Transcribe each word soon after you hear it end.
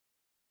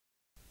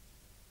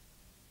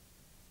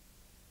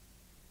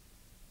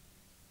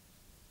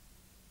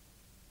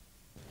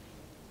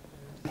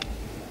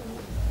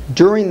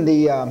During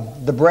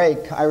the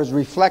break, I was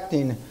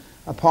reflecting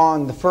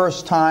upon the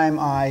first time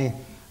I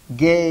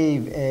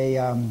gave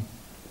a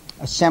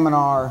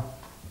seminar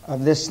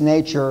of this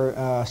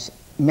nature,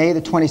 May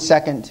the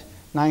 22nd,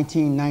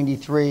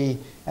 1993,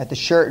 at the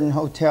Sheraton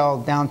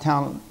Hotel,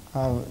 downtown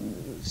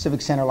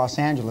Civic Center, Los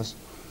Angeles.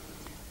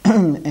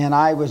 And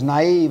I was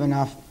naive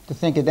enough to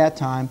think at that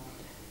time,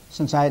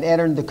 since I had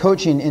entered the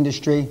coaching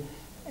industry,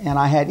 and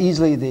I had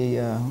easily,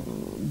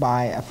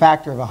 by a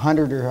factor of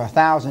 100 or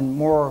 1,000,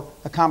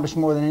 accomplished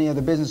more than any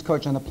other business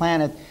coach on the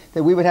planet,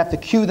 that we would have to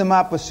queue them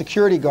up with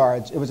security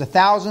guards. It was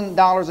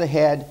 $1,000 a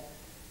head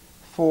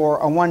for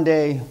a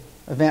one-day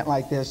event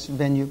like this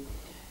venue.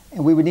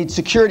 And we would need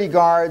security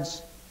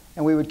guards,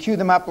 and we would queue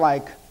them up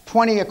like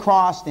 20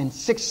 across and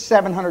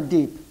 600-700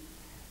 deep.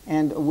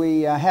 And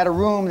we had a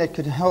room that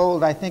could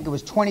hold, I think it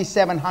was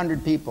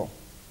 2,700 people.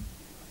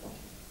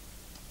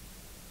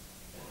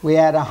 We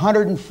had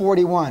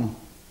 141,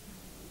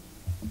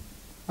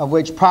 of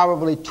which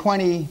probably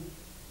 20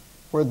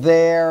 were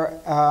there,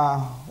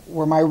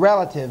 were my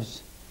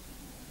relatives.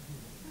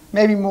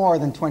 Maybe more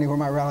than 20 were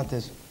my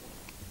relatives.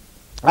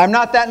 I'm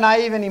not that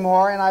naive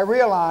anymore, and I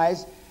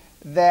realize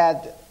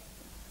that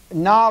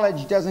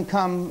knowledge doesn't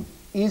come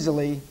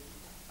easily,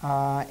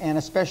 and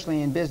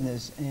especially in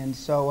business. And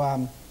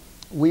so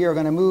we are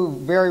going to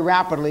move very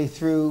rapidly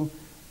through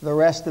the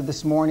rest of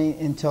this morning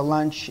until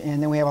lunch,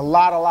 and then we have a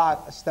lot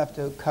of stuff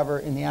to cover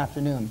in the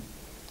afternoon.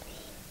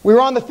 We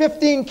were on the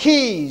 15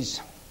 keys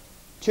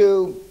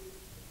to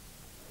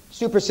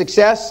super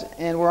success,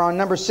 and we're on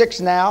number 6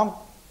 now,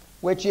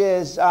 which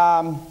is you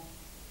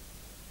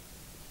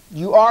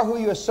are who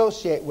you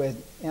associate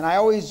with. And I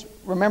always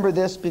remember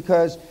this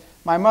because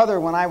my mother,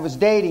 when I was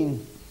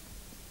dating,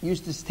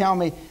 used to tell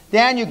me,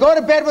 Dan, you go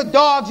to bed with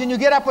dogs and you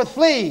get up with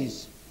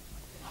fleas.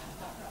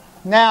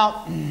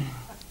 Now,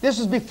 this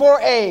was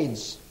before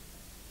AIDS.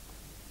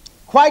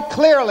 Quite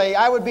clearly,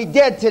 I would be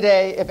dead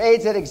today if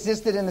AIDS had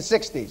existed in the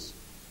 60s.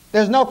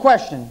 There's no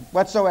question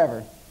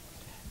whatsoever.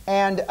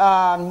 And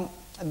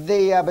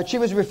but she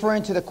was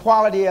referring to the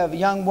quality of a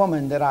young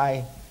woman that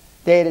I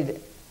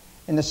dated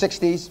in the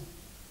 60s.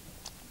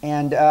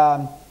 And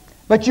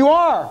but you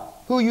are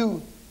who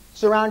you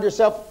surround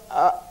yourself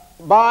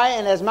by.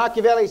 And as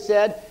Machiavelli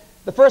said,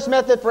 the first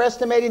method for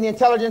estimating the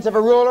intelligence of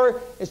a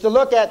ruler is to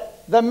look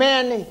at the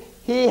men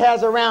he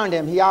has around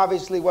him. He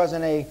obviously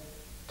wasn't a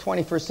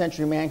 21st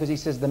century man because he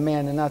says the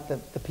men and not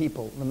the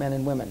people, the men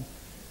and women.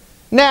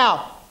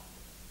 Now,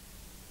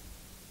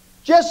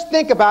 just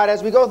think about it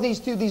as we go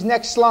through these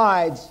next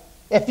slides.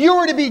 If you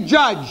were to be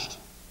judged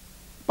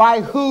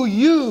by who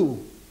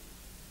you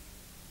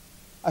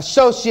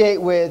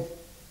associate with,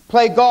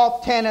 play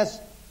golf, tennis,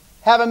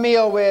 have a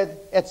meal with,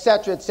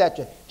 etc.,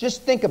 etc.,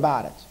 just think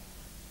about it.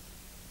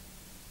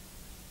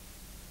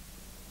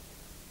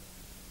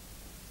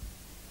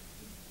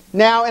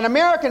 Now, in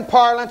American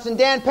parlance and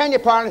Dan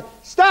Peña parlance,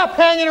 stop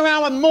hanging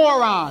around with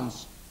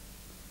morons.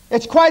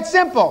 It's quite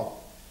simple.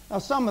 Now,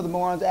 some of the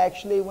morons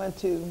actually went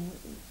to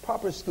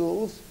proper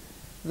schools,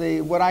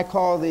 what I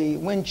call the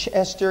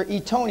Winchester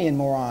Etonian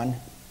moron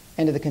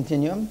end of the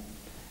continuum,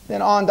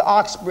 then on to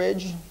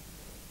Oxbridge,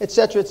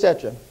 etc.,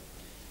 etc.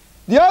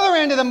 The other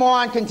end of the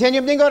moron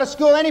continuum didn't go to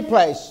school any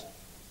place,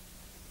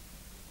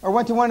 or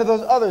went to one of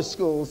those other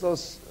schools,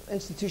 those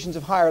institutions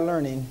of higher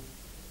learning.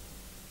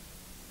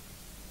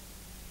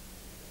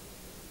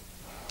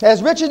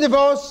 As Richard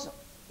DeVos,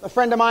 a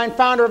friend of mine,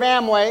 founder of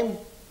Amway,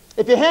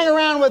 if you hang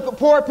around with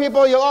poor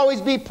people, you'll always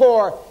be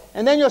poor.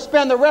 And then you'll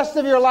spend the rest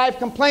of your life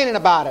complaining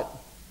about it.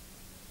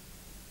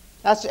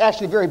 That's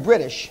actually very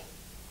British.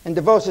 And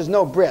DeVos is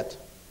no Brit.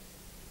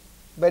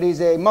 But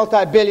he's a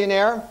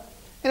multi-billionaire.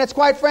 And it's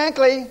quite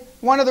frankly,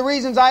 one of the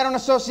reasons I don't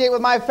associate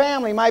with my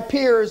family, my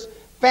peers,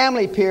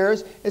 family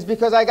peers, is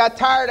because I got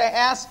tired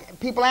of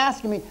people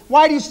asking me,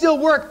 why do you still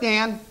work,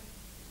 Dan?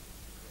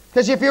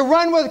 Because if you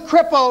run with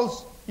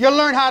cripples, you'll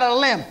learn how to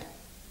limp.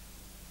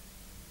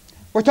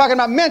 We're talking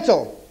about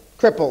mental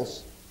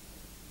cripples.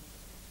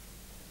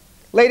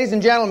 Ladies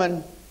and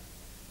gentlemen,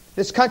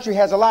 this country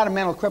has a lot of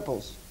mental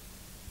cripples.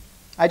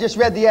 I just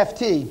read the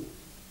FT,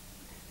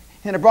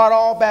 and it brought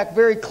all back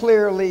very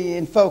clearly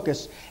in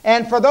focus.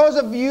 And for those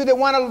of you that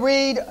want to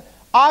read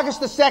August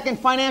the 2nd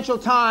Financial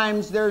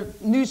Times, their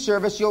news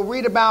service, you'll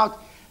read about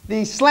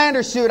the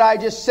slander suit I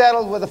just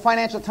settled with the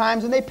Financial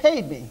Times, and they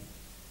paid me.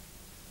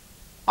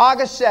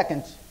 August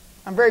 2nd.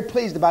 I'm very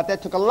pleased about that.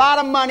 It took a lot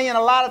of money and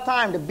a lot of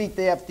time to beat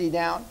the FT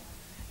down.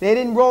 They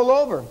didn't roll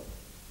over.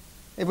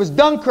 It was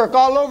Dunkirk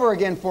all over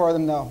again for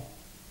them, though.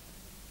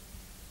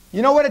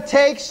 You know what it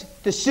takes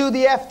to sue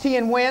the FT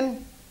and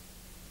win?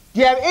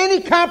 Do you have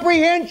any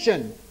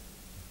comprehension?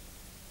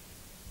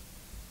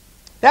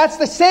 That's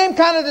the same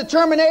kind of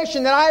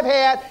determination that I've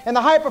had and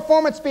the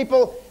high-performance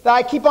people that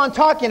I keep on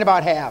talking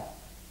about have.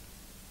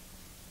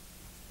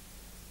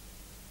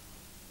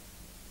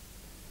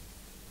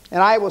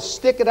 And I will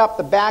stick it up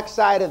the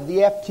backside of the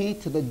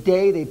FT to the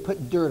day they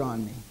put dirt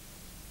on me.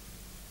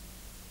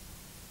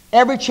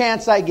 Every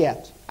chance I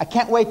get. I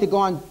can't wait to go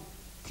on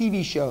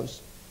TV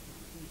shows.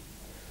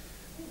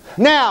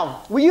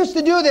 Now, we used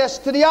to do this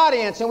to the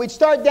audience, and we'd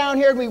start down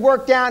here and we'd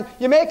work down.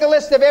 You make a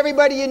list of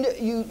everybody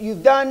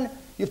you've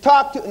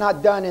talked to,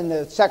 not done in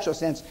the sexual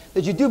sense,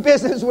 that you do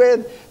business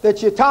with,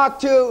 that you talk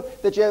to,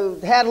 that you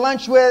had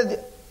lunch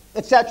with,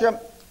 etc.,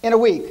 in a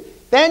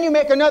week. Then you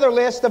make another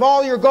list of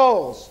all your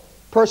goals,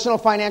 personal,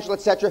 financial,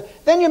 etc.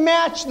 Then you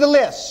match the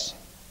lists.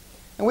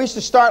 And we used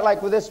to start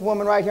like with this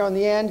woman right here on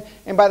the end,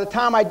 and by the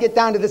time I'd get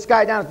down to this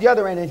guy down at the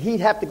other end, and he'd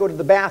have to go to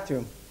the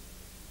bathroom.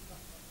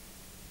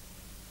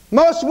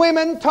 Most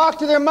women talk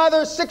to their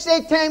mothers 6,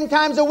 8, 10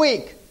 times a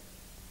week.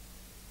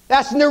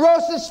 That's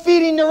neurosis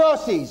feeding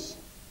neuroses.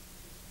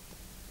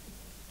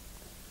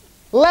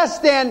 Less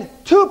than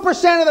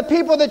 2% of the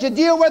people that you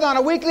deal with on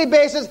a weekly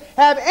basis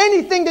have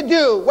anything to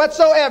do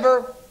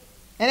whatsoever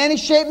in any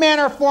shape,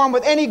 manner, or form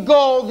with any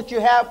goal that you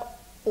have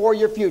for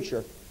your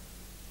future.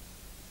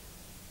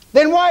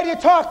 Then why do you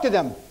talk to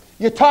them?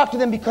 You talk to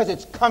them because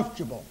it's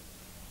comfortable.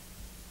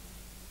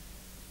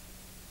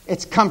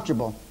 It's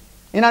comfortable.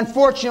 And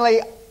unfortunately,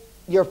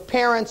 your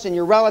parents and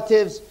your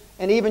relatives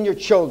and even your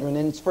children,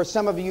 and it's for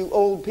some of you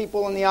old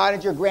people in the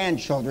audience, your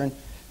grandchildren,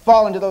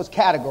 fall into those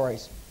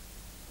categories.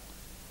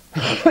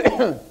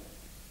 The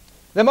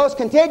most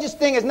contagious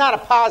thing is not a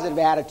positive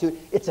attitude,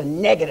 it's a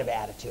negative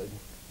attitude.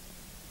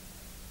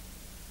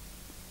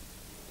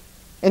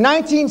 In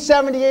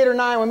 1978 or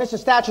 9, when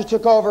Mrs. Thatcher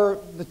took over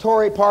the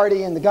Tory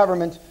party and the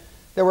government,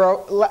 there were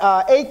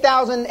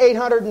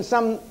 8,800 and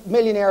some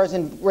millionaires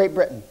in Great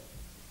Britain.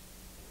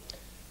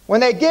 When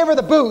they gave her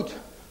the boot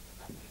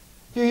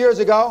a few years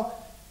ago,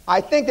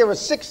 I think there were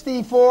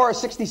 64 or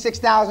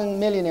 66,000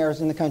 millionaires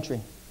in the country.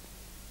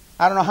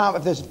 I don't know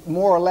if there's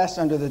more or less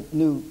under the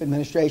new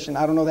administration.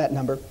 I don't know that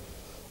number.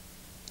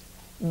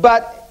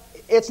 But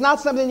it's not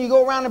something you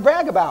go around and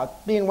brag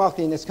about, being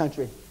wealthy in this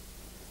country.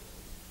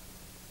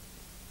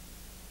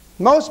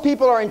 Most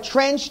people are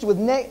entrenched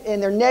and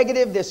they're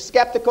negative, they're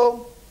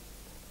skeptical.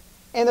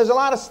 And there's a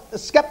lot of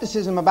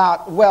skepticism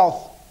about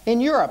wealth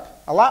in Europe,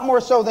 a lot more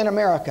so than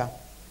America.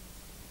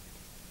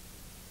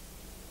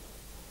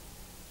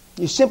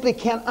 You simply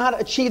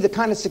cannot achieve the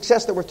kind of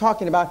success that we're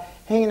talking about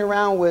hanging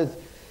around with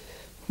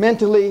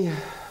mentally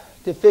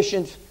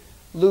deficient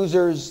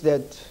losers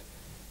that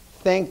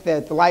think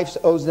that life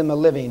owes them a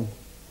living.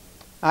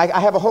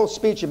 I have a whole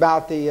speech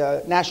about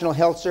the National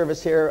Health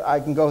Service here I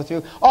can go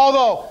through.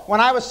 Although, when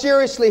I was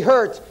seriously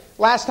hurt,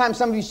 last time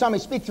some of you saw me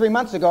speak 3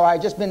 months ago, I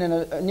had just been in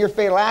a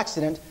near-fatal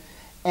accident,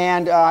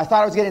 and I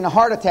thought I was getting a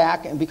heart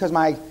attack, and because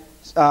my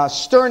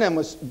sternum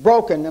was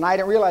broken, and I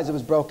didn't realize it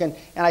was broken,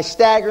 and I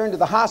staggered into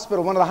the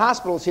hospital, one of the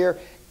hospitals here,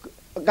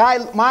 a guy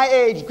my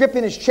age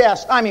gripping his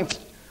chest. I mean,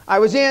 I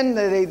was in,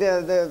 I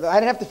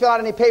didn't have to fill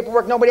out any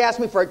paperwork, nobody asked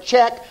me for a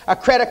check, a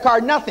credit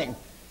card, nothing.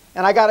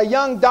 And I got a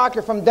young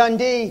doctor from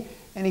Dundee,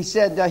 and he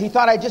said, he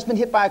thought I'd just been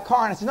hit by a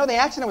car. And I said, no, the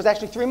accident was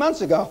actually 3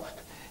 months ago.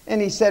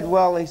 And he said,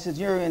 well,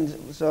 you're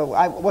in, so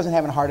I wasn't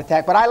having a heart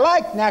attack. But I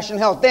liked National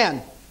Health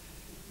then.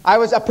 I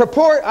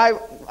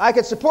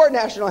could support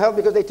National Health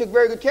because they took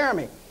very good care of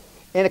me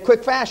in a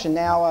quick fashion.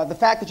 Now, the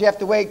fact that you have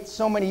to wait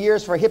so many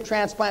years for a hip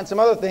transplant and some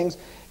other things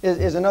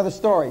is another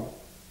story.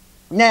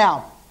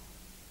 Now,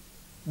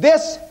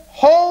 this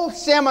whole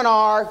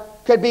seminar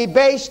could be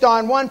based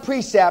on one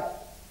precept,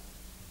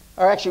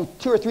 or actually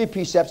 2 or 3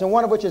 precepts, and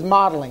one of which is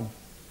modeling.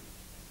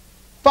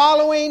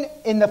 Following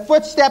in the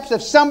footsteps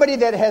of somebody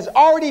that has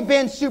already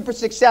been super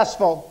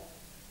successful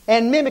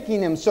and mimicking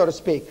them, so to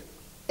speak,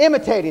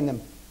 imitating them.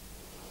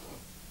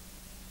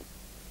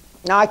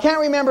 Now, I can't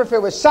remember if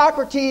it was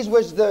Socrates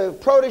was the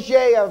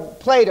protege of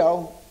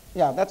Plato.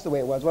 Yeah, that's the way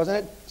it was,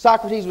 wasn't it?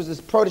 Socrates was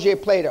the protege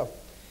of Plato.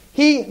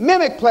 He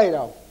mimicked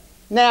Plato.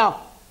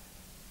 Now,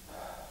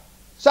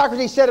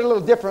 Socrates said it a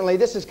little differently.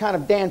 This is kind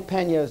of Dan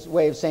Peña's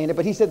way of saying it,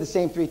 but he said the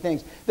same 3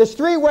 things. There's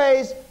 3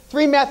 ways,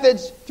 3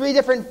 methods, 3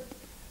 different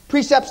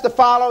precepts to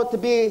follow to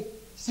be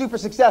super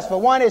successful.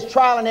 1 is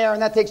trial and error,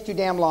 and that takes too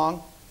damn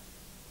long.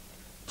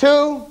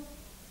 2,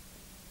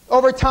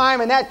 over time,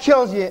 and that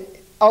kills you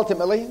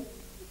ultimately.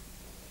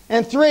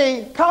 And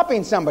 3,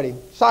 copying somebody.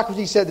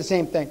 Socrates said the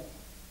same thing.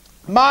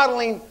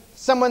 Modeling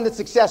someone that's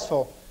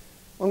successful.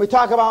 When we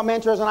talk about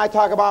mentors, and I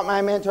talk about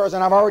my mentors,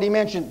 and I've already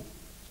mentioned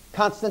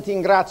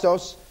Constantine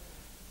Gratsos,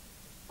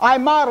 I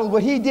modeled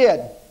what he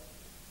did.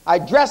 I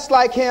dressed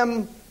like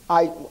him.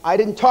 I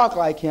didn't talk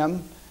like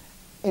him.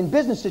 In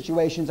business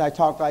situations, I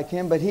talked like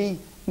him, but he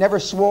never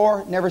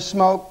swore, never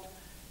smoked,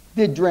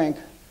 did drink.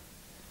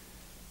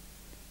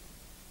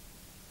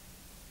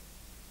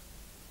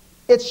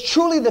 It's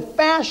truly the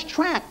fast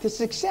track to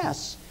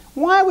success.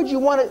 Why would you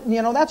want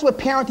to, that's what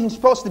parenting is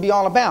supposed to be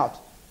all about.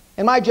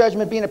 In my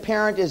judgment, being a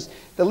parent is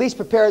the least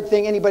prepared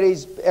thing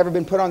anybody's ever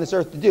been put on this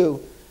earth to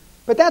do.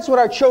 But that's what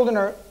our children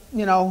are,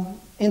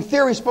 in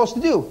theory supposed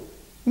to do.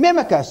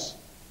 Mimic us.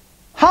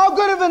 How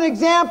good of an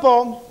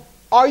example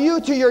are you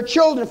to your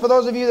children, for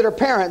those of you that are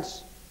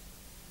parents?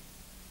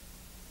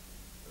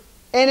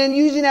 And in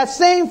using that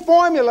same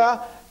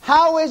formula,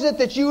 how is it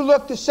that you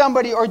look to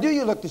somebody, or do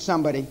you look to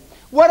somebody?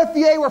 What if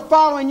they were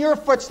following your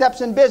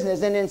footsteps in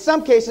business? And in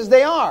some cases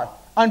they are,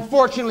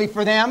 unfortunately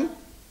for them.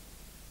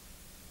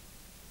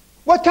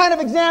 What kind of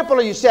example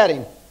are you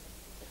setting?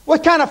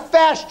 What kind of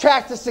fast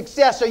track to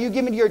success are you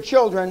giving to your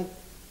children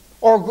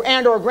or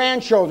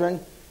grandchildren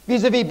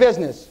vis-a-vis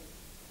business?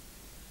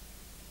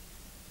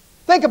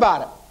 Think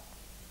about it.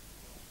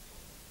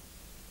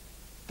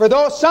 For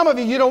those, some of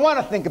you, you don't want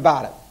to think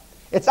about it.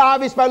 It's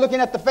obvious by looking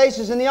at the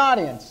faces in the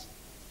audience.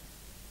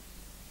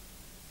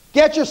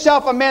 Get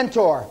yourself a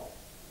mentor.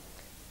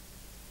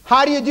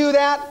 How do you do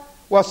that?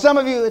 Well, some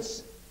of you,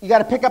 you got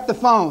to pick up the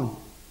phone.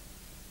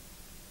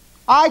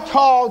 I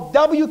called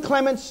W.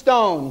 Clement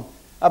Stone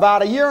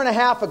about a year and a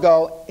half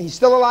ago. He's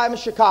still alive in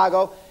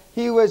Chicago.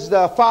 He was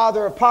the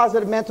father of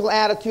positive mental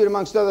attitude,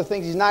 amongst other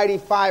things. He's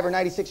 95 or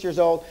 96 years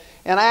old.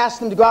 And I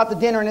asked him to go out to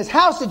dinner, and his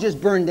house had just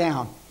burned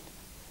down.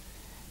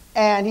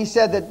 And he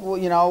said that,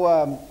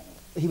 well,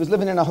 he was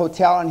living in a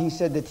hotel, and he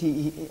said that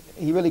he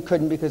really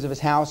couldn't because of his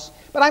house.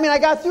 But I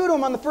got through to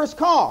him on the first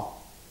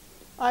call.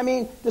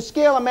 To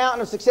scale a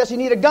mountain of success, you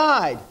need a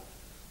guide.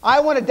 I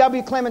wanted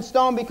W. Clement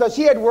Stone because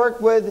he had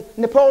worked with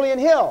Napoleon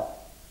Hill,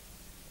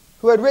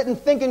 who had written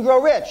Think and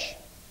Grow Rich.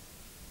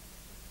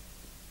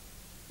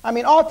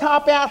 All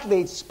top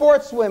athletes,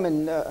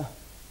 sportsmen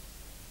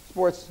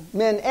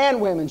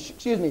and women,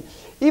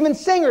 even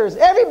singers,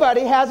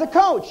 everybody has a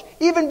coach.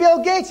 Even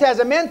Bill Gates has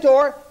a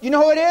mentor. You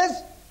know who it is?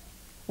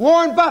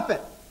 Warren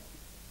Buffett.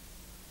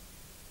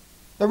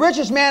 The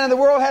richest man in the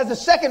world has the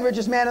second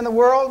richest man in the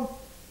world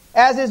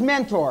as his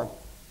mentor.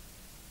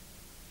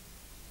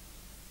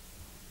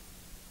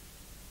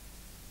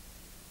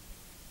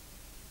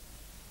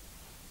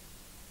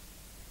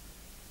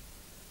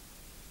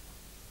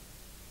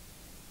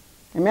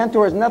 A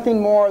mentor is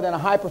nothing more than a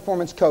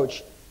high-performance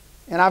coach.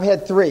 And I've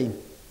had three.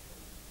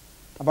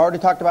 I've already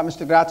talked about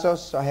Mr.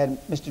 Grazos. So I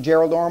had Mr.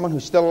 Gerald Orman,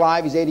 who's still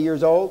alive. He's 80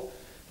 years old,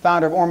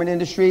 founder of Orman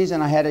Industries.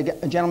 And I had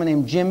a gentleman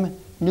named Jim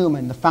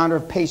Newman, the founder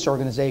of PACE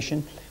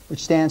organization,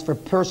 which stands for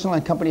Personal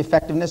and Company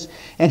Effectiveness.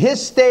 And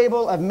his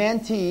stable of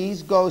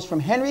mentees goes from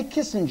Henry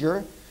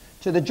Kissinger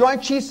to the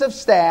Joint Chiefs of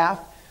Staff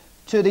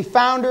to the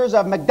founders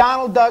of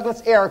McDonnell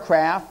Douglas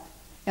Aircraft.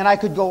 And I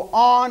could go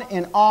on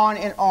and on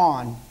and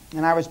on.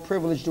 And I was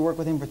privileged to work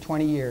with him for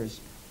 20 years.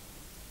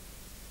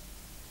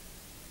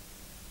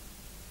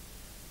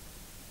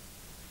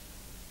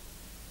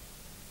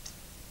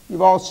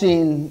 You've all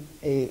seen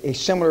a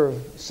similar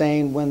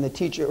saying, when the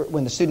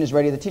student is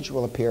ready, the teacher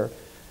will appear.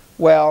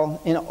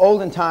 Well, in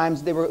olden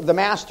times, they were the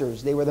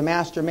masters. They were the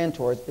master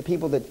mentors, the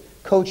people that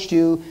coached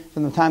you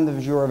from the time that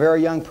you were a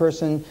very young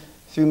person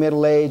through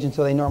middle age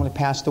until they normally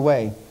passed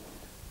away.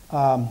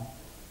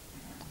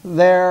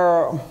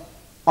 There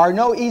are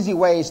no easy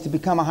ways to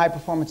become a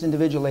high-performance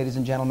individual, ladies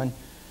and gentlemen.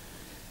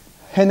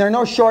 And there are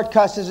no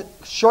shortcuts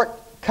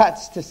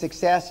to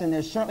success, and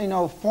there's certainly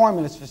no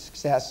formulas for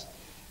success.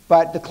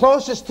 But the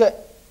closest to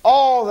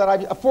all that I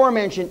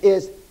aforementioned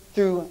is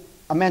through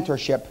a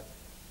mentorship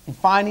and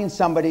finding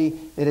somebody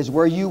that is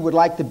where you would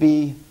like to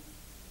be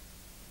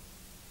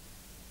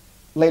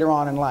later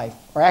on in life,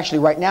 or actually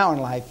right now in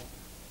life.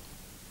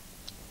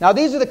 Now,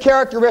 these are the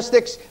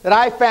characteristics that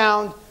I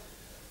found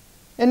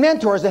in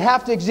mentors that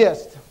have to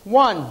exist.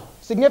 One,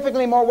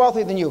 significantly more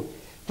wealthy than you.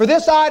 For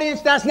this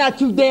audience, that's not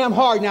too damn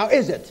hard now,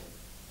 is it?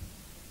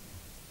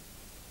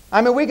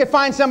 We could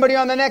find somebody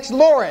on the next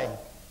lorry.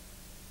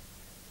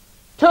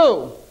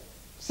 Two,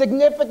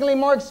 significantly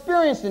more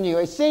experienced than you.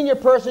 A senior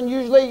person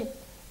usually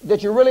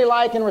that you really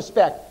like and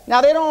respect.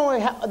 Now, they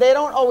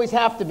don't always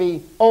have to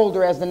be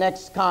older, as the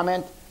next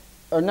comment,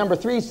 or number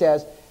 3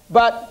 says.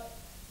 But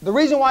the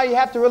reason why you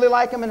have to really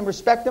like them and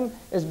respect them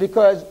is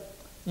because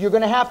you're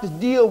going to have to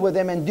deal with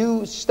them and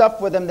do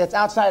stuff with them that's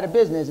outside of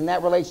business, and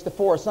that relates to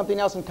 4. Something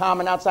else in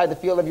common outside the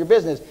field of your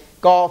business.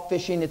 Golf,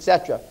 fishing,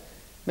 etc.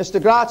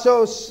 Mr.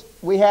 Grazos,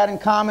 we had in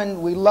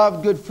common, we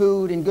loved good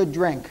food and good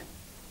drink.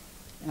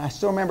 And I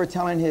still remember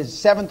telling his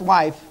 7th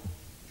wife,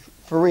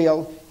 for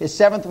real, his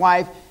 7th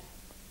wife,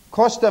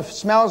 Costa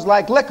smells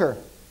like liquor.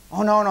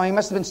 Oh, no, he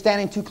must have been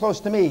standing too close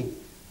to me.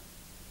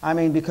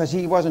 Because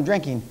he wasn't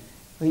drinking.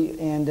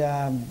 Jim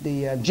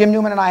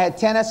Newman and I had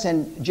tennis,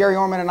 and Jerry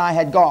Orman and I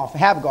had golf,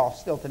 have golf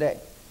still today.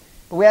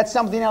 But we had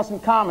something else in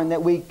common,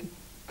 that we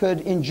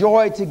could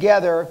enjoy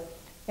together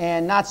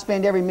and not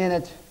spend every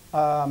minute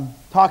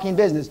talking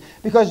business.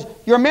 Because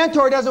your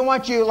mentor doesn't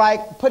want you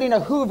like putting a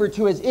Hoover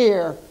to his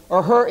ear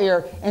or her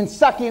ear and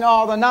sucking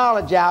all the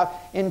knowledge out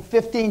in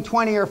 15,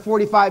 20, or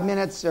 45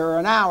 minutes or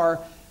an hour.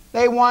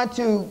 They want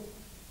to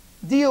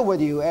deal with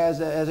you as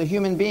a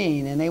human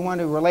being, and they want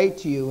to relate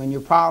to you and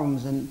your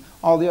problems and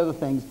all the other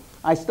things.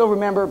 I still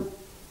remember,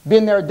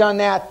 been there, done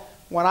that,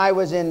 when I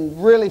was in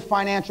really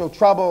financial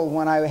trouble,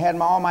 when I had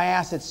all my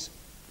assets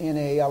in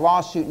a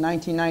lawsuit in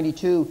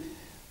 1992.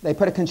 They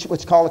put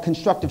what's called a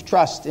constructive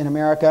trust in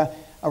America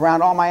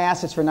around all my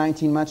assets for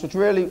 19 months, which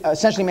really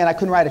essentially meant I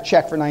couldn't write a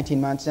check for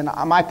 19 months, and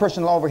my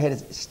personal overhead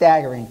is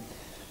staggering.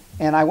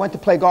 And I went to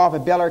play golf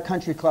at Bel Air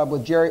Country Club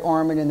with Jerry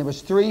Orman, and there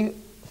was 3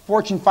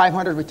 Fortune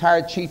 500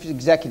 retired chief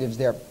executives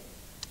there.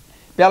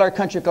 Bel Air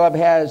Country Club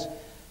has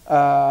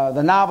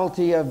the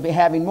novelty of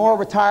having more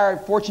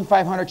retired Fortune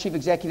 500 chief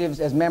executives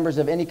as members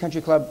of any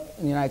country club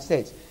in the United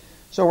States.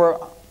 So we're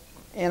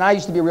And I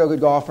used to be a real good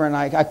golfer, and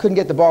I couldn't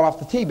get the ball off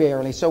the tee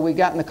barely. So we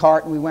got in the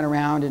cart and we went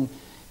around, and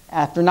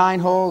after 9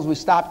 holes, we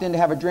stopped in to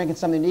have a drink and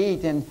something to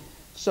eat. And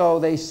so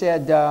they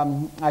said,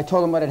 I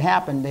told them what had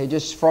happened. They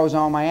just froze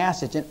all my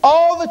assets. And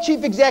all the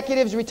chief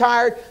executives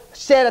retired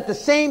said at the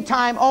same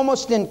time,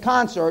 almost in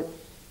concert,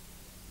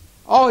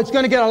 "Oh, it's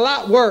going to get a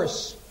lot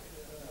worse."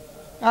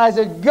 And I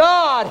said,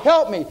 "God,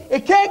 help me.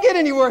 It can't get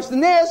any worse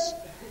than this."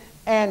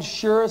 And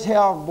sure as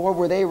hell, boy,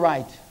 were they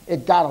right.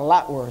 It got a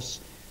lot worse.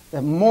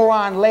 The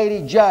moron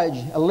lady judge,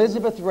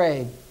 Elizabeth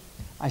Ray,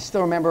 I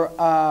still remember,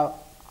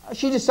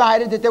 she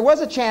decided that there was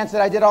a chance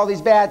that I did all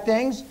these bad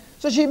things,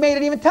 so she made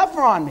it even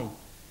tougher on me.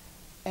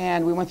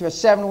 And we went through a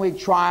 7-week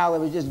trial. It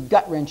was just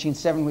gut-wrenching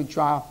 7-week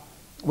trial,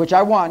 which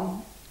I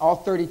won, all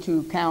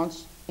 32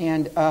 counts.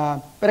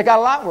 But it got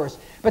a lot worse.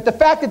 But the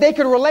fact that they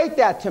could relate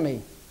that to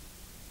me.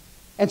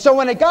 And so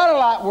when it got a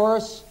lot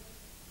worse,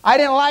 I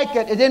didn't like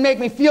it. It didn't make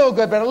me feel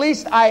good, but at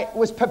least I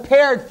was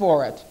prepared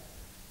for it.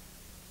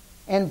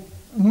 And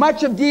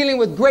much of dealing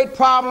with great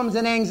problems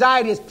and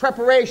anxiety is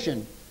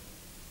preparation.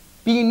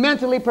 Being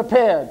mentally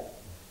prepared.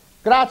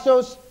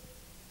 Grazos,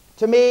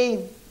 to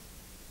me,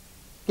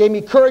 gave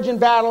me courage in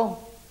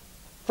battle,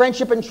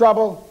 friendship in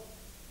trouble,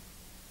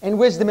 and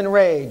wisdom in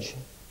rage.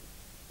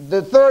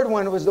 The third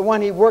one was the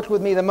one he worked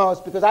with me the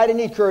most, because I didn't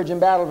need courage in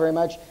battle very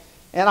much,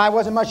 and I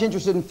wasn't much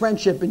interested in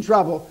friendship in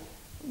trouble.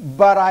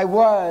 But I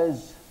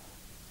was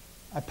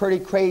a pretty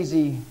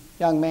crazy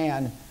young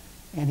man,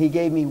 and he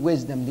gave me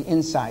wisdom, the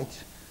insight.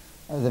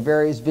 The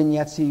various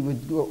vignettes he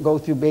would go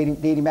through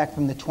dating back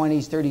from the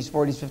 20s, 30s,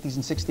 40s, 50s,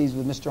 and 60s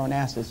with Mr.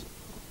 Onassis.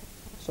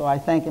 So I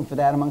thank him for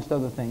that, amongst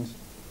other things.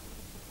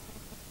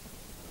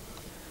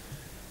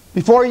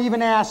 Before you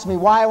even ask me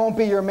why I won't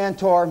be your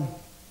mentor,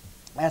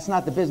 that's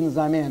not the business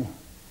I'm in.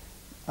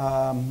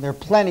 There are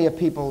plenty of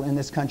people in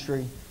this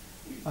country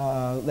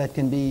that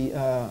can be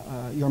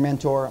your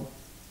mentor.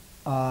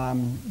 I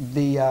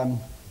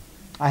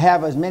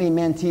have as many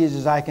mentees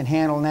as I can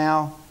handle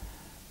now.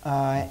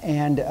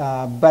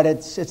 But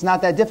it's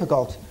not that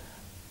difficult.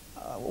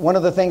 One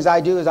of the things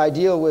I do is I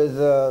deal with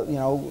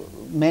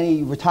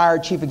many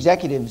retired chief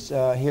executives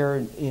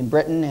here in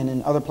Britain and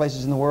in other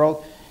places in the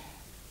world.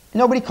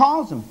 Nobody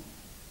calls them.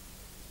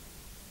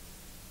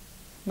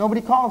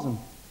 Nobody calls them.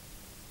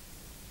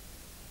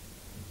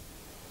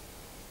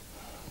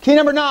 Key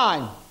number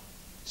 9.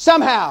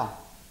 Somehow,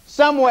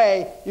 some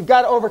way, you've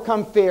got to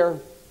overcome fear,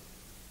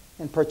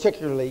 and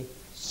particularly,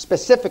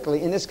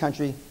 specifically in this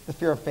country, the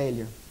fear of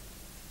failure.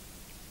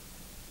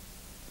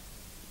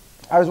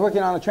 I was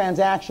working on a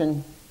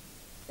transaction,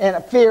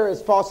 and fear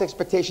is false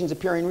expectations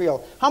appearing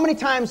real. How many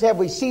times have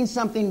we seen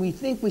something, we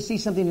think we see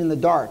something in the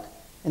dark,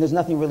 and there's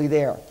nothing really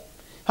there?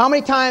 How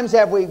many times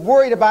have we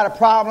worried about a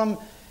problem,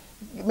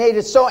 made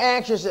us so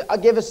anxious,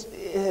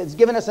 it's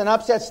given us an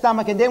upset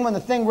stomach, and then when the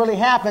thing really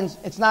happens,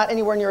 it's not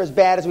anywhere near as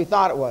bad as we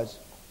thought it was?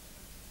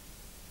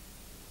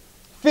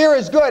 Fear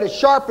is good. It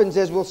sharpens,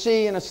 as we'll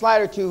see in a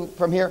slide or two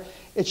from here,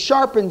 it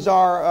sharpens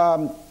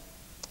our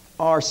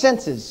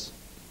senses.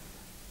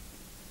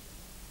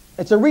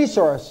 It's a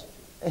resource.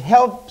 It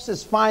helps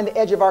us find the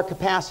edge of our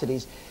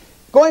capacities.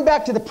 Going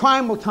back to the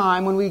primal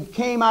time when we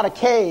came out of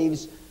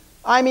caves,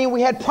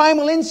 we had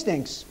primal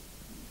instincts.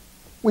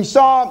 We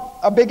saw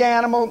a big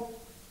animal,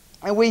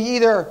 and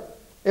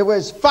it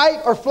was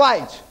fight or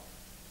flight.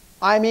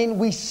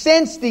 We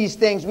sense these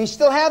things. We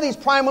still have these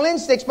primal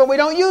instincts, but we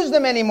don't use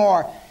them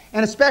anymore.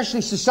 And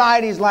especially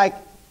societies like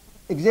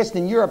exist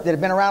in Europe that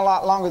have been around a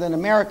lot longer than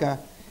America,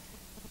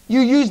 you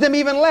use them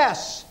even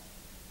less.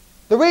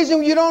 The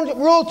reason you don't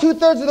rule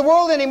 2/3 of the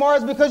world anymore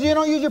is because you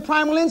don't use your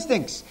primal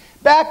instincts.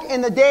 Back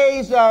in the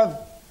days of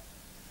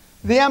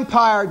the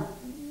empire,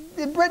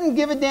 did Britain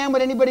give a damn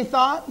what anybody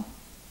thought?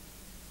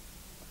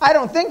 I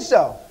don't think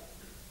so.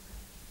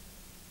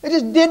 They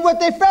just did what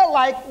they felt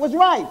like was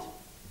right.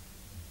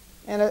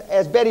 And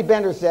as Betty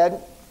Bender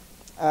said,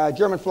 a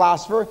German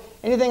philosopher,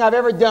 anything I've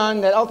ever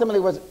done that ultimately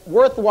was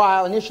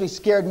worthwhile initially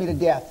scared me to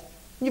death.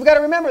 And you've got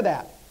to remember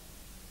that.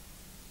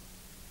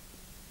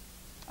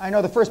 I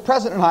know the first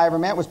president I ever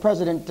met was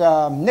President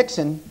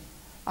Nixon.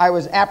 I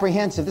was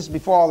apprehensive. This is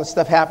before all this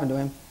stuff happened to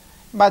him.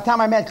 And by the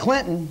time I met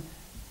Clinton,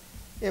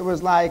 it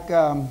was like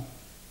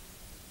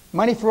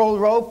money for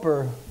old rope,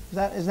 or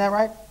isn't that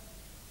right?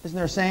 Isn't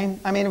there a saying?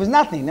 It was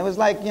nothing. It was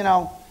like, and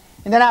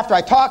then after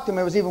I talked to him,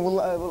 it was even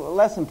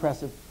less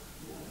impressive.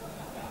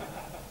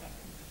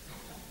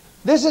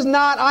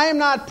 I am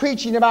not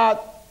preaching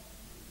about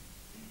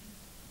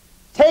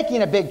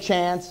taking a big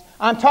chance.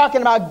 I'm talking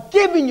about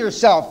giving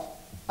yourself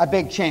a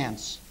big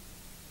chance.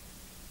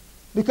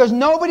 Because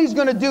nobody's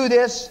going to do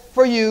this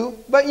for you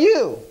but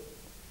you.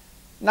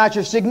 Not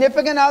your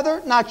significant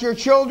other, not your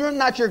children,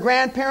 not your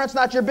grandparents,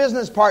 not your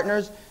business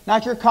partners,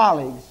 not your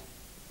colleagues.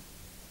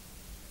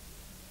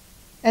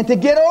 And to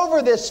get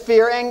over this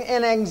fear,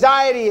 and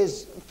anxiety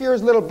is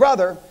fear's little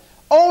brother,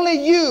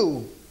 only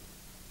you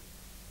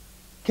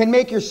can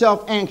make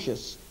yourself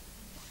anxious.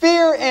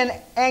 Fear and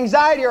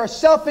anxiety are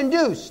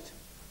self-induced.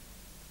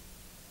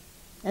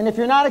 And if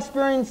you're not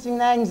experiencing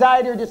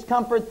anxiety or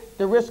discomfort,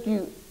 the risk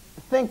you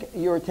think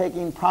you're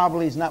taking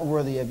probably is not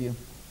worthy of you.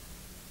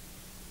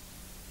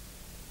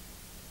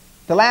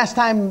 The last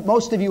time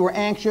most of you were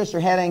anxious or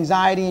had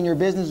anxiety in your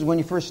business is when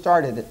you first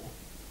started it,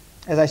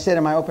 as I said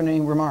in my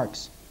opening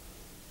remarks.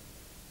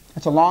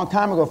 That's a long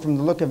time ago from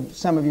the look of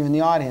some of you in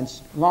the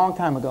audience. Long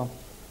time ago.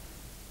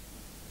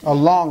 A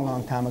long,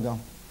 long time ago.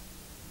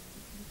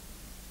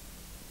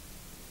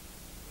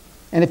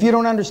 And if you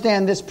don't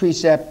understand this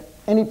precept,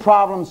 any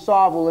problem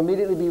solved will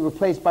immediately be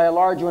replaced by a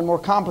larger and more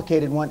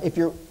complicated one. If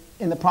you're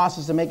in the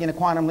process of making a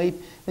quantum leap,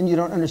 then you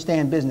don't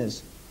understand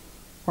business.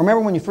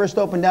 Remember when you first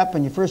opened up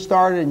and you first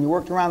started and you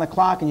worked around the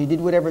clock and you did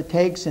whatever it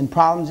takes and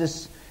problems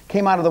just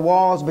came out of the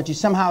walls, but you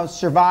somehow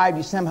survived,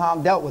 you somehow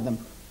dealt with them.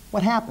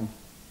 What happened?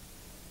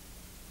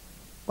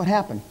 What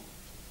happened?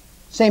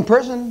 Same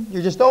person,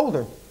 you're just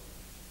older.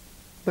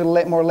 A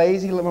little more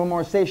lazy, a little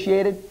more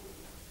satiated.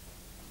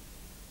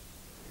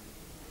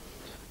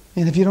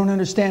 And if you don't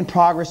understand,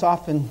 progress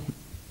often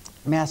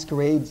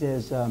masquerades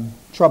as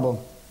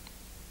trouble.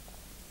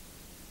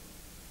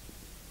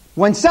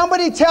 When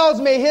somebody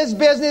tells me his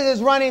business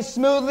is running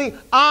smoothly,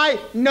 I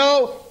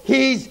know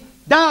he's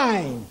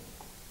dying.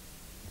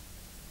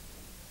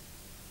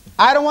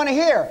 I don't want to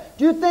hear.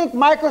 Do you think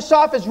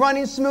Microsoft is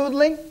running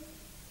smoothly?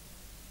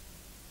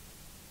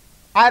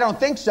 I don't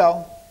think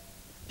so.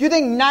 Do you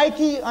think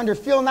Nike, under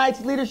Phil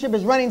Knight's leadership,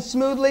 is running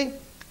smoothly?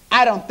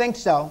 I don't think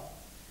so.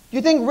 Do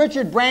you think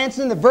Richard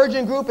Branson, the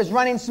Virgin Group, is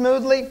running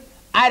smoothly?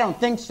 I don't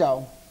think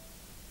so.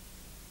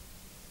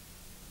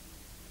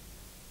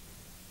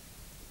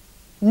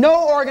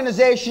 No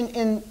organization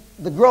in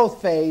the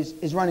growth phase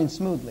is running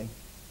smoothly.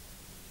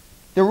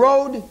 The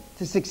road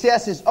to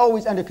success is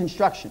always under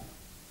construction.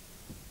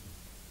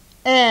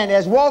 And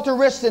as Walter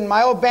Wriston,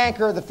 my old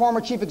banker, the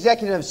former chief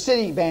executive of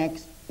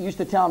Citibank, used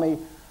to tell me,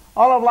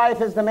 all of life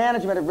is the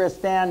management of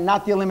risk, Dan,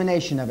 not the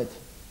elimination of it.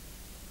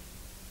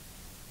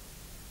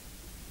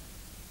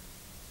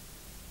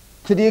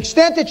 To the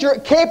extent that you're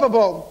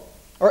capable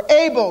or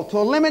able to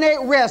eliminate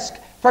risk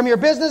from your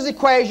business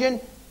equation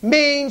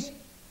means,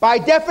 by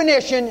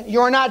definition,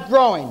 you're not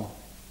growing.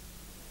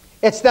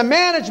 It's the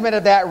management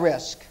of that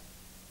risk,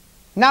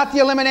 not the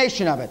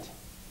elimination of it.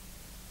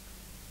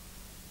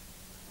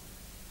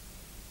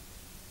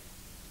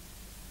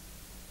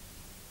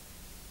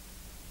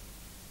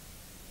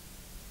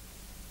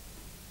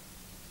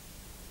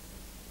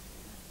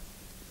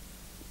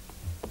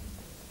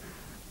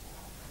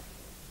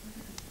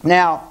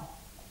 Now,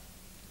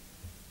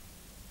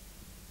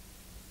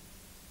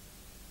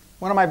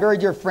 one of my very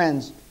dear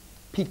friends,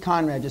 Pete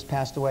Conrad, just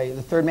passed away,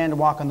 the third man to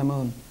walk on the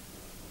moon.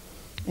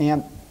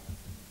 And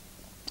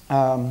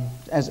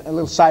as a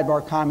little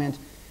sidebar comment,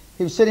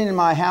 he was sitting in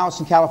my house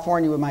in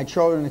California with my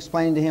children,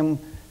 explaining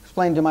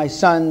to my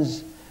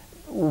sons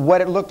what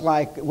it looked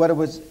like, what it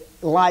was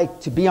like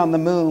to be on the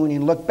moon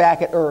and look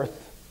back at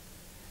Earth.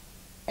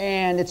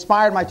 And it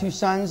inspired my two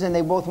sons, and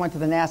they both went to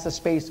the NASA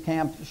space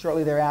camp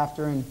shortly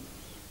thereafter. And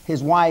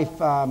his wife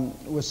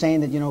was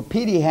saying that,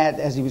 Petey had,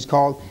 as he was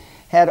called,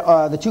 had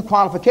the two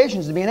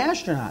qualifications to be an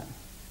astronaut.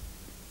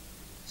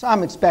 So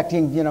I'm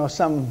expecting,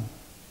 some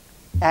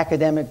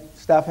academic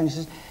stuff. And he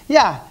says,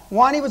 yeah,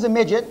 one, he was a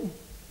midget.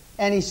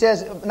 And he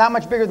says, not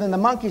much bigger than the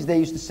monkeys they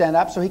used to send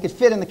up, so he could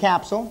fit in the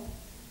capsule.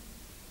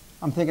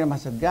 I'm thinking to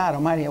myself, God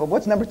almighty, well,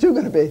 what's number two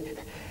going to be?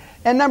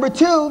 And number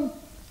two,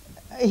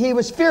 he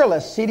was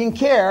fearless. He didn't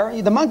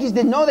care. The monkeys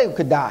didn't know they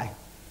could die.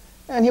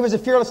 And he was a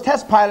fearless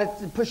test pilot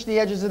to push the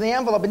edges of the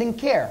envelope, but didn't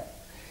care.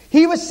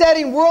 He was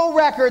setting world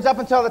records up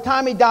until the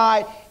time he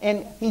died,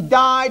 and he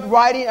died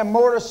riding a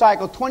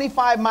motorcycle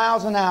 25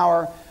 miles an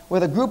hour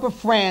with a group of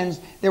friends.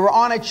 They were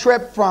on a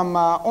trip from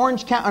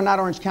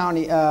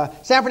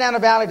San Fernando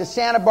Valley to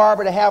Santa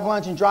Barbara to have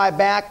lunch and drive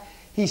back.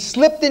 He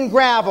slipped in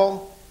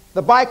gravel.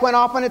 The bike went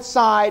off on its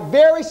side,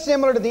 very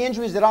similar to the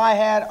injuries that I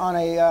had on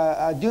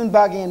a dune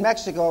buggy in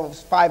Mexico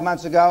 5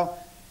 months ago,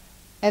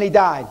 and he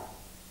died.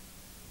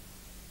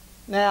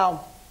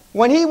 Now,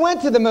 when he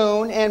went to the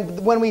moon,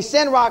 and when we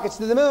send rockets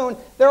to the moon,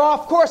 they're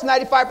off course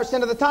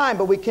 95% of the time,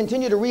 but we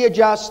continue to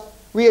readjust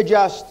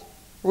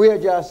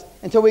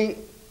until we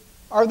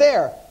are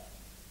there.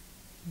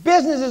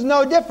 Business is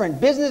no different.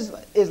 Business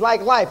is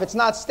like life. It's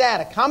not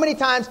static. How many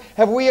times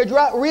have we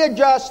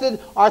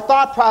readjusted our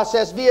thought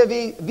process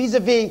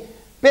vis-a-vis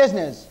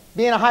business,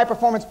 being a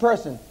high-performance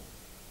person?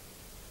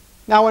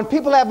 Now, when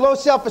people have low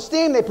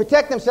self-esteem, they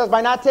protect themselves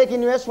by not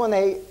taking risks. When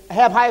they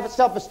have high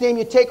self-esteem,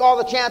 you take all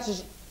the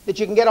chances that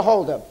you can get a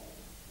hold of.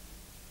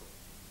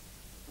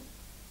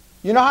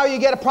 You know how you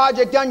get a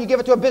project done? You give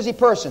it to a busy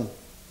person.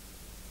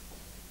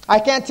 I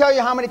can't tell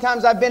you how many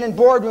times I've been in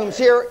boardrooms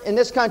here in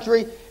this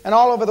country and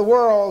all over the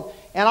world,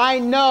 and I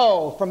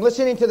know from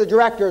listening to the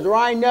directors, or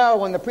I know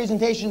when the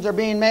presentations are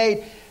being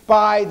made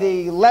by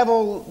the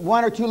level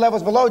 1 or 2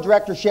 levels below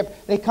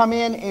directorship, they come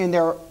in and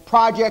their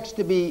projects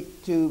to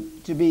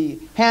be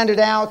handed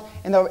out,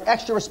 and the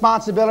extra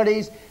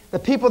responsibilities. The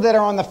people that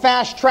are on the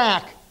fast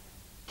track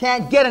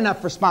can't get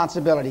enough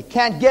responsibility,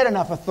 can't get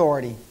enough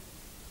authority.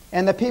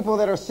 And the people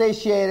that are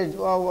satiated,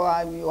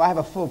 I have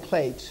a full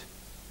plate.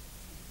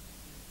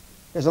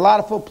 There's a lot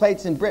of full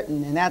plates in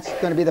Britain, and that's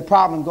going to be the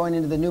problem going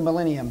into the new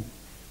millennium.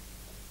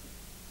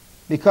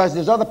 Because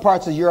there's other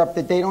parts of Europe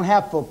that they don't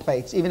have full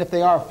plates, even if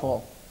they are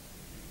full.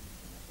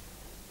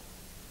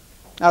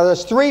 Now,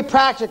 there's 3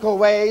 practical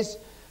ways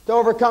to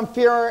overcome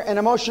fear and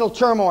emotional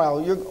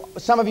turmoil.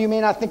 Some of you may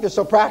not think they're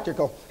so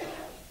practical.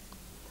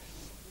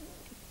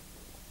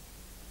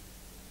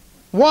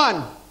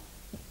 1,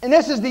 and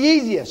this is the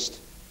easiest.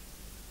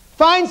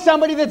 Find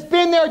somebody that's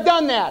been there,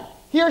 done that.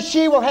 He or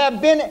she will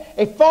have been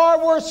a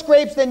far worse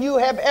scrapes than you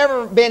have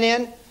ever been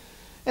in,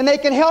 and they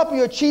can help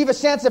you achieve a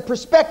sense of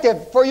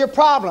perspective for your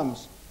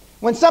problems.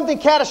 When something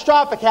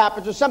catastrophic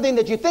happens, or something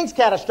that you think is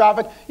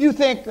catastrophic, you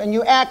think and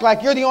you act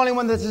like you're the only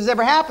one this has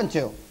ever happened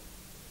to.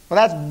 Well,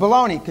 that's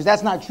baloney, because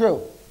that's not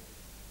true.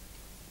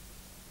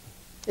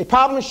 A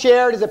problem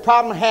shared is a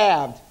problem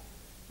halved.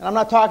 And I'm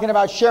not talking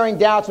about sharing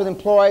doubts with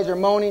employees or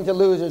moaning to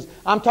losers.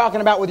 I'm talking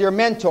about with your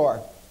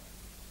mentor.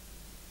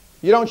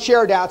 You don't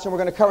share doubts, and we're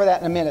going to cover that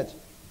in a minute.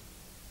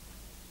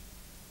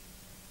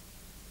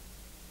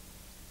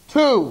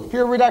 2,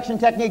 fear reduction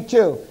technique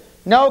 2.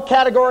 Know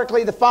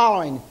categorically the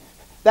following.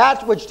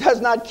 That which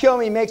does not kill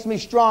me makes me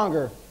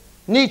stronger.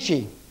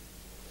 Nietzsche.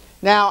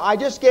 Now, I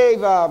just gave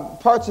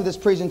parts of this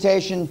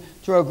presentation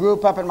to a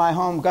group up in my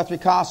home, Guthrie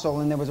Castle,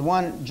 and there was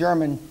one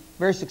German,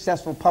 very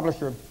successful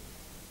publisher.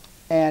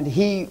 And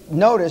he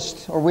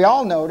noticed, or we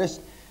all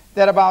noticed,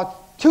 that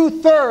about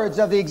 2/3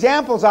 of the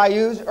examples I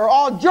use are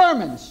all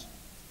Germans.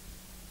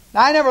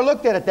 Now, I never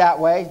looked at it that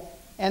way.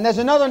 And there's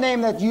another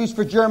name that's used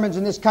for Germans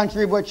in this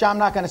country, which I'm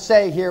not going to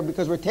say here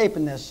because we're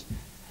taping this.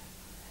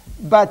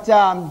 But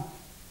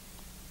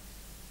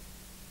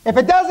if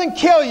it doesn't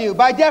kill you,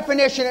 by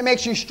definition, it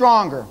makes you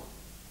stronger.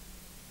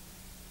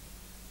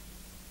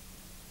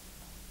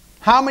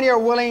 How many are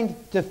willing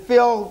to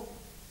fill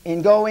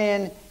and go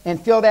in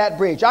and fill that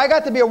breach? I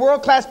got to be a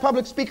world-class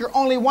public speaker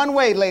only one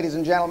way, ladies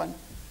and gentlemen.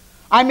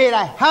 I made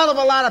a hell of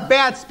a lot of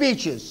bad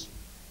speeches.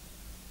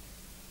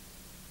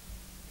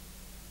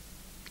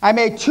 I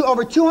made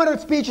over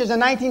 200 speeches in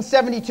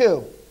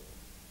 1972.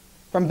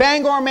 From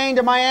Bangor, Maine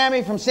to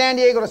Miami, from San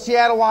Diego to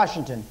Seattle,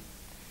 Washington.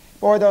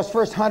 Boy, those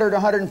first 100 or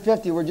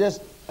 150 were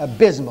just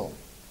abysmal.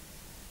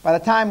 By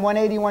the time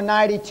 180,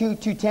 190,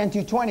 210,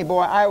 220,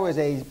 boy, I was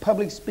a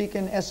public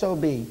speaking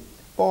SOB.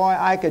 Boy,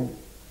 I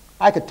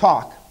could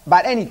talk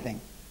about anything.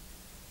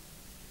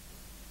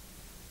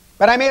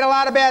 But I made a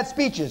lot of bad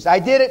speeches. I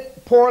did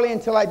it poorly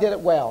until I did it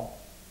well.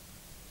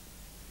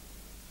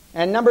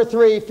 And number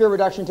 3, fear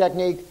reduction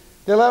technique.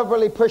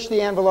 Deliberately push the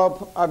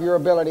envelope of your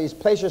abilities.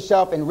 Place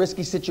yourself in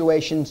risky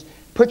situations.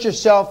 Put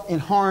yourself in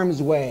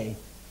harm's way.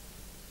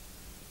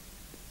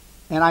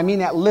 And I mean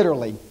that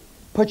literally.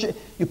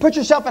 You put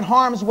yourself in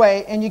harm's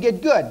way and you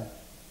get good.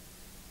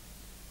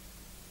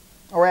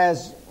 Or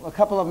as a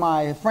couple of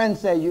my friends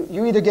say,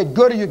 you either get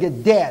good or you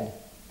get dead.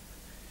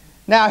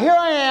 Now here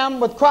I am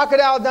with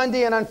Crocodile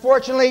Dundee, and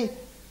unfortunately,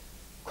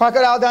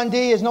 Crocodile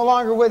Dundee is no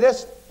longer with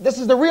us. This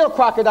is the real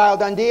Crocodile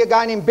Dundee, a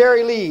guy named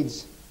Barry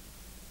Leeds.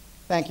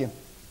 Thank you.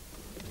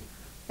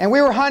 And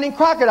we were hunting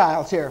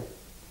crocodiles here.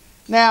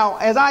 Now,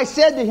 as I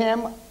said to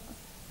him,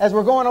 as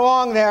we're going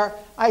along there,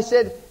 I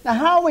said, now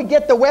how do we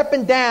get the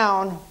weapon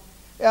down?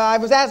 I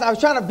was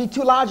trying to be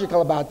too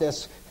logical about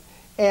this.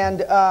 And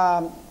but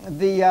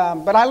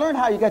I learned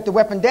how you get the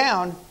weapon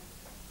down,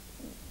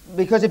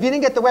 because if you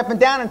didn't get the weapon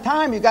down in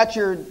time, you got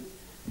your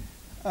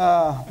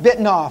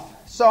bitten off.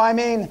 So, I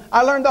mean,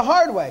 I learned the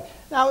hard way.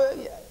 Now,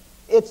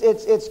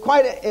 it's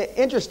quite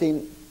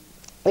interesting.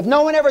 If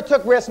no one ever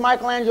took risks,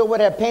 Michelangelo would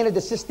have painted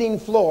the Sistine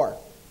floor.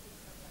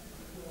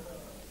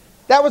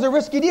 That was a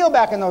risky deal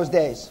back in those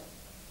days.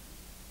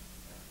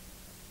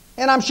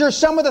 And I'm sure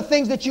some of the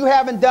things that you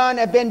haven't done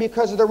have been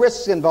because of the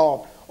risks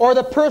involved, or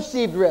the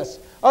perceived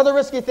risks. Other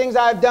risky things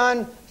I've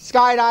done,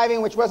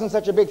 skydiving, which wasn't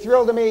such a big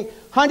thrill to me.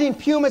 Hunting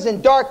pumas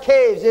in dark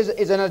caves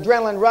is an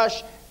adrenaline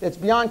rush that's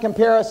beyond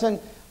comparison.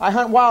 I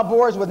hunt wild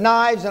boars with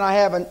knives, and I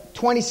have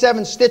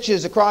 27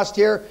 stitches across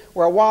here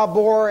where a wild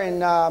boar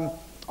in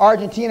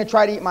Argentina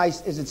tried to eat my,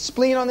 is it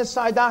spleen on this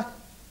side, Doc?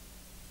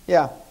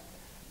 Yeah.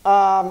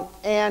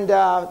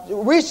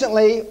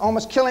 Recently,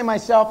 almost killing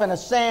myself in a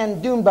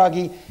sand dune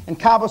buggy in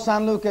Cabo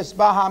San Lucas,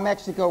 Baja,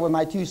 Mexico, with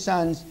my 2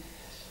 sons,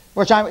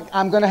 which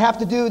I'm going to have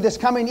to do this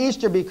coming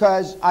Easter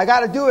because I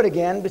got to do it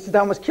again, because I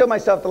almost killed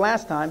myself the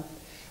last time.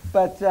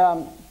 But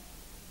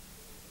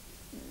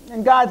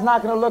and God's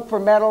not going to look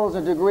for medals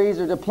or degrees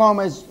or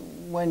diplomas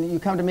when you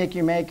come to meet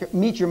your Maker.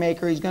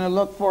 He's going to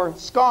look for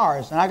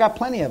scars, and I got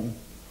plenty of them.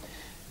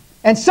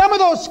 And some of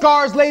those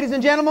scars, ladies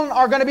and gentlemen,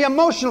 are going to be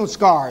emotional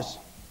scars.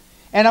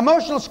 And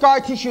emotional scar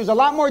tissue is a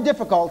lot more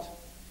difficult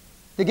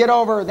to get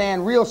over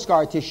than real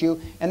scar tissue.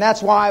 And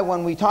that's why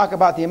when we talk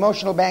about the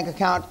emotional bank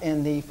account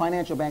and the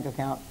financial bank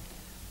account,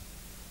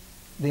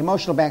 the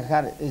emotional bank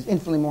account is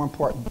infinitely more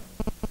important.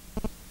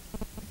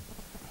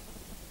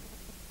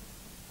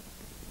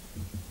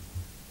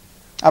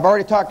 I've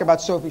already talked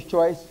about Sophie's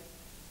Choice.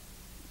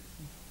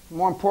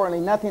 More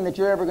importantly, nothing that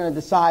you're ever going to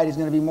decide is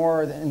going to be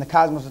more in the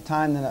cosmos of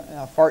time than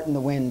a fart in the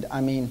wind.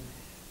 I mean,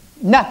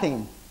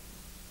 nothing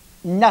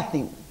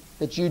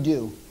that you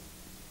do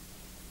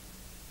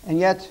and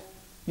yet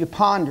you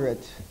ponder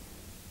it.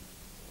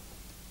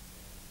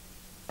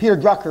 Peter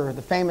Drucker,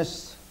 the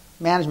famous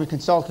management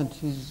consultant,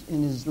 he's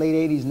in his late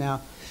 80s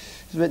now.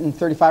 He's written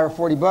 35 or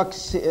 40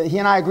 books. He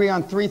and I agree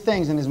on three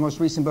things in his most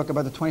recent book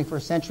about the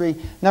 21st century.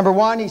 Number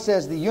one, he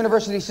says the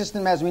university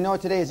system as we know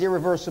it today is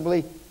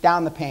irreversibly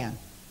down the pan.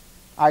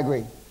 I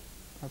agree.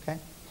 Okay.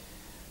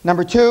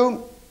 Number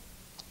two,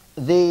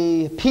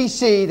 the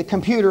PC, the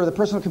computer, the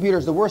personal computer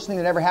is the worst thing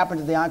that ever happened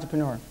to the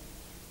entrepreneur.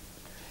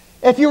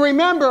 If you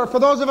remember, for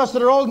those of us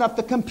that are old enough,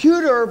 the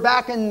computer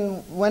back in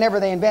whenever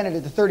they invented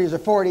it, the 30s or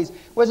 40s,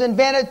 was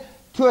invented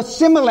to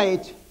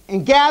assimilate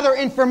and gather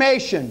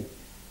information,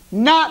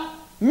 not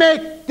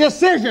make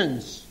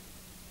decisions.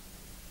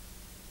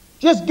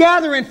 Just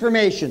gather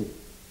information.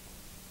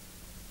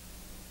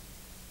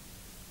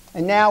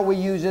 And now we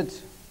use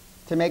it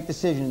to make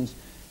decisions.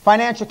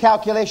 Financial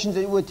calculations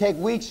that would take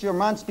weeks or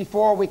months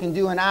before we can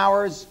do in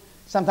hours,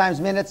 sometimes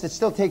minutes. It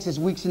still takes us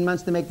weeks and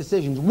months to make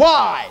decisions.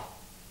 Why?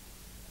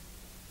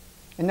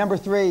 And number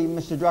three,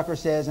 Mr. Drucker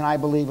says, and I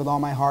believe with all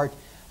my heart,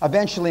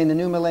 eventually in the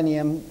new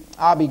millennium,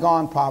 I'll be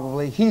gone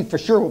probably, he for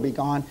sure will be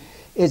gone,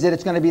 is that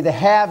it's going to be the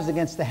haves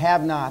against the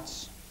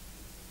have-nots.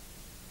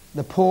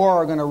 The poor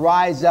are going to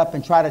rise up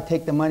and try to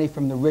take the money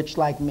from the rich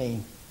like me.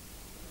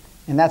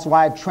 And that's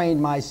why I've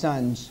trained my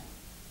sons.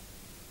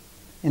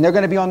 And they're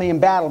going to be on the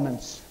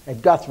embattlements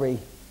at Guthrie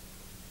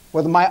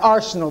with my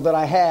arsenal that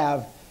I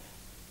have,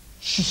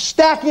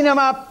 stacking them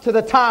up to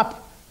the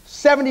top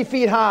 70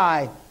 feet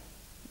high.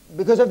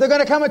 Because if they're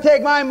going to come and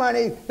take my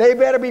money, they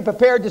better be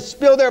prepared to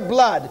spill their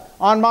blood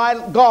on my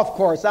golf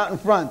course out in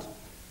front.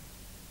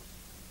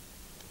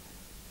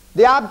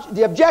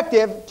 The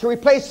objective, to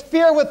replace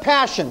fear with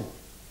passion.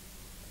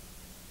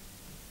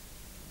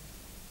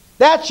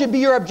 That should be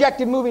your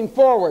objective moving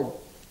forward.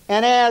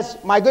 And as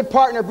my good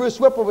partner Bruce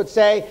Whipple would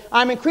say,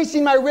 I'm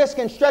increasing my risk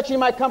and stretching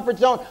my comfort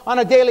zone on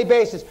a daily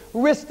basis.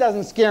 Risk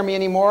doesn't scare me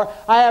anymore.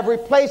 I have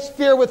replaced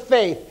fear with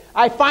faith.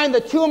 I find the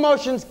two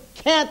emotions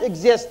can't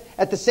exist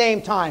at the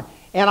same time.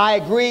 And I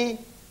agree,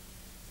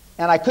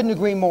 and I couldn't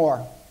agree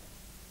more.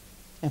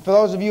 And for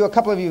those of you, a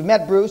couple of you have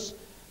met Bruce.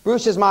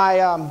 Bruce is my,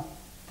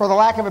 for the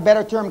lack of a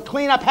better term,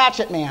 clean-up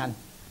hatchet man.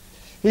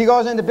 He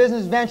goes into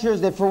business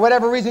ventures that for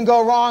whatever reason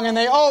go wrong, and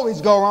they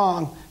always go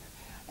wrong.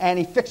 And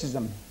he fixes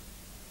them.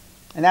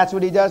 And that's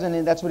what he does,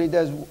 and that's what he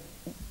does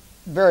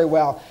very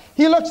well.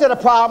 He looks at a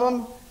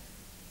problem,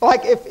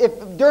 like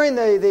if during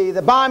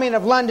the bombing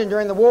of London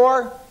during the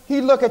war,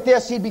 he'd look at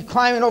this, he'd be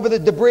climbing over the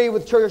debris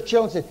with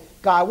Churchill and say,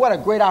 God, what a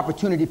great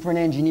opportunity for an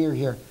engineer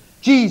here.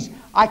 Geez,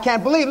 I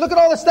can't believe, look at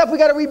all the stuff we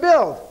got to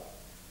rebuild.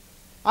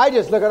 I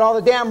just look at all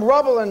the damn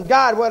rubble and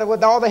God,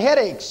 what all the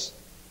headaches.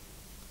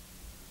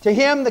 To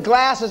him, the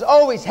glass is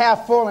always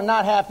half full and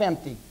not half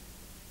empty.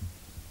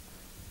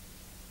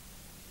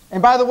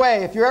 And by the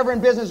way, if you're ever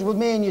in business with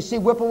me and you see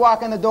Whipple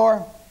walk in the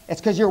door,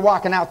 it's because you're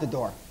walking out the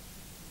door.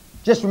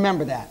 Just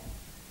remember that.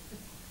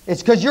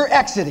 It's because you're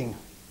exiting.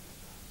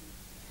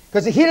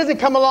 Because he doesn't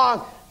come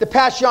along to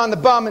pass you on the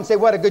bum and say,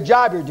 what a good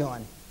job you're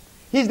doing.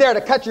 He's there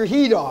to cut your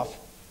heat off.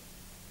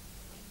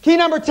 Key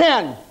number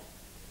 10.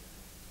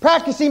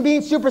 Practicing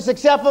being super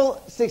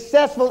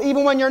successful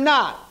even when you're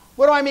not.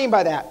 What do I mean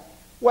by that?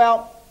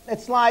 Well,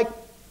 it's like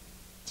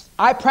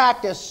I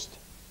practiced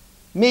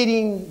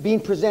being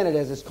presented,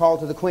 as it's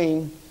called, to the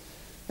Queen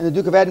and the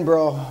Duke of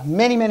Edinburgh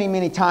many, many,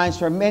 many times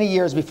for many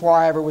years before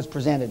I ever was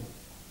presented.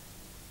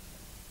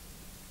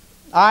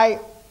 I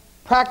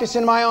practice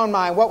in my own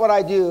mind. What would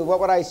I do? What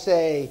would I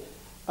say?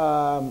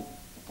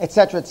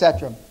 Etc.,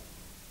 etc.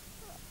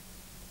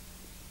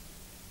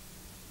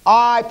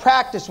 I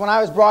practiced when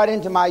I was brought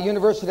into my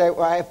university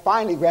where I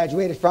finally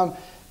graduated from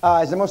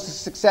as the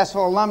most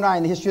successful alumni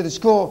in the history of the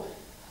school.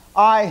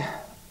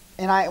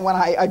 When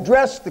I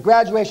addressed the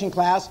graduation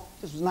class,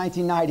 this was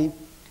 1990,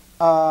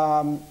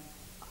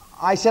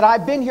 I said,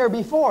 I've been here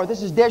before.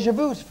 This is déjà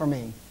vu for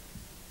me.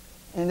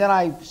 And then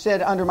I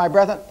said under my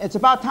breath, it's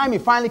about time you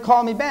finally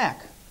called me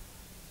back.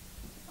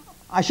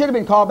 I should have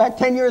been called back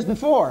 10 years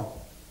before.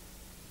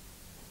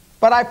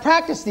 But I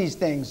practiced these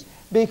things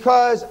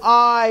because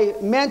I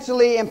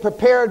mentally am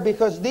prepared,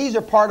 because these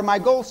are part of my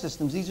goal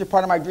systems. These are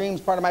part of my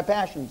dreams, part of my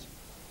passions.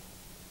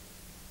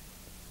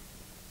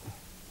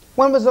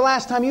 When was the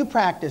last time you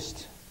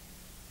practiced?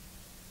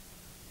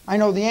 I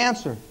know the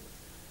answer.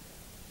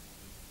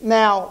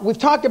 Now, we've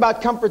talked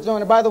about comfort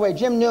zone. And by the way,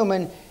 Jim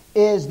Newman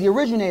is the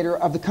originator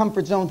of the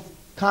comfort zone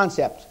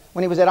concept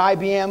when he was at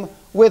IBM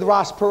with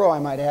Ross Perot, I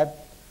might add.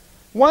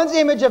 One's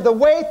image of the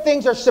way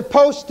things are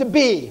supposed to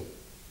be.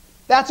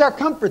 That's our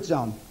comfort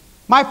zone.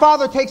 My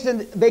father takes a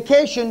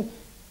vacation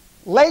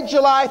late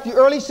July through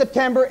early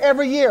September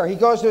every year. He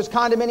goes to his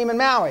condominium in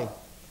Maui.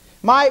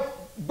 My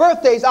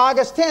birthday's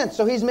August 10th,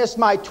 so he's missed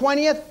my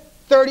 20th,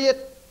 30th,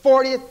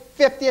 40th,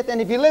 50th,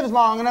 and if he lives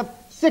long enough,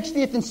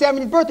 60th and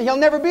 70th birthday. He'll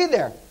never be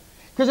there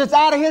because it's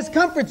out of his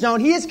comfort zone.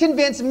 He is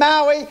convinced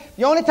Maui,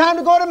 the only time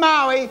to go to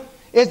Maui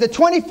is the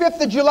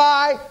 25th of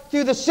July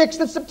through the 6th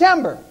of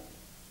September.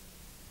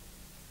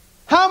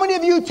 How many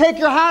of you take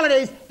your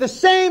holidays the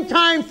same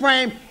time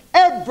frame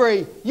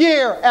every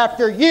year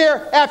after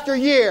year after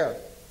year?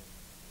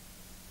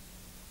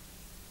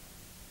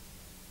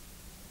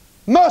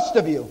 Most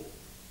of you.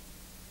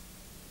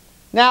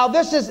 Now,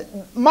 this is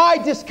my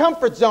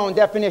discomfort zone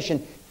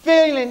definition.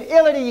 Feeling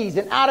ill at ease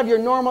and out of your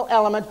normal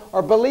element,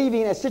 or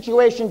believing a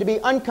situation to be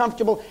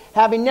uncomfortable,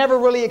 having never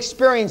really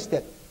experienced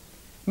it.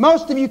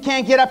 Most of you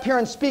can't get up here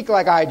and speak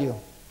like I do.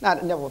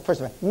 No,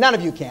 first of all, none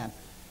of you can.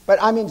 But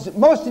I mean,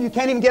 most of you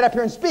can't even get up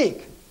here and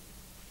speak.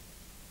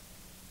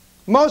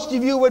 Most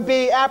of you would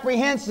be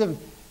apprehensive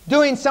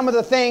doing some of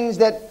the things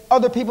that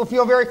other people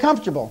feel very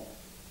comfortable.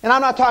 And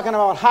I'm not talking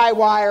about high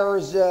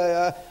wires.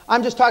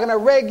 I'm just talking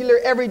about regular,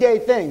 everyday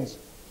things.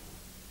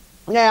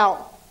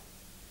 Now,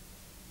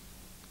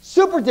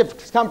 super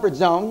discomfort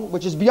zone,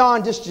 which is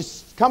beyond just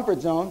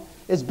discomfort zone,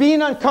 is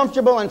being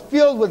uncomfortable and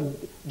filled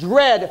with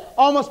dread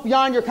almost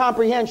beyond your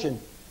comprehension.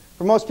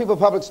 For most people,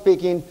 public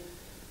speaking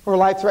or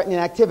life-threatening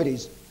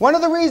activities. One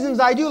of the reasons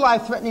I do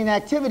life-threatening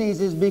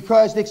activities is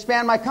because they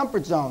expand my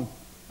comfort zone.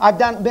 I've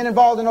been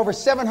involved in over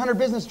 700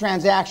 business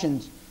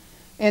transactions.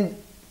 And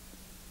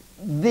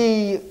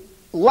the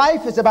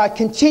life is about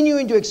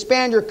continuing to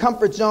expand your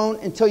comfort zone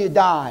until you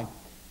die.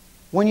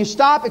 When you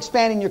stop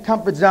expanding your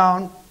comfort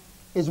zone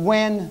is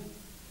when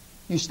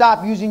you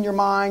stop using your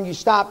mind, you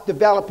stop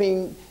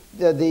developing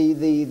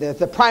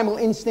the primal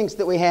instincts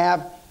that we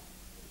have,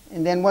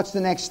 and then what's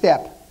the next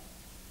step?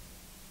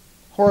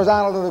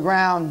 Horizontal to the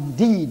ground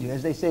deed,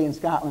 as they say in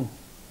Scotland.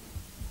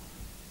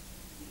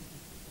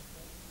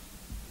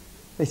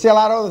 They say a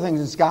lot of other things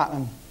in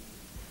Scotland.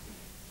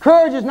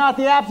 Courage is not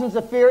the absence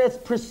of fear, it's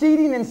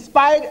proceeding in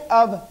spite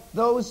of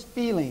those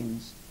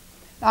feelings.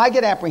 Now, I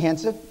get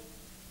apprehensive.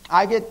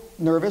 I get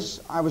nervous.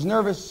 I was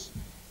nervous.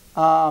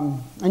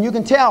 And you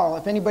can tell,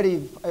 if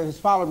anybody has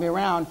followed me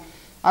around,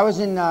 I was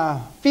in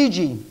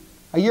Fiji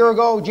a year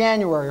ago,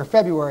 January or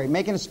February,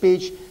 making a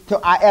speech to,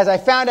 as I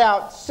found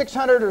out,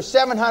 600 or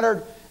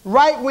 700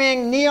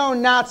 right-wing,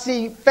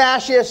 neo-Nazi,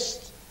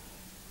 fascist,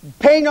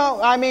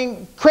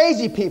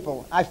 crazy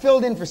people. I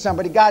filled in for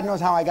somebody. God knows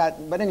how I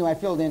got, but anyway, I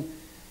filled in.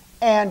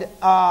 And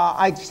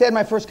I said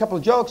my first couple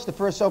of jokes, the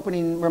first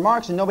opening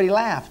remarks, and nobody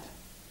laughed.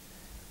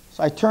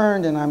 So I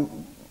turned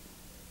and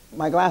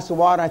my glass of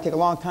water, I take a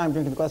long time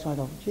drinking the glass of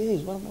water. I go,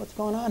 geez, what's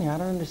going on here? I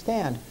don't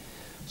understand.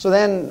 So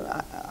then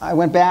I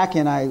went back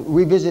and I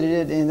revisited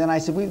it, and then I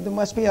said, there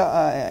must be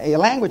a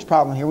language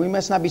problem here. We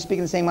must not be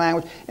speaking the same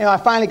language. And I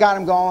finally got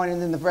him going,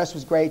 and then the rest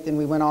was great, and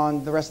we went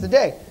on the rest of the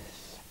day.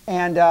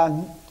 And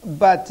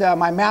but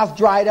my mouth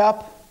dried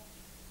up.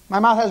 My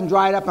mouth hasn't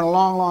dried up in a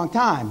long, long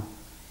time.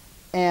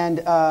 And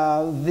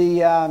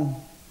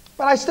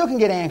but I still can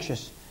get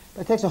anxious.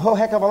 But it takes a whole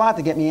heck of a lot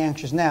to get me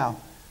anxious now.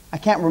 I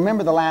can't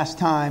remember the last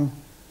time.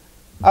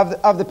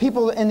 Of the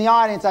people in the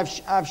audience,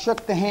 I've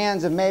shook the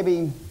hands of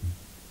maybe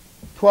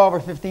 12 or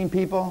 15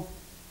 people.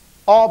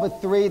 All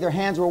but 3, their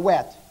hands were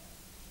wet.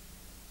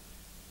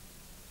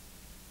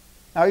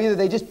 Now either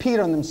they just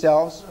peed on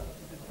themselves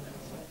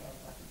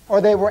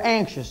or they were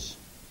anxious.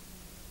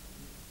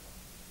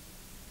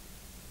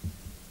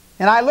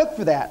 And I look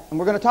for that, and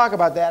we're going to talk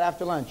about that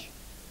after lunch.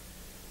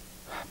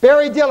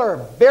 Barry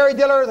Diller,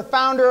 the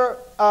founder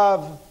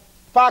of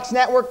Fox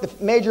Network, the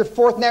major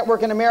fourth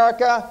network in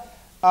America,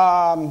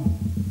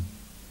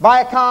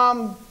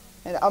 Viacom,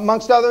 and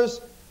amongst others.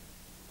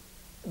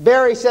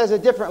 Barry says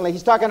it differently.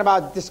 He's talking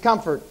about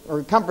discomfort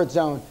or comfort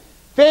zone.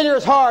 Failure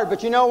is hard,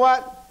 but you know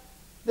what?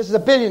 This is a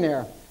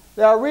billionaire.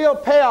 There are real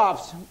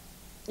payoffs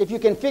if you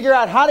can figure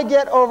out how to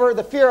get over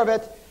the fear of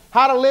it,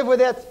 how to live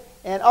with it,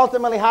 and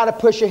ultimately how to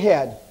push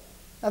ahead.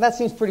 Now that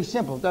seems pretty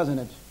simple, doesn't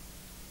it?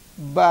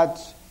 But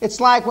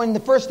it's like when the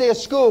first day of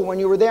school, when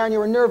you were there and you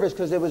were nervous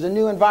because it was a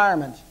new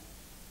environment.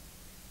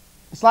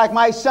 It's like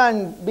my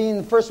son being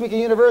the first week of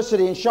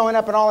university and showing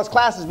up in all his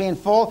classes being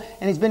full,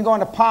 and he's been going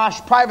to posh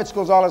private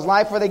schools all his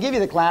life where they give you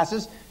the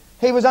classes.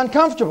 He was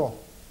uncomfortable.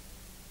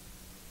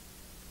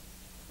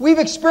 We've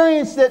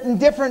experienced it in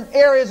different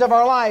areas of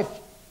our life,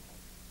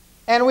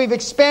 and we've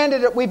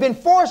expanded it. We've been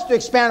forced to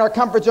expand our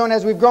comfort zone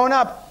as we've grown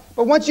up.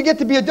 But once you get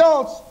to be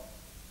adults,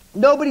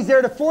 nobody's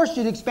there to force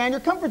you to expand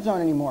your comfort zone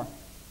anymore.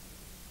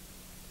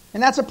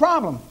 And that's a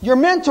problem. Your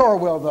mentor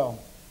will, though.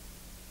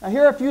 Now,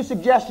 here are a few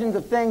suggestions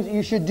of things that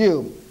you should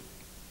do.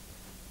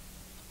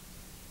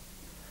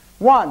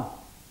 1,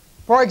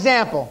 for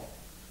example,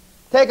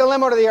 take a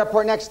limo to the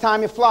airport next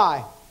time you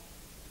fly.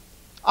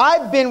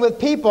 I've been with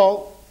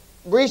people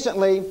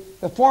recently,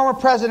 the former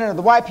president of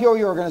the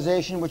YPO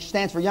organization, which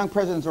stands for Young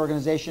Presidents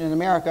Organization in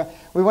America.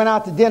 We went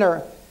out to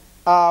dinner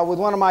with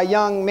one of my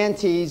young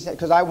mentees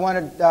because I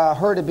wanted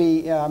her to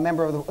be a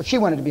member of she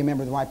wanted to be a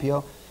member of the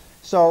YPO.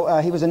 So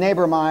he was a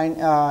neighbor of mine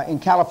in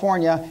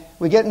California.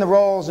 We get in the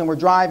rolls and we're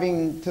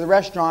driving to the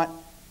restaurant,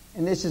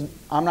 and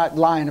I'm not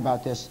lying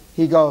about this.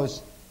 He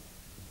goes,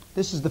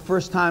 this is the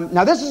first time.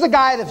 Now this is a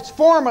guy that's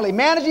formerly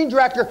managing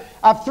director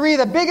of 3 of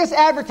the biggest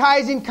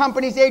advertising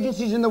companies,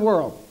 agencies in the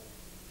world.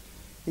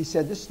 He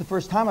said, this is the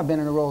first time I've been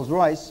in a Rolls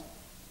Royce.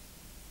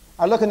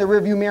 I look in the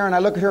rearview mirror and I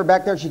look at her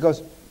back there. She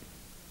goes,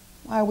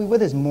 why are we with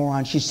this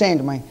moron? She's saying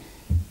to me.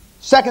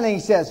 Second thing he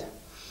says,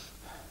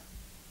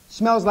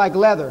 smells like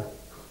leather.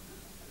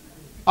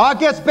 Oh, it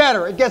gets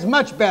better. It gets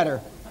much better.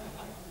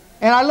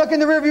 And I look in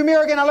the rearview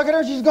mirror again. I look at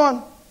her. She's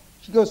going,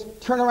 She goes,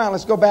 turn around,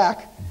 let's go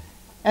back.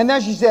 And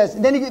then she says,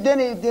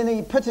 then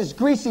he puts his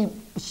greasy,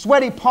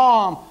 sweaty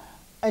palm,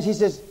 and she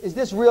says, is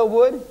this real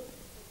wood?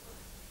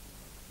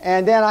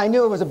 And then I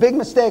knew it was a big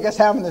mistake us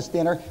having this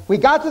dinner. We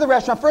got to the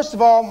restaurant. First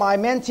of all, my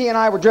mentee and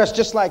I were dressed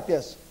just like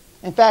this.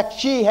 In fact,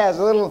 she has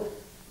a little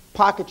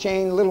pocket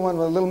chain, a little one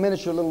with a little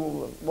miniature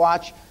little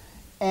watch.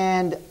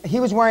 And he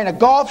was wearing a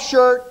golf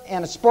shirt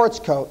and a sports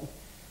coat.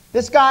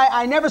 This guy,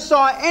 I never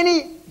saw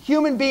any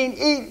human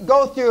being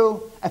go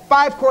through a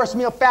 5-course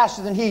meal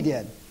faster than he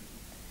did.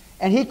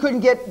 And he couldn't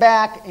get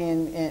back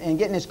and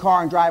get in his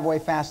car and drive away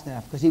fast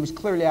enough because he was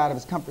clearly out of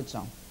his comfort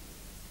zone.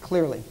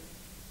 Clearly.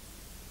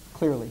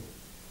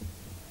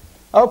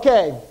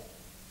 Okay.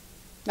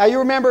 Now you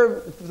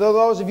remember, for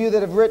those of you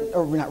that have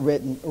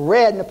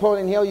read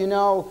Napoleon Hill, you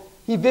know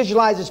he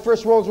visualized his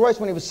first Rolls Royce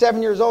when he was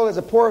 7 years old as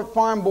a poor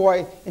farm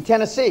boy in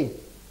Tennessee.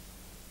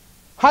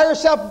 Hire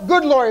yourself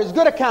good lawyers,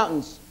 good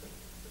accountants.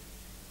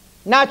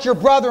 Not your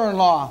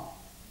brother-in-law.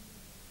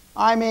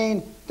 I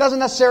mean, doesn't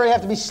necessarily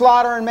have to be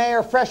Slaughter and May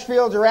or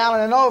Freshfields or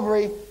Allen and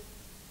Overy,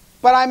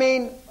 but I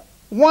mean,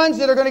 ones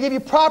that are going to give you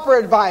proper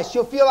advice.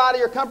 You'll feel out of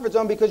your comfort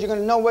zone because you're going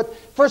to know what.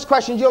 First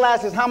question you'll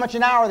ask is how much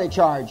an hour they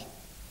charge.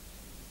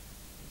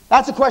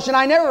 That's a question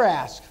I never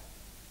ask.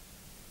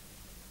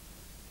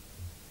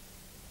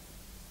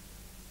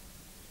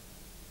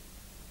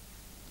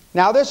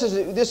 Now this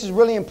is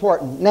really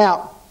important.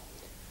 Now,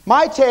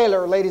 my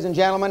tailor, ladies and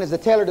gentlemen, is the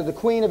tailor to the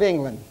Queen of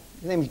England.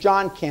 His name is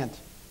John Kent.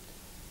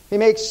 He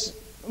makes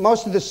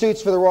most of the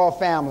suits for the royal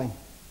family.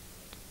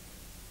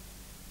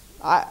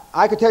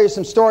 I could tell you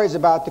some stories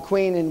about the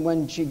Queen and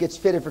when she gets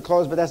fitted for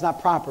clothes, but that's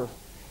not proper.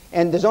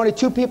 And there's only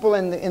 2 people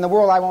in the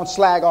world I won't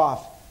slag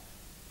off.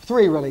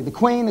 3 really. The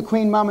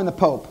Queen Mum, and the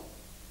Pope.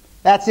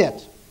 That's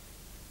it.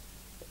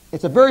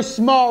 It's a very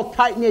small,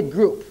 tight-knit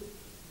group.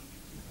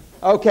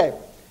 Okay.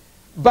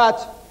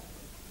 But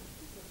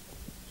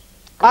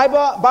I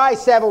buy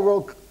Savile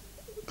Row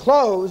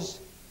clothes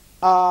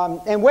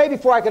and way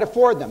before I could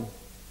afford them.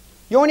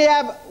 You only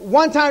have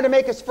one time to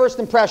make a first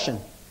impression.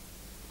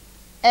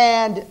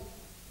 And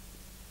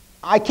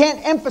I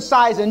can't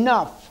emphasize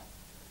enough.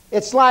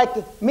 It's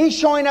like me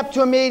showing up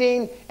to a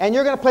meeting and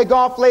you're going to play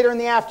golf later in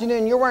the afternoon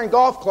and you're wearing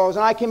golf clothes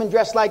and I came in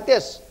dressed like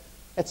this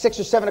at 6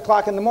 or 7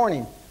 o'clock in the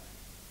morning.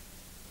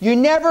 You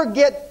never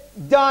get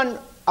done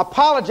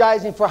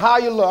apologizing for how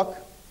you look,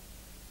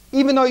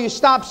 even though you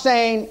stop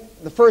saying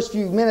the first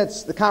few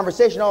minutes, the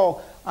conversation,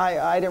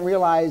 I didn't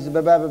realize,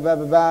 blah, blah, blah, blah,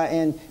 blah,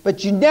 blah,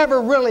 but you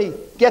never really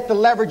get the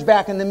leverage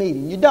back in the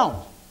meeting. You don't.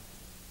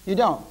 You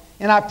don't.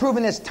 And I've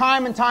proven this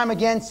time and time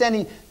again,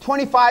 sending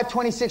 25,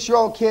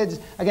 26-year-old kids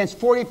against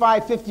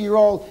 45,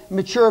 50-year-old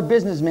mature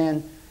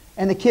businessmen,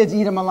 and the kids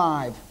eat them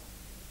alive.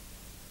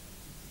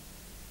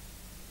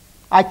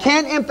 I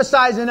can't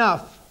emphasize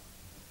enough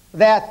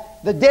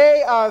that the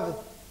day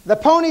of the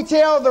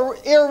ponytail,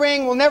 the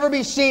earring will never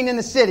be seen in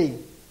the city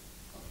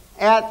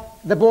at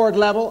the board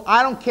level.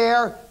 I don't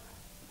care.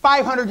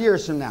 500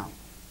 years from now.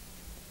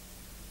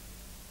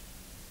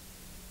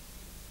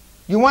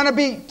 You want to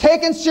be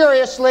taken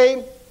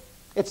seriously.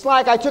 It's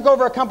like I took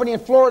over a company in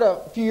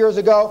Florida a few years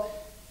ago.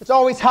 It's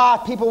always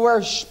hot. People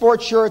wear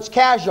sports shirts,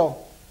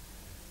 casual.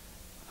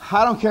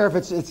 I don't care if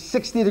it's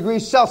 60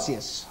 degrees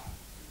Celsius.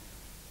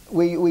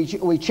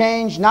 We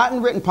changed, not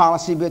in written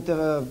policy, but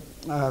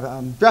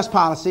dress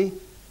policy.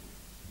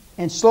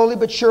 And slowly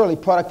but surely,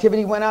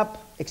 productivity went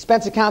up.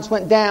 Expense accounts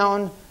went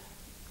down.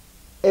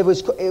 It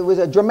was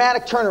a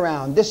dramatic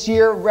turnaround. This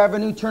year,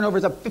 revenue turnover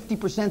is up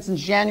 50% since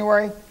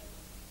January.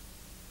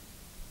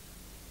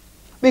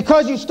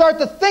 Because you start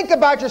to think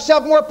about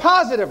yourself more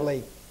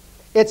positively.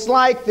 It's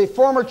like the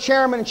former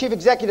chairman and chief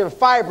executive of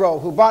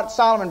Fibro, who bought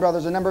Solomon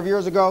Brothers a number of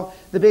years ago,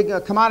 the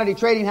big commodity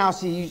trading house.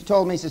 He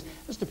told me, he says,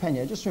 Mr.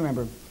 Peña, just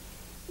remember,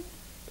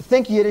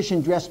 think Yiddish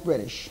and dress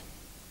British.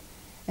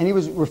 And he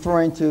was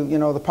referring to,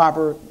 the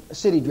proper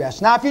city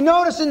dress. Now, if you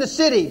notice in the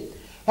city,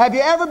 have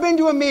you ever been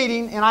to a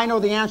meeting, and I know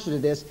the answer to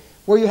this,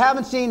 where you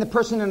haven't seen the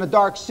person in a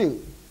dark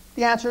suit?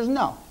 The answer is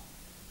no.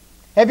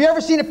 Have you ever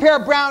seen a pair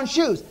of brown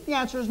shoes? The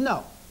answer is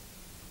no.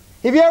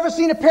 Have you ever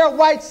seen a pair of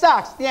white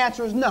socks? The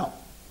answer is no.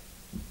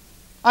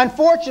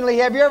 Unfortunately,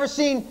 have you ever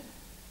seen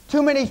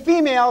too many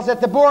females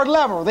at the board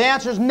level? The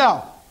answer is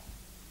no.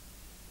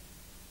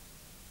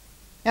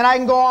 And I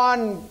can go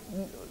on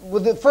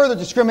with the further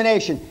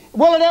discrimination.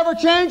 Will it ever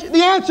change?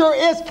 The answer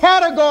is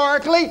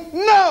categorically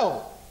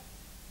no.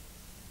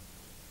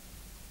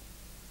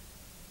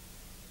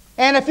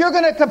 And if you're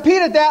going to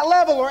compete at that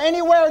level or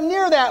anywhere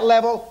near that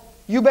level,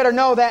 you better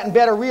know that and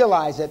better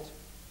realize it.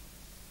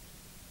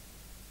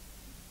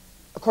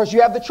 Of course,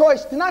 you have the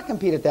choice to not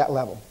compete at that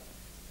level.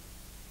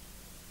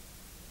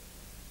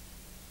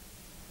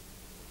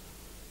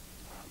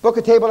 Book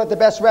a table at the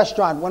best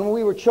restaurant. When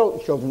we were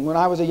children, when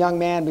I was a young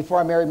man, before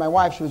I married my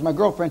wife, she was my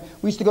girlfriend,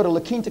 we used to go to La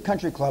Quinta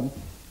Country Club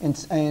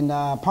in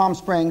Palm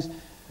Springs.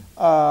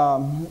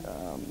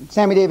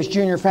 Sammy Davis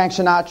Jr., Frank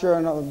Sinatra,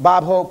 and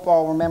Bob Hope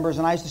all were members,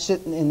 and I used to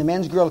sit in the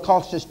men's grill. It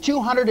cost us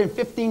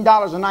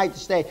 $215 a night to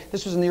stay.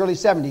 This was in the early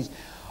 70s.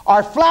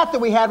 Our flat that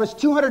we had was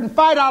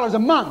 $205 a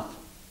month.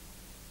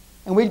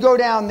 And we'd go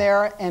down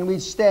there and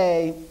we'd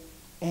stay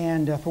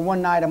and for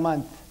one night a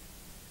month.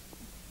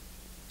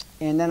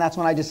 And then that's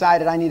when I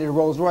decided I needed a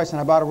Rolls Royce,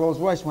 and I bought a Rolls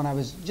Royce when I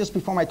was just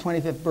before my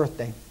 25th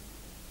birthday.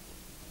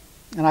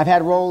 And I've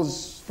had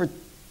Rolls for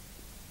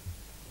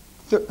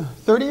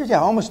 30 years? Yeah,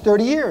 almost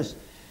 30 years.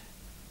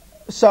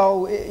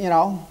 So,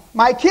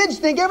 my kids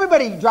think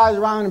everybody drives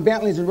around in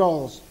Bentleys and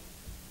Rolls.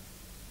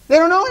 They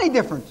don't know any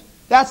different.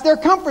 That's their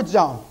comfort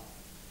zone.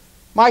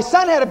 My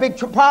son had a big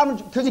problem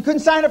because he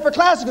couldn't sign up for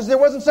classes because there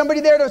wasn't somebody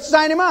there to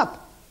sign him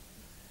up.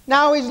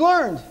 Now he's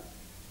learned.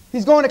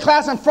 He's going to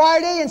class on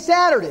Friday and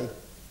Saturday,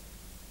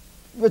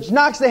 which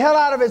knocks the hell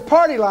out of his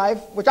party life,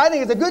 which I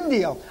think is a good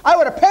deal. I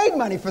would have paid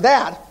money for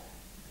that.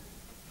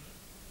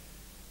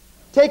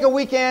 Take a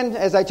weekend,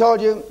 as I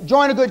told you,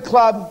 join a good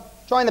club,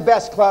 join the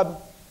best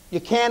club you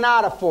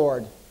cannot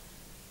afford.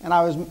 And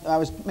I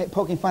was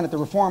poking fun at the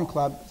Reform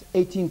Club,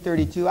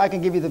 1832. I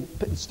can give you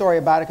the story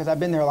about it because I've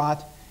been there a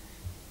lot.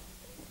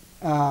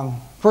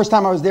 First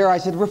time I was there, I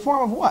said,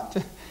 "Reform of what?"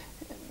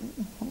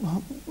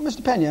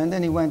 Mr. Pena, and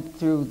then he went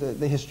through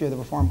the history of the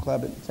Reform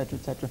Club, et cetera,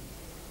 et cetera.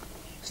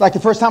 It's like the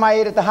first time I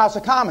ate at the House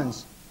of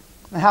Commons,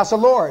 the House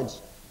of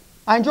Lords.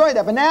 I enjoyed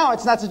that, but now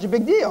it's not such a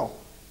big deal.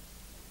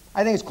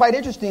 I think it's quite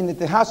interesting that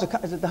the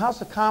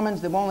House of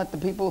Commons, they won't let the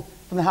people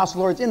from the House of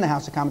Lords in the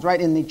House of Commons, right,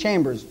 in the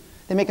chambers.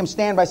 They make them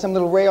stand by some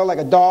little rail like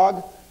a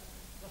dog.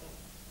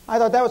 I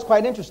thought that was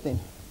quite interesting.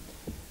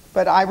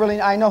 But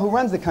I know who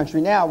runs the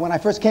country now. When I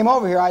first came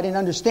over here, I didn't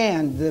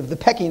understand the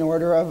pecking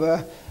order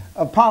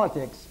of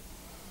politics.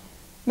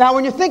 Now,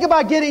 when you think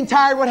about getting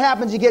tired, what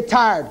happens? You get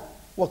tired.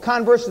 Well,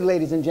 conversely,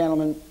 ladies and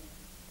gentlemen,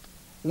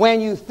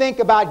 when you think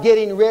about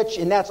getting rich,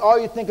 and that's all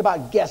you think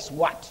about, guess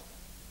what?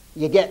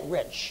 You get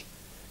rich.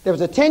 There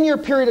was a 10-year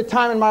period of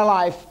time in my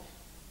life,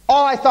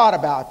 all I thought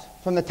about,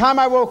 from the time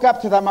I woke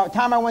up to the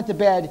time I went to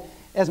bed,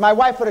 as my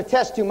wife would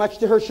attest to, much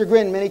to her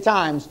chagrin many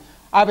times,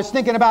 I was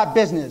thinking about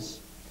business.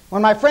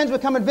 When my friends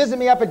would come and visit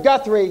me up at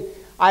Guthrie,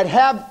 I'd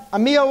have a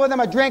meal with them,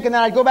 a drink, and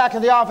then I'd go back to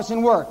the office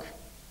and work.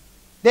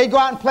 They'd go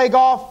out and play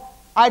golf.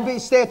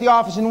 I'd stay at the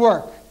office and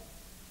work.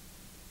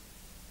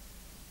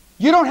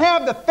 You don't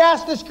have the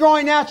fastest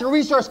growing natural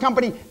resource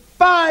company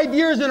 5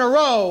 years in a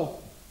row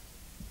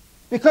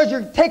because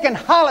you're taking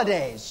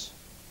holidays.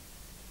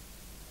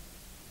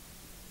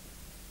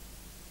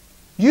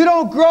 You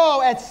don't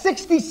grow at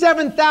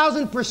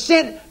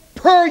 67,000%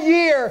 per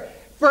year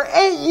for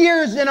 8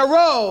 years in a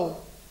row,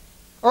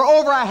 or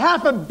over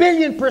 500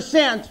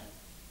 million%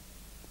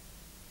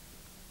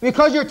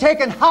 because you're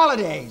taking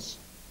holidays.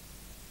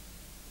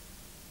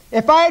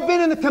 If I had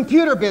been in the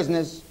computer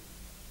business,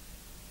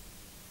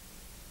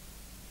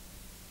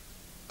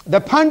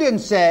 the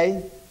pundits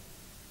say,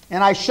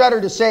 and I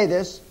shudder to say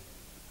this,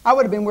 I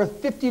would have been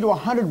worth $50 to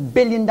 $100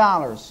 billion.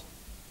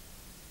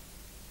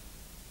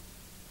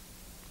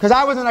 Because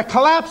I was in a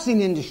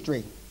collapsing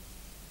industry.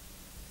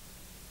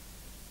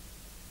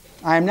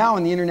 I am now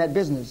in the internet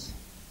business.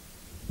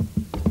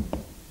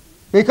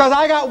 Because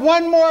I got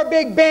one more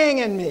big bang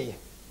in me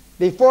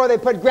before they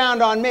put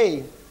ground on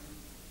me.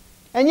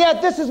 And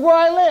yet this is where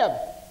I live.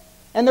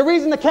 And the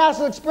reason the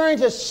castle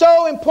experience is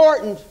so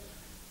important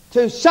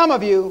to some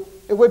of you,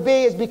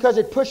 is because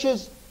it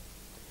pushes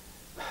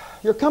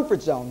your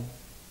comfort zone.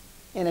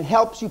 And it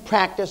helps you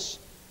practice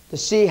to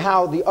see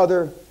how the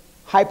other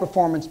high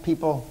performance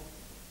people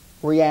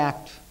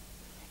react.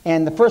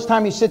 And the first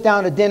time you sit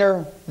down to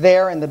dinner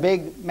there in the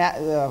big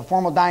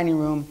formal dining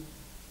room,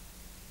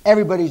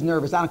 everybody's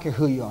nervous. I don't care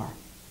who you are.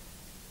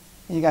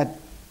 And you got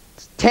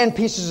 10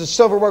 pieces of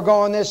silverware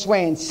going this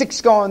way and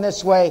 6 going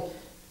this way.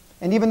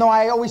 And even though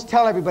I always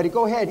tell everybody,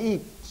 go ahead,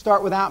 eat,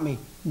 start without me,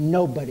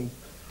 nobody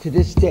to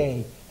this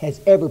day has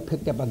ever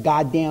picked up a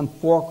goddamn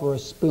fork or a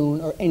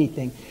spoon or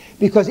anything.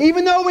 Because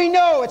even though we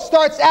know it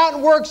starts out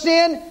and works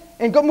in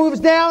and moves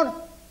down,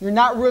 you're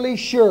not really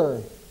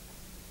sure.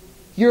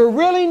 You're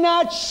really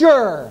not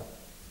sure.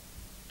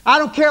 I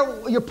don't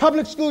care your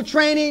public school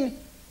training,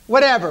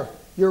 whatever.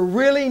 You're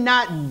really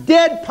not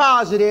dead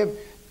positive,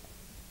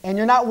 and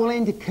you're not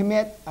willing to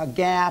commit a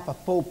gaffe, a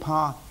faux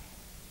pas.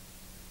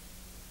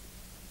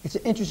 It's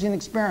an interesting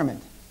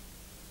experiment.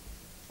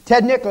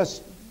 Ted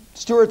Nicholas,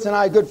 Stewart's and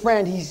I, a good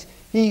friend,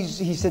 he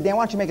said, Dan,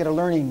 why don't you make it a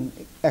learning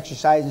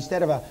exercise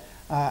instead of a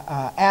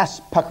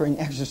ass-puckering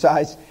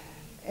exercise,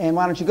 and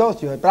why don't you go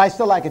through it? But I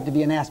still like it to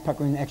be an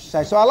ass-puckering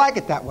exercise, so I like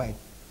it that way.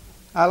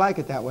 I like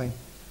it that way.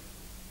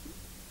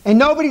 And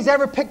nobody's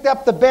ever picked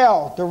up the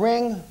bell to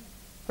ring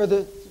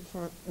for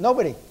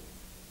nobody.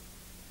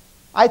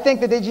 I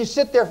think that they just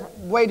sit there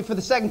waiting for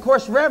the second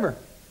course forever.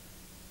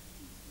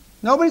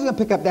 Nobody's going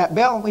to pick up that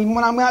bell even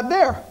when I'm not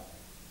there.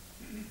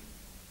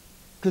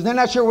 Because they're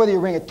not sure whether you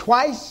ring it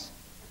twice,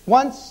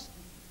 once,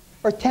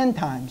 or 10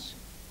 times.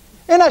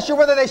 They're not sure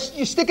whether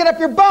you stick it up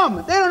your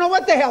bum. They don't know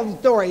what the hell the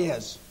story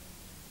is.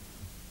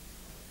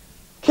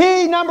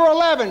 Key number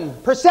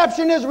 11,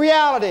 perception is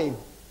reality.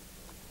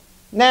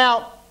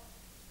 Now,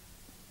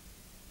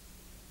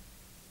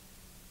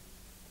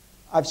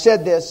 I've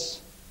said this,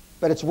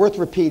 but it's worth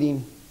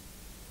repeating.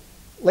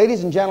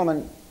 Ladies and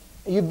gentlemen,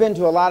 you've been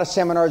to a lot of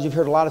seminars, you've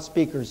heard a lot of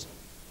speakers.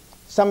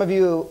 Some of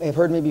you have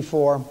heard me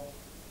before,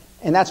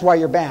 and that's why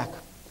you're back.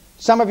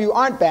 Some of you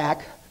aren't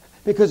back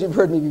because you've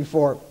heard me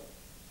before.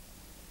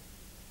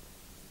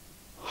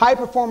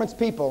 High-performance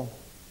people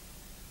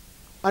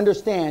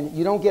understand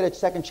you don't get a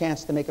second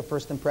chance to make a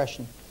first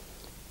impression.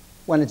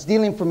 When it's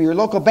dealing from your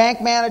local bank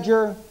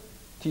manager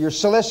to your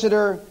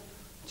solicitor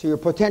to your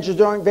potential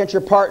joint venture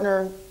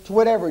partner to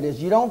whatever it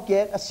is, you don't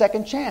get a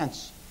second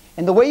chance.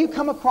 And the way you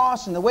come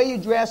across and the way you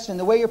dress and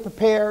the way you're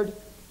prepared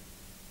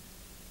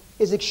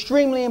is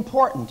extremely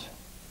important.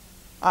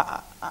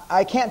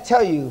 I can't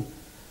tell you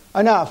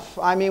enough.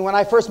 I mean, when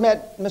I first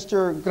met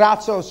Mr.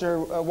 Grazos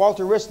or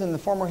Walter Wriston, the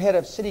former head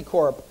of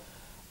Citicorp,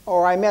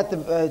 or I met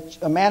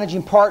a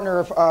managing partner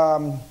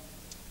of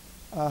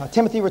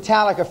Timothy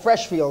Ritalik of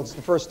Freshfields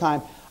the first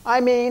time, I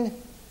mean,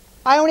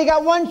 I only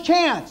got one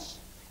chance.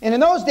 And in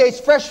those days,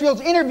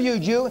 Freshfields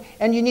interviewed you,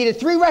 and you needed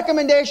 3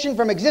 recommendations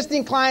from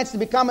existing clients to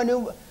become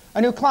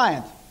a new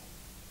client.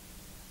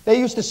 They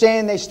used to say,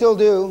 and they still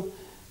do,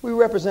 we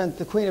represent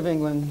the Queen of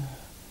England,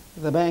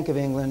 the Bank of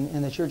England,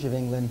 and the Church of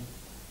England.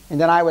 And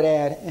then I would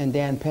add, and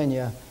Dan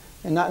Peña,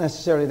 and not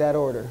necessarily that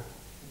order.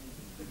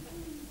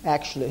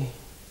 Actually.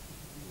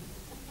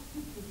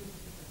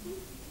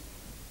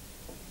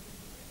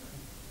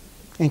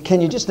 And can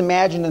you just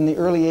imagine in the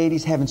early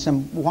 80s having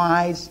some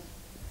wise,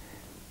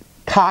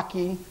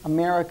 cocky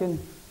American,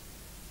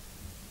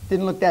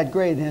 didn't look that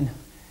great then,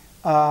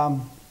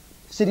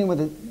 sitting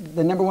with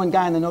the number 1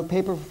 guy in the note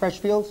paper for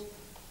Freshfields?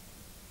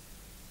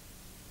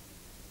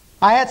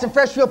 I had some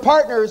Freshfield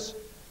partners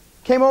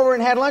came over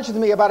and had lunch with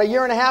me about a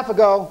year and a half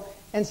ago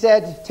and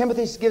said,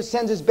 Timothy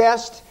sends his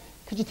best.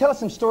 Could you tell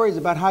us some stories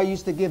about how you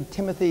used to give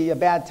Timothy a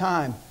bad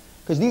time?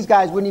 Because these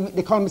guys wouldn't even,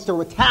 they call him Mr.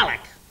 Ritalik,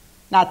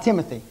 not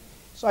Timothy.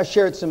 So I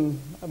shared some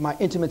of my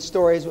intimate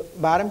stories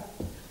about him.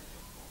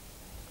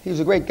 He was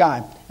a great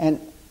guy.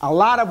 And a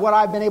lot of what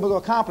I've been able to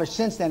accomplish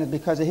since then is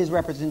because of his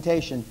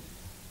representation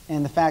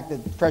and the fact that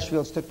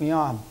Freshfields took me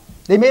on.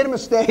 They made a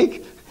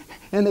mistake,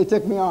 and they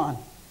took me on.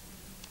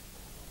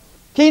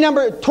 Key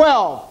number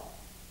 12.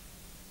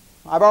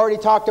 I've already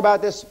talked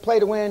about this.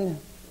 Play to win.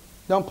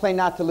 Don't play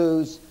not to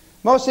lose.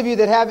 Most of you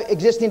that have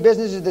existing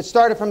businesses that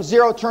started from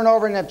 0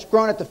 turnover and have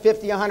grown it to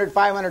 50, 100,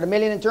 500, $1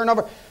 million in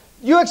turnover,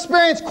 you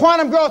experienced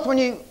quantum growth when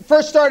you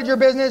first started your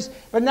business,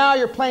 but now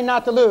you're playing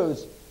not to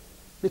lose.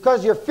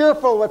 Because you're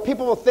fearful of what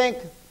people will think.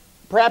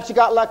 Perhaps you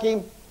got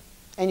lucky,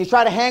 and you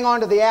try to hang on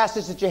to the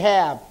assets that you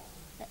have.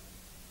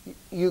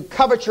 You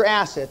covet your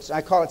assets.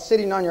 I call it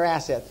sitting on your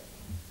assets.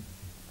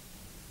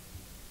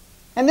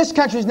 And this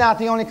country is not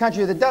the only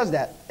country that does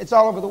that. It's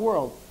all over the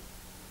world.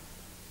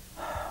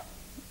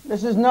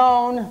 This is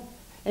known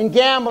in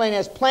gambling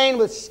as playing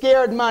with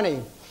scared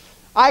money.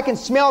 I can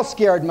smell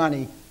scared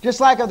money. Just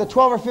like of the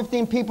 12 or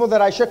 15 people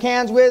that I shook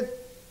hands with,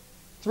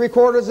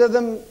 3/4 of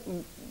them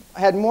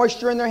had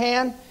moisture in their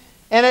hand.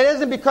 And it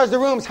isn't because the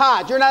room's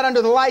hot. You're not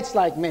under the lights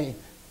like me.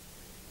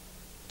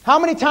 How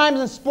many times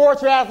in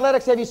sports or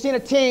athletics have you seen a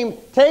team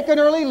take an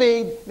early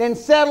lead, then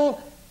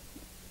settle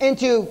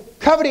into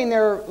coveting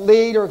their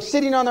lead or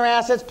sitting on their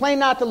assets, playing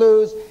not to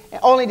lose,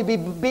 only to be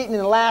beaten in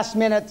the last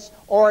minutes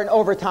or in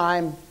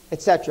overtime,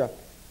 etc.?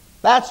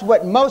 That's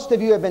what most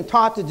of you have been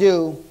taught to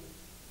do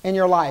in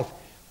your life.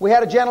 We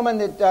had a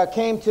gentleman that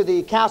came to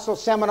the Castle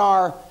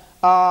seminar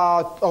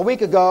a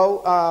week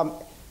ago,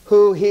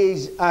 who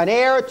he's an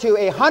heir to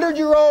a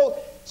 100-year-old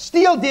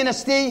steel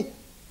dynasty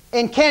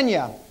in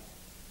Kenya.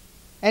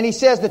 And he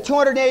says the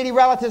 280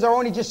 relatives are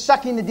only just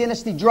sucking the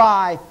dynasty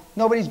dry.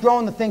 Nobody's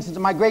grown the thing since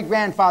my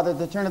great-grandfather at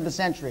the turn of the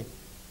century.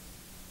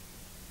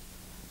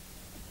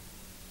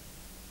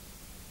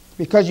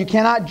 Because you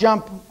cannot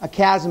jump a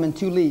chasm in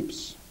 2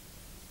 leaps.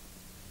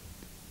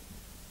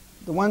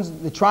 The ones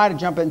that try to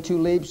jump in 2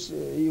 leaps,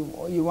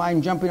 you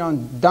wind jumping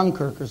on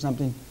Dunkirk or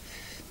something.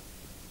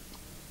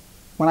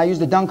 When I use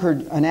the Dunkirk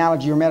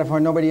analogy or metaphor,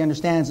 nobody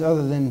understands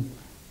other than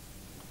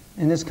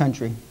in this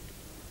country.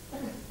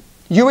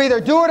 You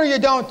either do it or you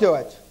don't do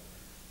it.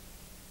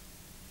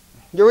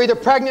 You're either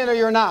pregnant or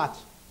you're not.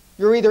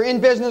 You're either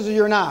in business or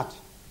you're not.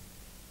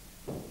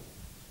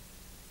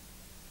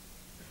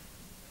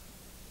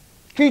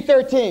 Key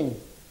 13.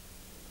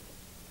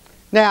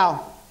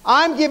 Now,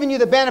 I'm giving you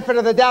the benefit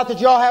of the doubt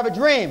that you all have a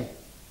dream.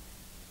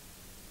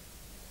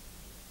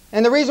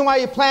 And the reason why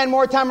you plan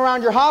more time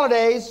around your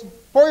holidays,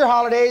 for your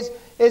holidays,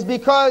 is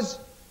because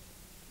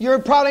you're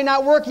probably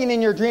not working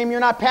in your dream. You're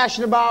not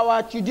passionate about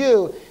what you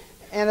do.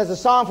 And as a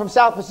song from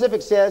South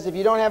Pacific says, if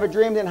you don't have a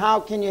dream, then how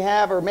can you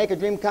have or make a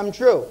dream come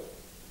true?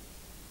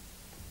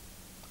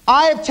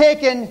 I have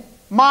taken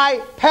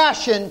my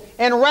passion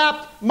and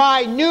wrapped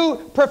my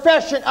new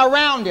profession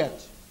around it.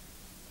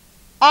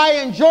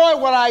 I enjoy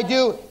what I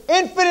do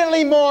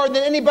infinitely more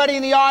than anybody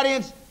in the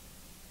audience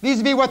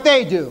vis-a-vis what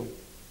they do.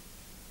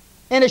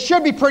 And it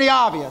should be pretty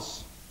obvious.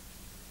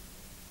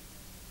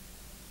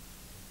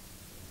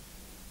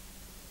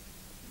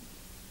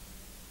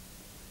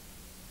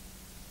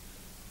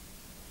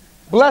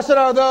 Blessed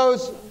are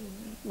those,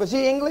 was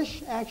he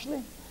English,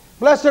 actually?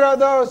 Blessed are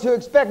those who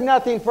expect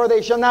nothing, for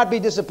they shall not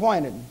be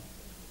disappointed.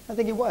 I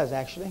think he was,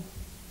 actually.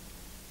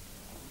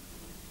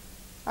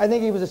 I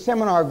think he was a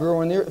seminar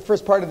guru in the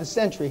first part of the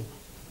century.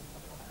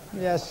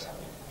 Yes.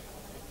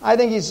 I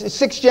think he's a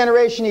sixth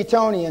generation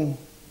Etonian.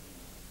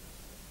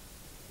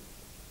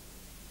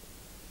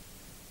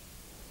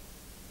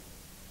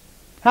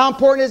 How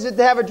important is it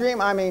to have a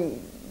dream? I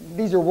mean,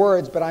 these are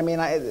words, but I mean,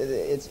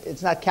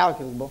 it's not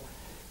calculable.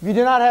 If you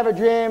do not have a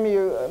dream,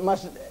 you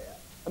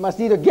must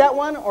either get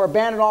one or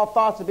abandon all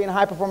thoughts of being a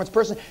high-performance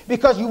person,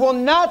 because you will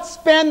not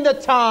spend the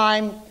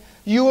time,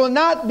 you will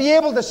not be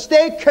able to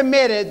stay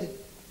committed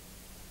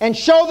and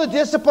show the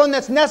discipline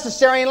that's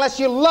necessary unless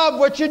you love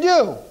what you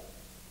do.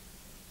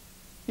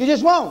 You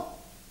just won't.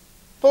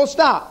 Full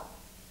stop.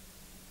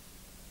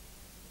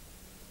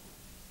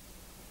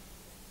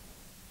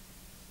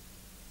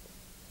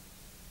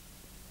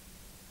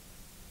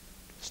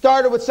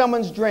 Started with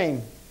someone's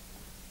dream.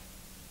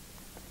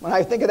 When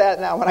I think of that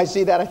now, when I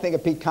see that, I think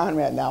of Pete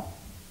Conrad now.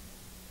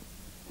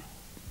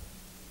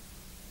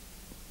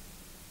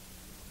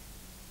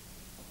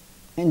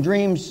 And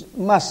dreams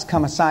must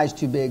come a size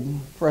too big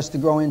for us to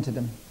grow into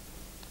them.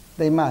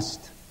 They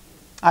must.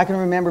 I can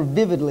remember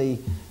vividly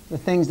the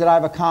things that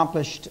I've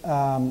accomplished.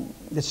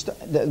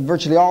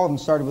 Virtually all of them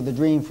started with a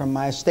dream. From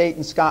my estate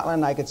in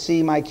Scotland, I could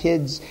see my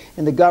kids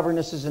and the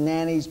governesses and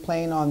nannies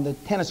playing on the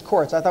tennis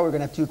courts. I thought we were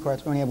going to have 2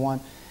 courts. We only have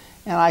 1.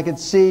 And I could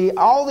see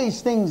all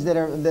these things that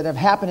have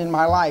happened in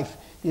my life.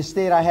 The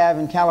estate I have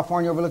in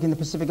California overlooking the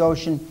Pacific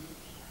Ocean.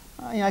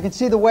 I can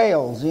see the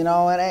whales, and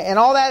all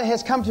that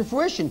has come to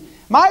fruition.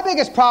 My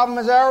biggest problem,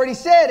 as I already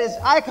said, is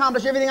I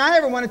accomplished everything I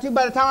ever wanted to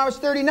by the time I was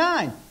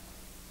 39.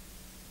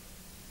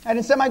 I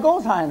didn't set my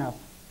goals high enough.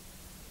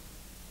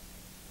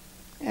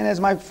 And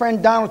as my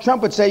friend Donald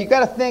Trump would say, you've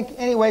got to think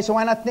anyway, so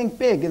why not think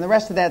big? And the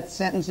rest of that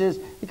sentence is,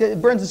 because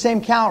it burns the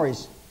same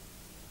calories.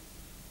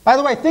 By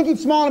the way, thinking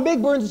small and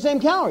big burns the same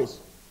calories,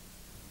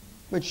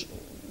 which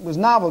was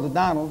novel to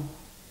Donald.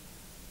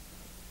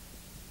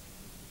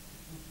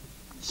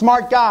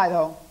 Smart guy,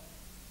 though.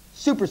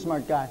 Super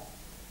smart guy.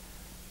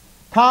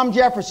 Tom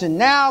Jefferson.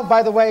 Now,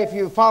 by the way, if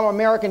you follow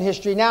American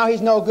history, now he's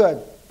no good.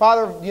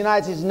 Father of the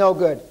United States is no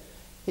good.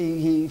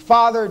 He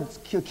fathered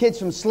kids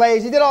from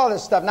slaves. He did all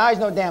this stuff. Now he's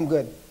no damn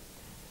good.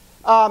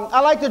 I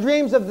like the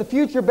dreams of the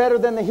future better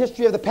than the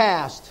history of the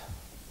past.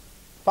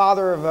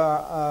 Father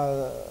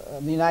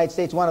of the United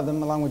States, one of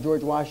them, along with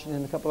George Washington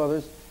and a couple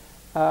others.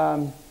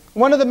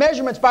 One of the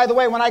measurements, by the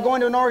way, when I go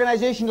into an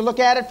organization to look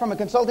at it from a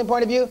consulting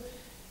point of view,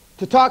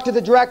 to talk to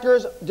the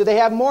directors, do they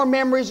have more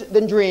memories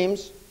than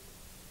dreams?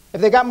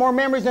 If they got more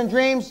memories than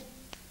dreams,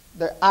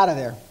 they're out of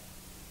there.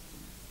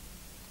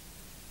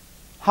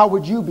 How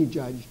would you be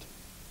judged?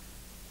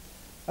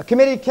 A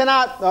committee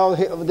cannot,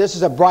 this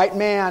is a bright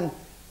man.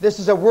 This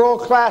is a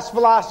world-class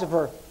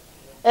philosopher.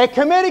 A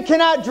committee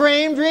cannot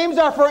dream. Dreams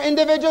are for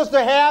individuals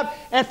to have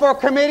and for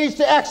committees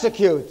to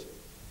execute.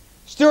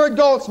 Stuart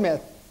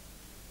Goldsmith,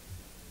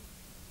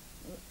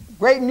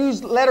 great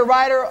newsletter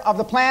writer of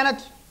the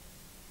planet,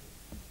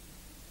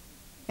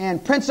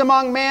 and Prince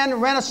Among Men,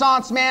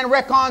 Renaissance man,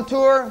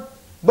 raconteur,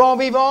 bon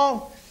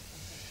vivant.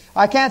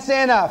 I can't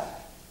say enough.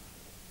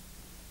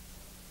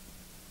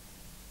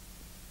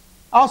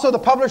 Also the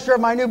publisher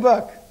of my new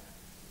book.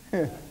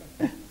 It's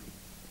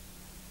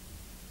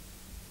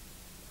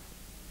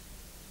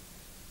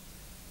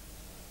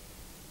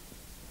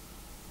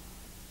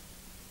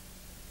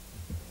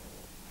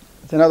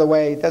another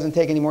way. It doesn't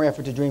take any more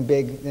effort to dream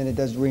big than it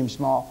does to dream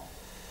small.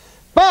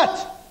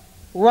 But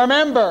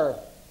remember,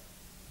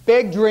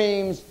 big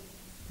dreams,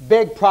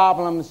 big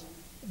problems,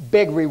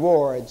 big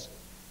rewards.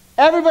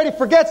 Everybody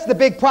forgets the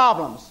big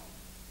problems.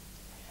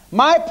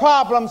 My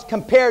problems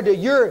compared to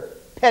your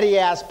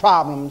petty-ass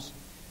problems,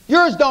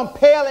 yours don't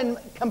pale in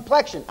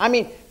complexion. I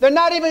mean, they're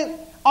not even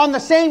on the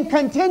same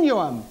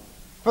continuum.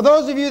 For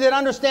those of you that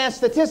understand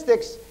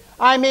statistics,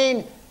 I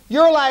mean,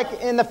 you're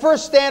like in the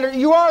first standard,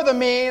 you are the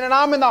mean, and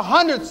I'm in the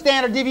 100th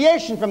standard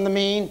deviation from the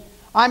mean.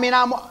 I mean,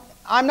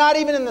 I'm not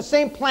even in the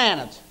same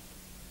planet.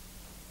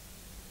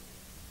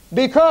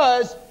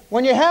 Because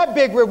when you have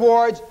big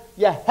rewards,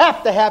 you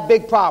have to have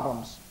big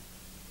problems.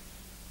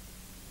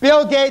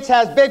 Bill Gates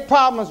has big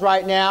problems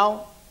right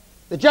now.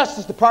 The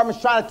Justice Department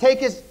is trying to take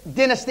his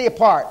dynasty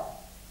apart.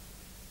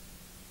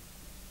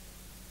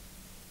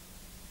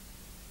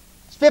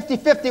 It's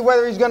 50-50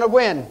 whether he's going to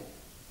win.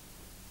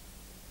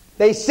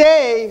 They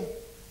say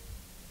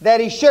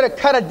that he should have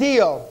cut a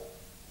deal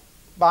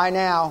by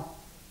now,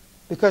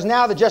 because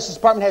now the Justice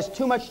Department has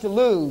too much to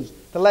lose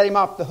to let him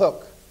off the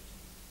hook.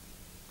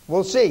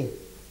 We'll see.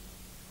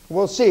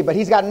 We'll see. But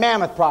he's got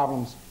mammoth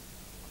problems.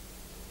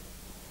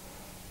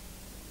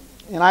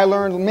 And I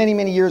learned many,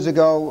 many years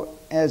ago,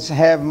 as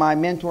have my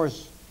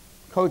mentors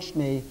coached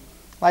me,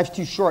 life's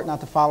too short not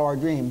to follow our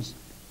dreams.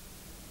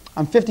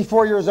 I'm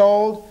 54 years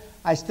old.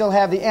 I still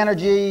have the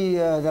energy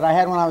that I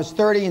had when I was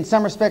 30. In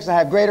some respects, I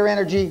have greater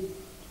energy.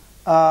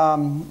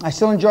 I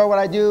still enjoy what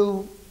I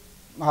do.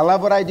 I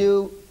love what I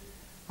do.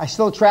 I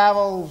still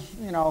travel,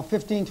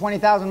 15,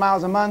 20,000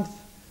 miles a month.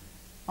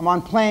 I'm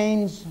on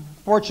planes.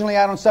 Fortunately,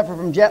 I don't suffer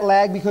from jet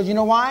lag, because you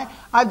know why?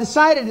 I've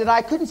decided that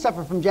I couldn't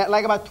suffer from jet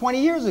lag about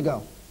 20 years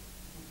ago.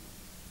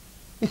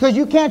 Because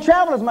you can't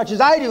travel as much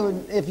as I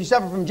do. If you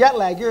suffer from jet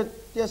lag, you're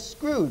just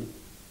screwed.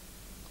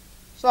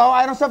 So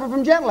I don't suffer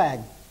from jet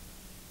lag.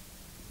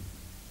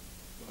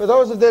 For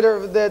those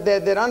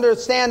that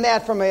understand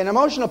that from an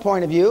emotional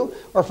point of view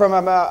or from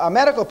a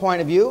medical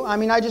point of view,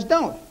 I just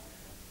don't.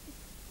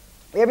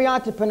 Every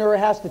entrepreneur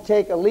has to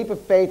take a leap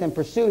of faith and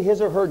pursue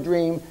his or her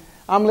dream.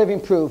 I'm living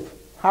proof.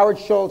 Howard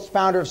Schultz,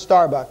 founder of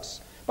Starbucks.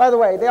 By the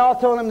way, they all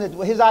told him that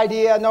his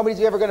idea,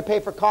 nobody's ever going to pay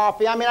for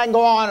coffee. I can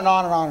go on and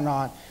on and on and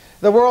on.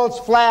 The world's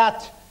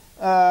flat.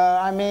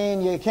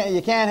 You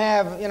can't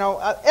have,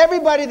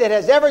 everybody that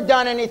has ever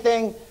done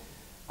anything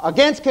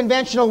against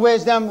conventional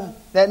wisdom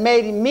that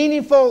made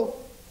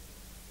meaningful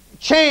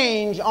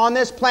change on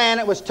this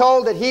planet was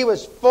told that he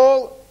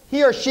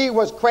or she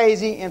was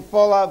crazy and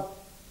full of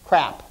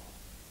crap.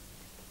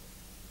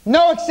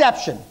 No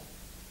exception.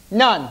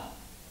 None.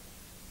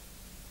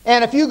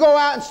 And if you go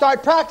out and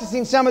start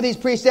practicing some of these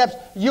precepts,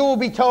 you will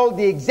be told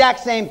the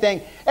exact same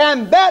thing.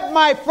 And that,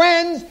 my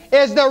friends,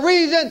 is the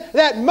reason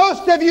that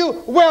most of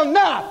you will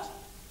not.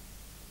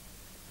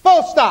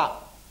 Full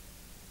stop.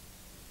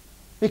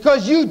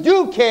 Because you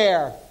do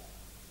care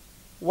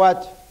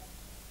what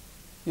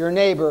your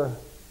neighbor,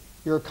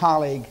 your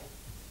colleague,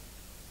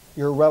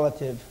 your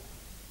relative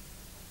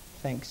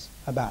thinks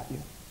about you.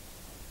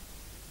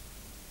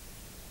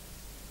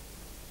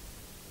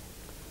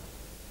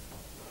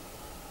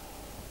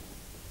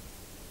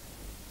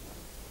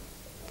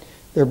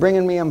 They're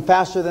bringing me them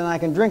faster than I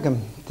can drink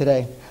them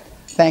today.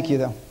 Thank you,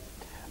 though.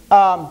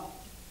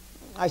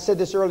 I said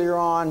this earlier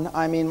on.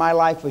 My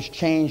life was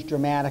changed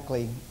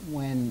dramatically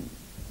when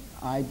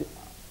I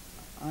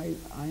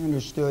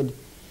understood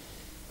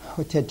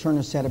what Ted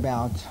Turner said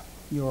about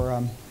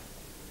your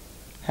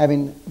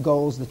having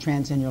goals that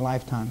transcend your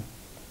lifetime.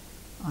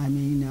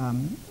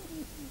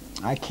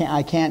 I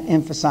can't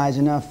emphasize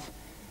enough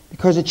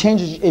because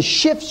it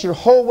shifts your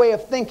whole way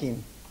of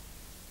thinking.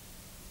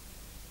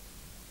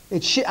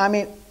 That's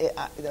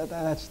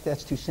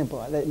too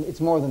simple.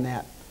 It's more than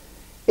that.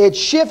 It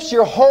shifts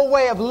your whole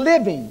way of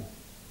living,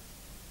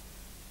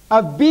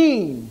 of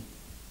being,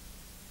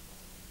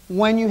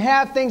 when you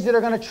have things that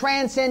are going to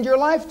transcend your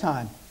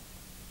lifetime.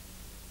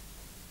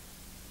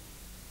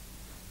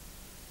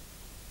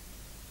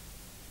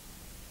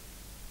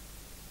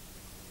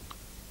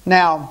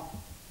 Now,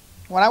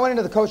 when I went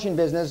into the coaching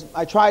business,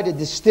 I tried to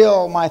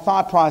distill my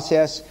thought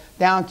process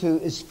down to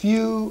as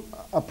few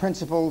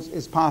principles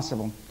as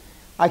possible.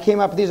 I came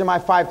up, these are my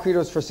 5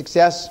 credos for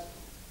success.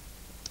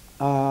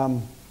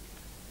 I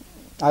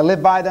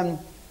live by them,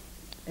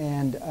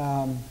 and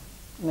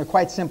they're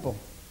quite simple.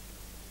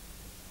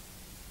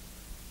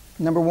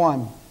 Number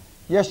 1,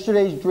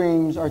 yesterday's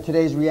dreams are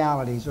today's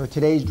realities, or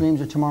today's dreams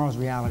are tomorrow's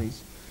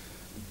realities.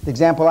 The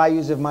example I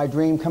use of my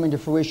dream coming to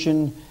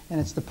fruition, and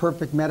it's the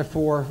perfect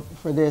metaphor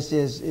for this,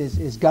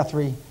 is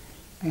Guthrie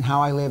and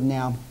how I live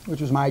now,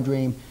 which was my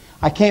dream.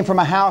 I came from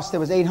a house that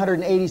was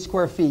 880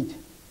 square feet.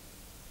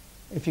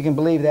 If you can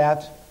believe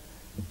that.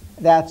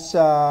 That's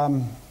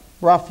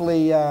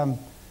roughly, let's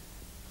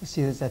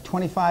see, is that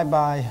 25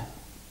 by,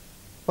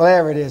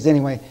 whatever it is,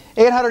 anyway.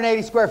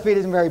 880 square feet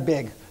isn't very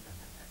big.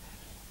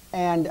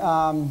 And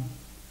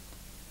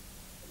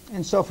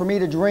so for me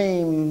to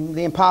dream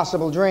the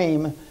impossible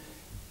dream.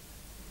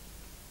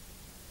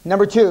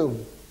 Number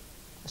 2,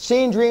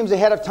 seeing dreams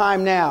ahead of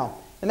time now.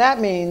 And that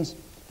means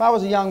if I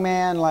was a young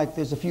man, like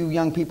there's a few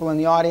young people in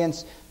the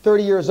audience,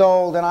 30 years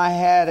old, and I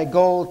had a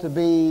goal to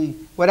be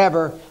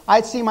whatever,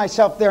 I'd see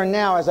myself there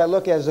now as I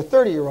look at as a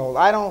 30-year-old.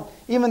 I don't,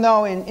 even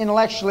though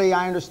intellectually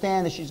I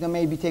understand that she's going to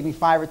maybe take me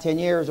 5 or 10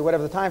 years or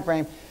whatever the time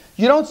frame,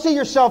 you don't see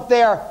yourself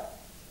there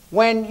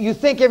when you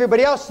think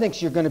everybody else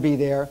thinks you're going to be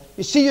there.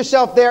 You see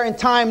yourself there in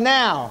time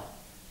now.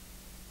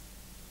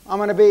 I'm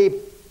going to be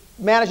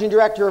managing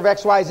director of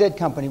XYZ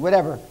company,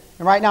 whatever.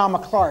 And right now I'm a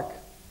clerk.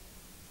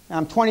 And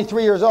I'm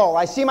 23 years old.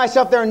 I see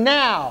myself there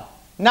now.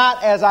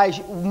 Not as I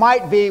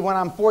might be when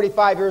I'm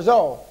 45 years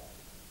old.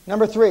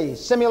 Number 3,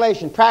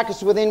 simulation.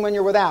 Practice within when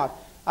you're without.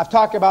 I've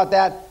talked about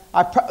that.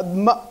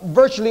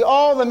 Virtually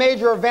all the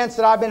major events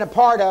that I've been a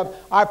part of,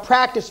 I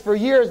practiced for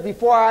years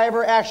before I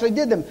ever actually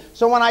did them.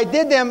 So when I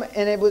did them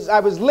and I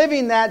was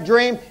living that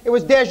dream, it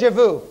was déjà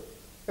vu.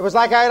 It was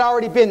like I had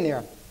already been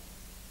there.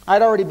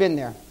 I'd already been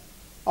there.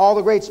 All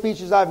the great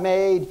speeches I've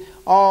made,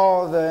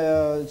 all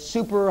the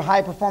super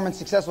high-performance,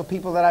 successful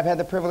people that I've had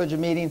the privilege of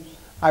meeting,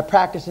 I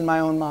practiced in my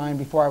own mind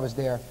before I was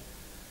there.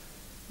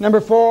 Number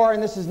 4,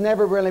 and this has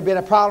never really been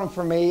a problem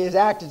for me, is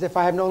act as if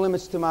I have no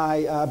limits to my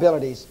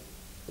abilities.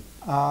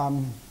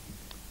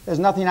 There's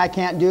nothing I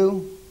can't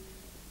do.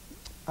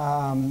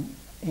 I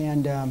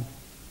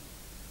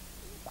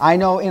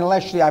know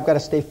intellectually I've got to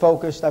stay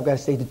focused, I've got to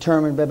stay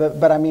determined,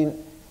 but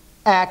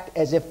act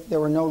as if there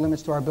were no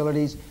limits to our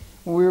abilities.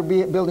 When we were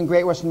building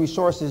Great Western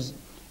Resources,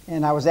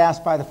 and I was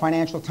asked by the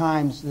Financial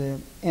Times, the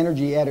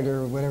energy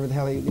editor, or whatever the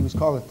hell he was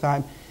called at the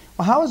time,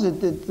 well, how is it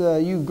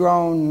that you've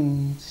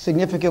grown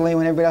significantly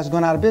when everybody else is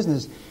going out of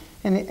business?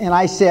 And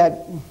I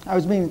said, I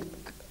was being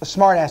a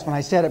smart ass when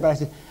I said it, but I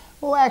said,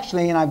 well,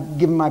 actually, and I've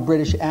given my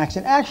British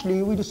accent,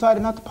 actually, we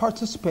decided not to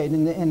participate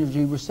in the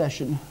energy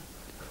recession.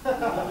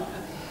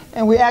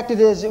 And we acted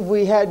as if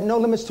we had no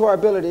limits to our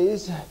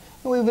abilities.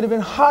 And we would have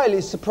been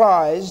highly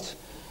surprised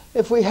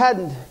if we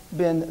hadn't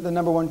been the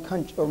number one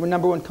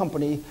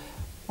company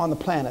on the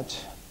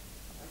planet.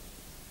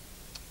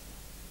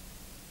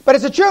 But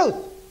it's the truth.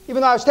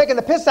 Even though I was taking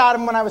the piss out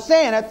of him when I was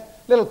saying it,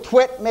 little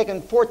twit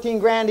making 14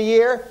 grand a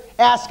year,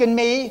 asking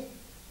me,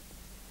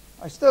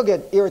 I still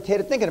get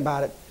irritated thinking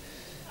about it.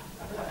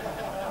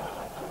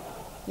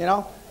 You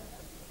know?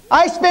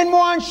 I spend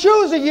more on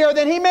shoes a year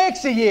than he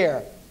makes a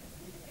year.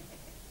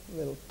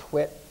 Little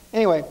twit.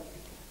 Anyway,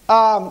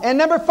 and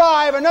number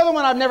 5, another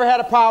one I've never had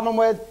a problem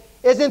with,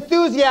 is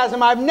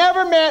enthusiasm. I've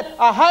never met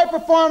a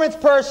high-performance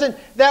person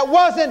that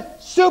wasn't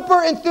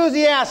super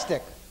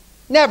enthusiastic.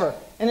 Never.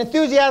 And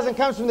enthusiasm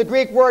comes from the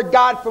Greek word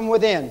God from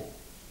within.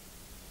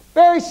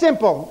 Very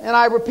simple. And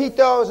I repeat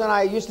those, and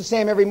I used to say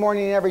them every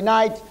morning and every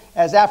night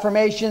as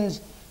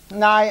affirmations.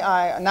 Now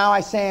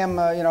I say them,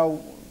 a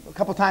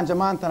couple times a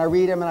month, and I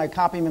read them, and I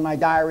copy them in my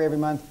diary every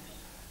month.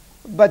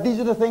 But these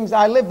are the things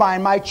I live by.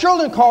 And my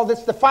children call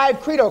this the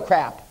 5 credo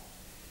crap.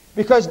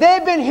 Because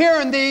they've been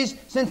hearing these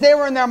since they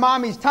were in their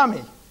mommy's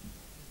tummy.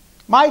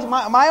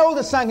 My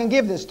oldest son can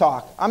give this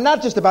talk. I'm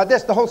not just about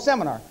this, the whole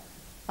seminar.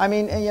 I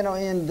mean,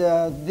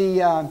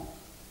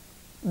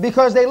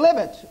 because they live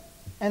it.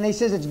 And he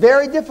says it's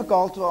very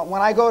difficult.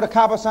 When I go to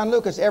Cabo San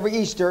Lucas every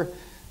Easter,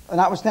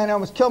 notwithstanding I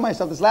almost killed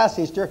myself this last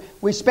Easter,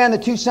 we spend, the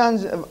 2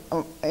 sons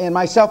and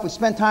myself, we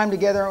spend time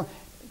together,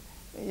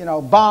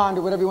 bond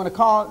or whatever you want to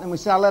call it, and we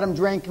sit, I let them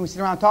drink, and we sit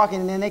around talking,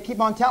 and then they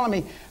keep on telling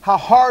me how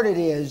hard it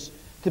is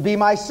to be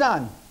my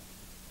son.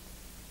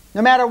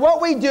 No matter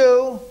what we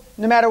do,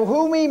 no matter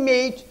who we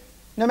meet,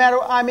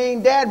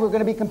 Dad, we're going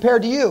to be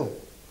compared to you.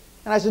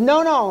 And I said,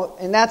 no,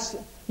 and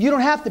you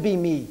don't have to be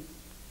me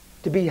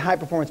to be a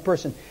high-performance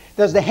person.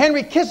 There's the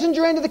Henry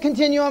Kissinger end of the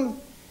continuum,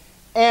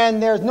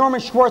 and there's Norman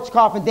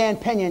Schwarzkopf and Dan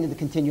Peña end of the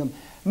continuum.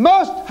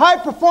 Most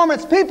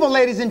high-performance people,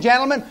 ladies and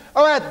gentlemen,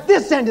 are at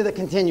this end of the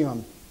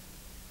continuum,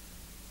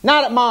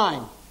 not at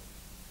mine.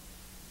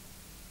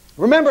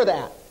 Remember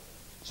that.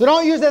 So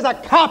don't use it as a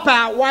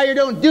cop-out why you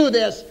don't do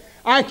this.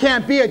 I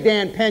can't be a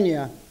Dan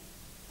Peña.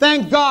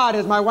 Thank God,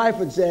 as my wife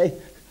would say.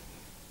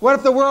 What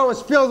if the world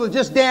was filled with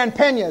just Dan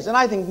Peñas? And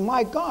I think,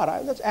 my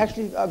God, that's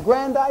actually a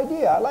grand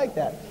idea. I like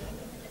that.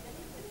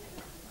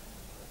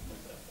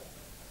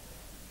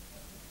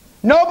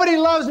 Nobody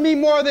loves me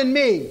more than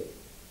me.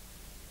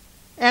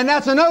 And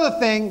that's another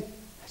thing.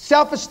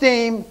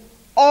 Self-esteem,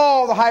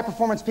 all the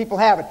high-performance people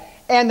have it.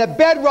 And the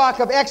bedrock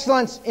of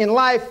excellence in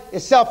life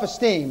is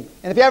self-esteem.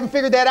 And if you haven't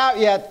figured that out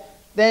yet,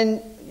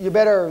 then you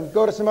better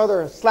go to some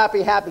other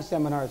slappy, happy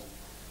seminars.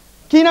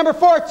 Key number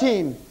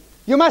 14,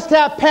 you must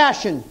have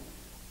passion.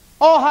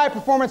 All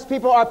high-performance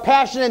people are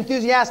passionate,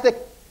 enthusiastic.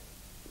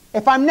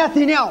 If I'm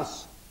nothing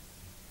else,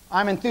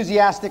 I'm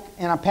enthusiastic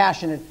and I'm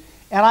passionate.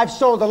 And I've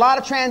sold a lot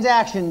of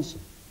transactions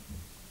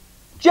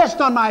just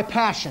on my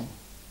passion.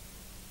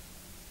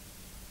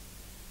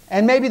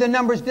 And maybe the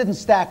numbers didn't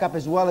stack up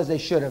as well as they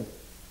should have.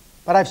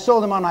 But I've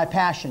sold them on my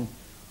passion.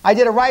 I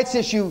did a rights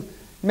issue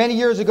many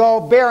years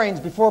ago, Barings,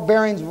 before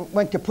Barings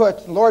went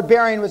kaput. Lord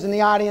Baring was in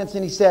the audience,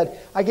 and he said,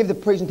 I give the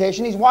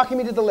presentation. He's walking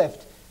me to the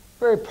lift.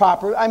 Very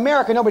proper.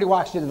 America, nobody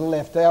walks you to the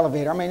lift, the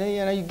elevator. I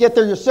mean, you get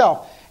there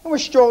yourself. And we're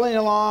strolling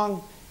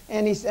along,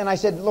 and I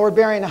said, Lord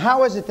Baring,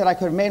 how is it that I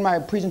could have made my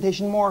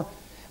presentation more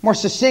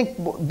succinct,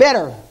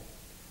 better?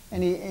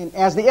 And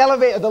as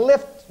the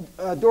lift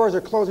doors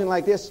are closing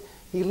like this,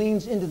 he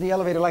leans into the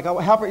elevator like a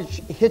Alfred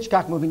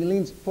Hitchcock movie. He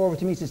leans forward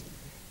to me and says,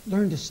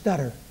 learn to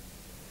stutter.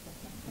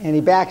 And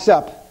he backs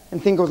up, and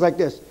the thing goes like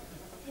this.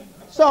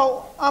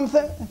 So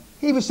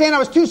he was saying I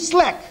was too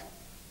slick.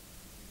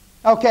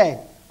 Okay.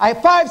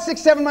 5,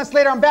 6, 7 months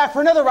later, I'm back for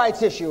another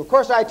rights issue. Of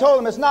course, I told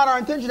him it's not our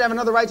intention to have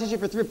another rights issue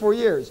for 3 or 4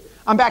 years.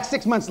 I'm back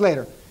 6 months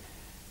later.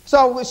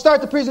 So we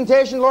start the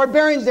presentation. Lord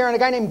Baring's there, and a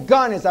guy named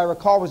Gunn, as I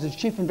recall, was his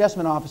chief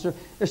investment officer.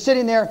 They're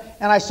sitting there,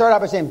 and I start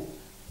out by saying,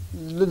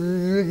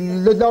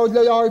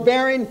 Lord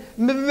Baring,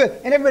 and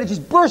everybody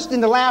just burst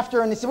into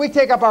laughter, and they said, we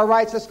take up our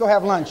rights, let's go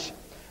have lunch.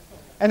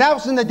 And that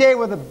was in the day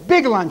with the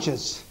big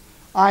lunches.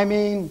 But I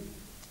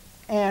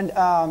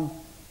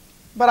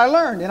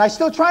learned, and I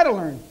still try to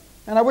learn.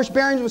 And I wish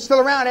Barings was still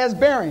around as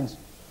Barings.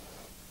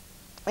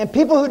 And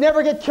people who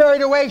never get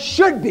carried away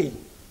should be.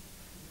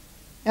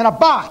 In a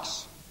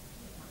box.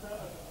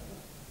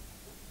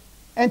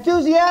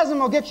 Enthusiasm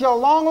will get you a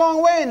long,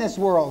 long way in this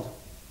world.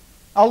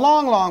 A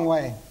long, long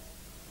way.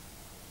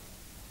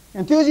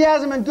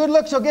 Enthusiasm and good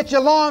looks will get you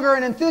longer,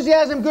 and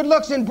enthusiasm, good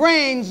looks, and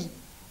brains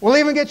will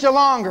even get you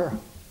longer.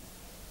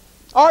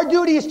 Our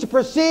duty is to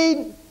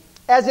proceed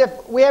as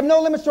if we have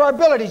no limits to our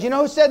abilities. You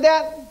know who said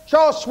that?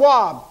 Charles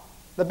Schwab,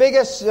 the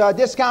biggest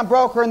discount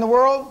broker in the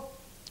world.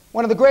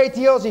 One of the great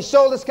deals, he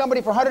sold his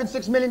company for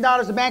 $106 million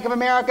to Bank of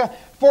America.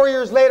 4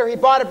 years later, he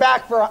bought it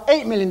back for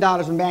 $8 million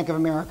from Bank of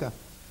America.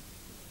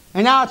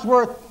 And now it's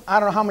worth,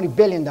 I don't know how many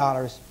 $billion.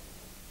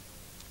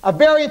 A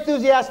very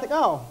enthusiastic,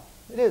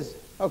 it is,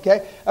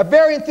 okay. A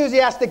very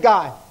enthusiastic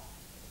guy.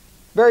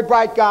 Very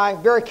bright guy,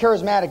 very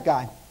charismatic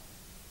guy.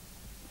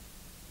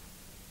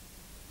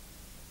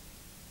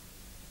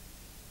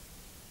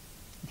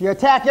 If you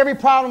attack every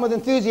problem with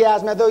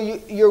enthusiasm, as though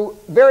your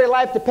very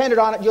life depended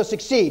on it, you'll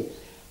succeed.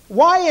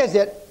 Why is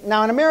it,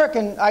 now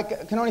I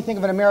can only think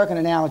of an American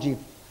analogy.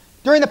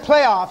 During the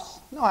playoffs,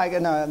 no,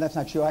 that's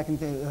not true.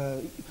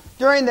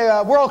 During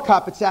the World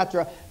Cup,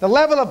 etc., the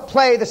level of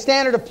play, the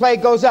standard of play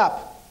goes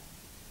up.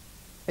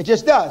 It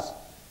just does.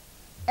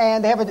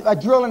 And they have a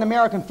drill in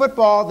American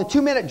football, the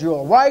 2-minute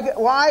drill.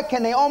 Why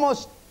can they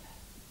almost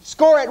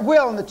score at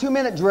will in the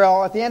 2-minute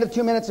drill at the end of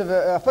 2 minutes of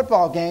a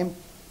football game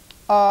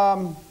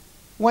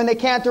when they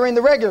can't during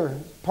the regular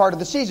part of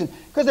the season?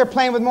 Because they're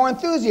playing with more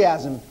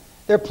enthusiasm.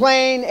 They're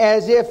playing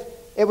as if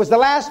it was the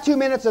last 2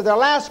 minutes of their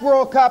last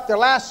World Cup, their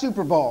last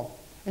Super Bowl.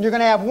 And you're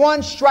going to have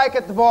one strike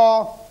at the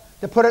ball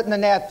to put it in the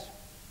net,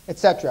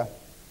 etc.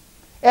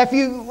 If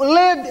you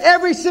lived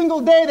every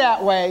single day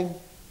that way,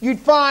 you'd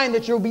find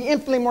that you'll be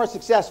infinitely more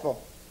successful.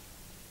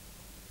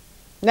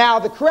 Now,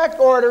 the correct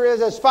order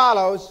is as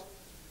follows.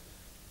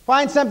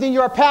 Find something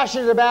you're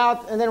passionate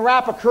about and then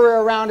wrap a career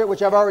around it,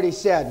 which I've already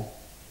said.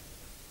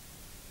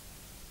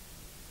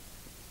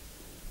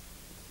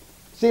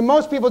 See,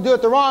 most people do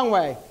it the wrong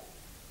way.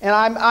 And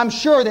I'm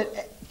sure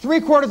that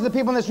 3/4 of the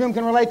people in this room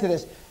can relate to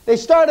this. They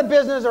start a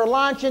business or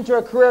launch into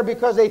a career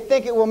because they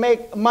think it will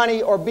make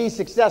money or be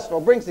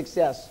successful, bring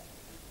success.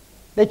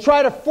 They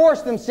try to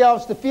force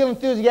themselves to feel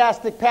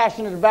enthusiastic,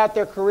 passionate about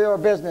their career or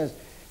business.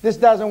 This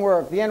doesn't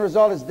work. The end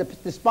result is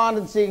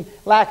despondency,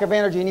 lack of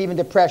energy, and even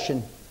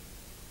depression.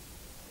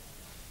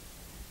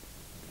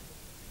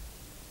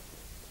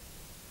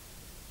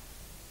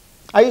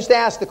 I used to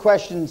ask the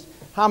questions,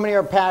 how many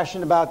are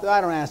passionate about...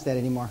 I don't ask that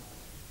anymore.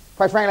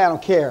 Quite frankly, I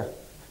don't care.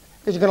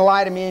 Because you're going to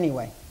lie to me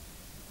anyway.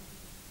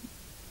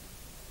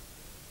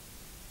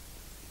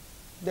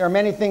 There are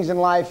many things in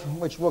life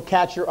which will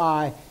catch your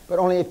eye, but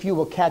only a few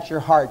will catch your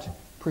heart.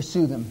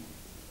 Pursue them.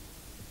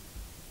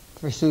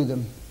 Pursue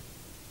them.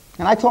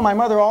 And I told my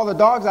mother all the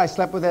dogs I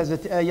slept with as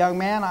a young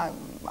man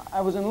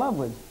I was in love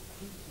with.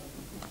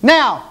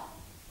 Now,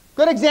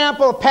 good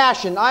example of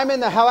passion. I'm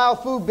in the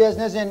halal food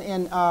business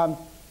in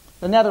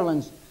the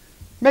Netherlands.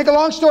 Make a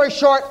long story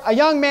short, a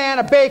young man,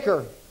 a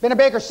baker, been a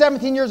baker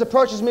 17 years,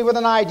 approaches me with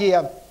an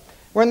idea.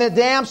 We're in the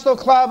De Amstel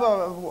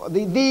Club,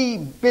 the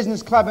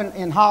business club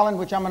in Holland,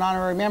 which I'm an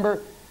honorary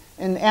member,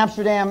 in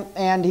Amsterdam.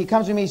 And he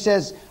comes to me, he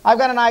says, I've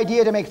got an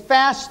idea to make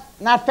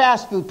not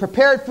fast food,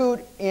 prepared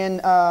food in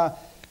the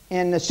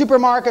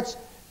supermarkets.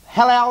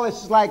 Halal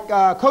is like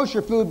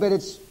kosher food, but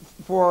it's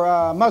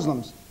for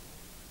Muslims.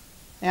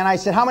 And I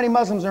said, how many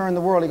Muslims are in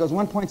the world? He goes,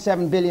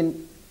 1.7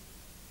 billion.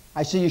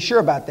 I said, you sure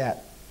about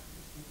that?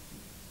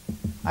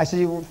 I said,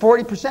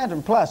 40%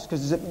 or plus,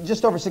 because there's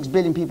just over 6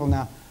 billion people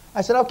now.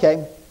 I said,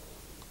 okay.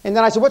 And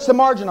then I said, what's the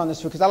margin on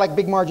this food? Because I like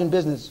big margin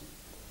business.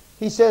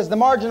 He says, the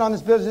margin on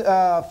this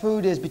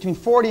food is between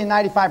 40 and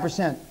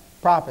 95%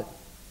 profit.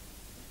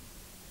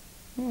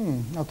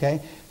 Okay.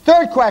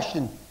 Third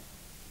question.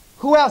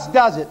 Who else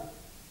does it?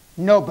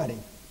 Nobody.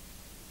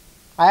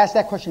 I asked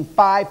that question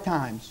 5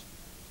 times.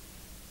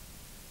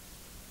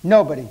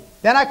 Nobody.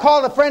 Then I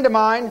called a friend of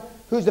mine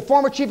who's the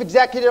former chief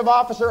executive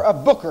officer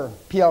of Booker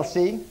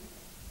PLC,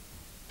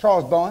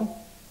 Charles Bowen.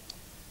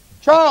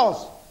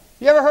 Charles,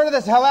 you ever heard of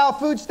this halal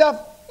food stuff?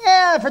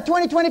 Yeah, for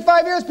 20,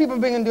 25 years people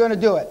have been doing to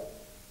do it.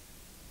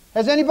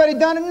 Has anybody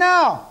done it?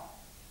 No.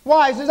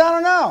 Why? He says, I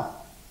don't know.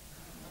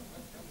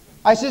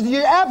 I says,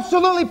 you're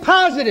absolutely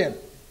positive.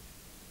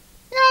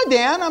 Yeah,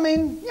 Dan,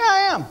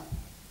 I am.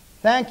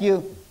 Thank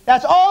you.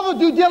 That's all the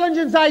due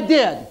diligence I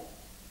did.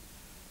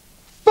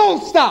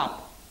 Full stop.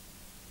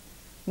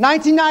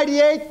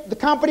 1998, the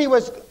company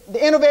was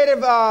the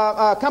innovative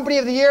company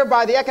of the year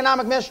by the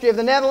Economic Ministry of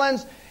the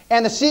Netherlands,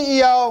 and the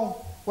CEO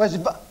was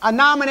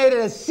nominated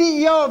as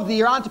CEO of the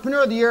year,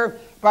 Entrepreneur of the Year,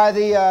 by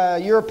the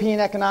European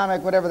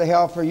Economic, whatever the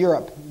hell, for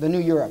Europe, the new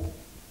Europe.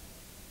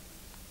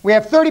 We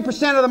have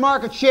 30% of the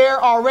market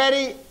share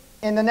already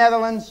in the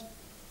Netherlands,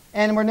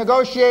 and we're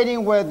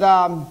negotiating with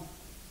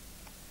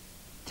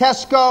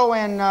Tesco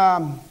and I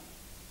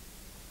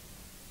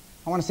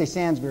want to say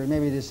Sainsbury,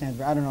 maybe it is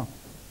Sainsbury, I don't know,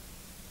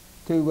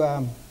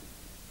 to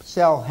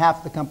sell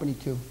half the company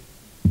to.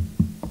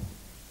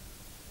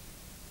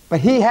 But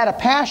he had a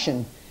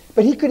passion,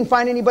 but he couldn't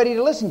find anybody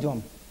to listen to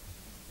him.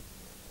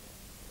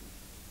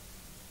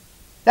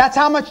 That's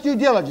how much due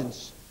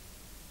diligence.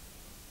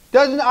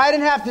 I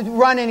didn't have to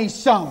run any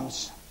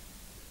sums.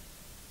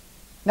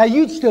 Now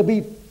you'd still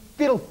be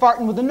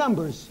fiddle-farting with the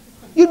numbers.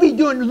 You'd be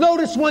doing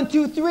Lotus 1,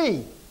 2,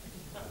 3.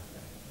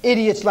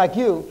 Idiots like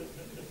you.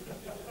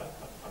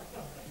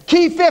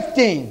 Key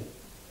 15.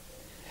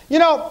 You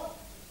know,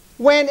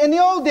 when in the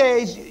old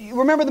days, you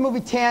remember the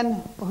movie 10?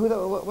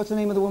 What's the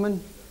name of the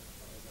woman?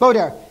 Bo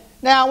Derek.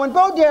 Now, when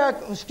Bo Derek,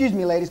 excuse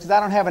me, ladies, because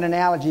I don't have an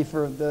analogy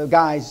for the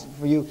guys,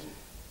 for you.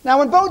 Now,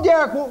 when Bo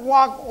Derek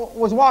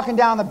was walking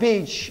down the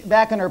beach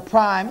back in her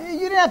prime, you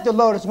didn't have to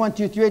Lotus 1,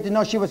 2, 3 to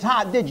know she was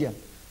hot, did you?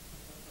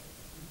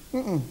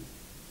 Mm-mm.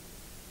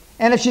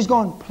 And if she's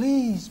going,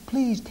 please,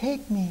 please,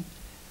 take me,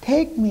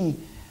 take me.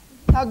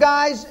 Now,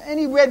 guys,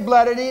 any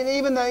red-blooded,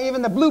 even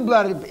the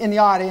blue-blooded in the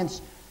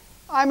audience,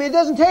 it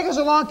doesn't take us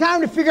a long time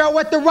to figure out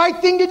what the right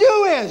thing to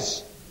do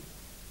is.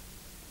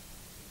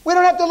 We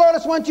don't have to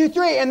Lotus 1, 2,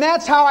 3. And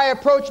that's how I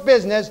approach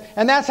business.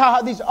 And that's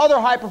how these other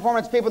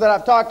high-performance people that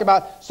I've talked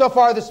about so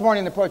far this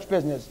morning approach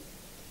business.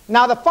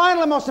 Now, the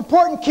final and most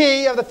important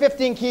key of the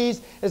 15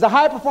 keys is the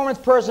high-performance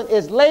person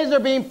is laser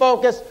beam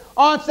focused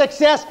on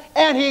success,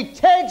 and he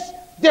takes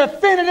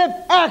definitive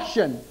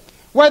action.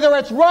 Whether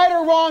it's right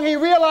or wrong, he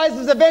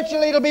realizes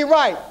eventually it'll be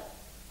right.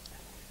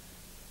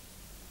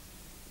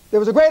 There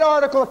was a great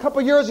article a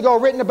couple years ago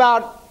written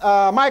about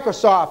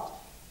Microsoft.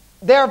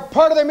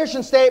 Part of their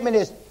mission statement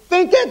is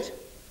think it,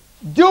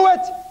 do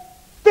it,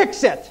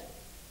 fix it.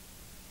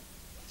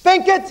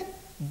 Think it,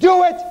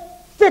 do it,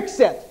 fix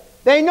it.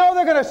 They know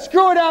they're going to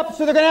screw it up,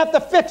 so they're going to have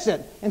to fix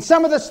it. And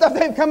some of the stuff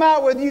they've come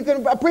out with, you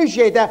can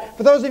appreciate that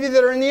for those of you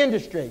that are in the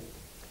industry.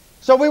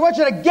 So we want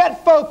you to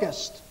get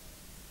focused.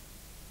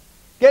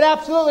 Get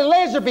absolutely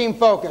laser beam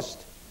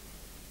focused.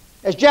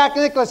 As Jack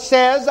Nicklaus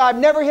says, I've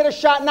never hit a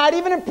shot, not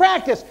even in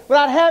practice,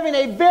 without having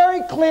a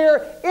very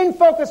clear,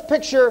 in-focus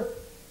picture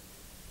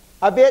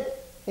of it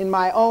in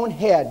my own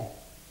head.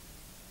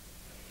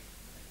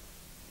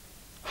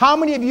 How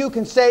many of you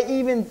can say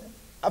even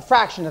a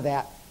fraction of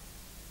that?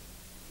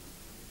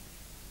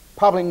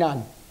 Probably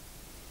none.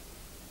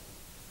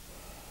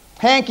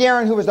 Hank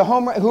Aaron, who is the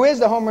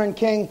home run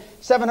king,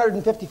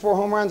 754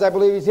 home runs I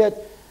believe he's hit.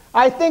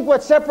 I think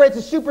what separates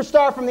a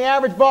superstar from the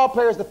average ball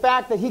player is the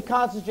fact that he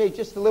concentrates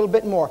just a little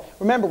bit more.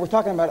 Remember, we're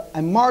talking about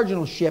a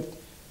marginal shift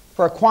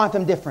for a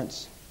quantum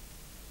difference.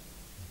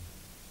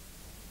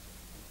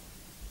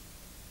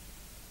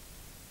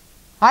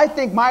 I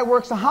think my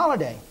work's a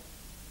holiday.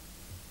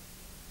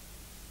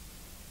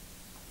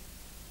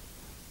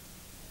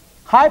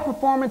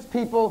 High-performance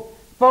people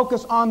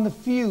focus on the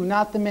few,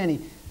 not the many.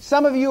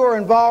 Some of you are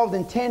involved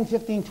in 10,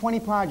 15, 20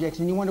 projects,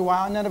 and you wonder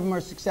why none of them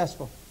are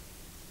successful.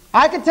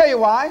 I can tell you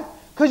why.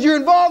 Because you're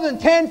involved in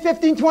 10,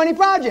 15, 20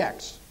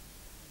 projects.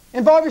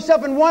 Involve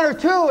yourself in one or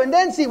two, and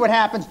then see what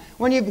happens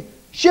when you've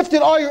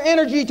shifted all your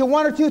energy to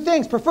one or two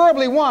things,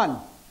 preferably one.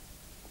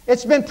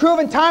 It's been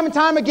proven time and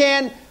time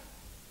again,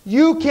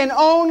 you can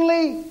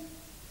only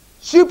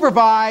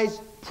supervise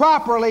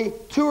properly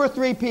 2 or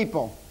 3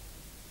 people.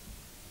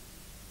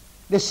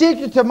 The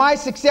secret to my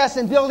success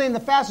in building the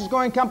fastest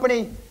growing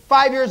company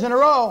 5 years in a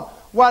row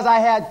was I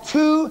had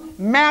 2,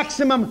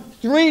 maximum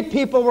 3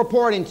 people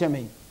reporting to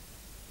me.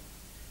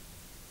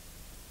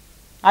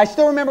 I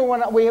still remember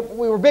when we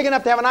were big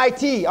enough to have an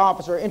IT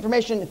officer, what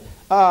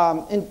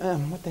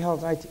the hell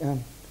is IT?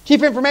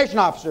 Chief Information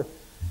Officer.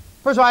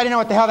 First of all, I didn't know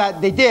what the hell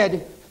that they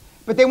did,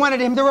 but they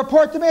wanted him to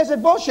report to me. I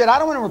said, bullshit, I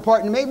don't want him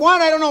reporting to me.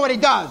 1, I don't know what he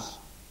does.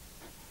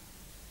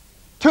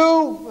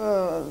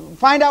 2,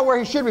 find out where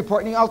he should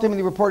report, and he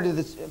ultimately reported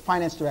to the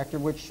finance director,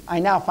 which I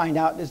now find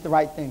out is the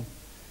right thing.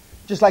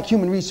 Just like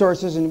human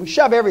resources, and we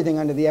shove everything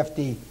under the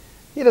FD.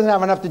 He doesn't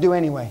have enough to do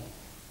anyway.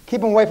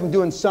 Keep him away from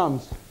doing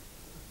sums.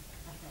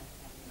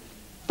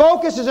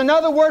 Focus is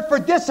another word for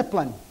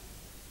discipline.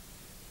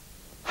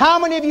 How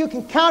many of you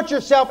can count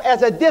yourself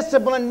as a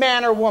disciplined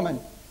man or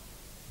woman?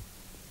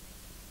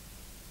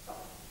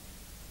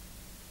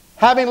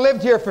 Having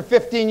lived here for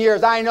 15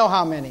 years, I know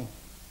how many.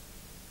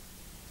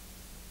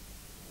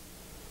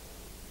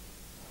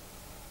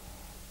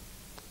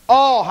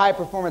 All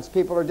high-performance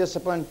people are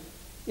disciplined.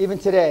 Even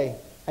today,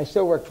 I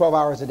still work 12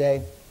 hours a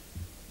day.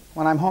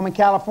 When I'm home in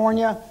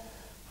California,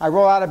 I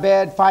roll out of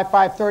bed,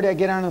 5:30, I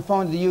get on the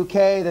phone to the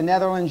UK, the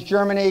Netherlands,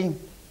 Germany,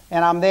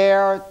 and I'm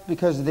there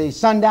because of the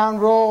sundown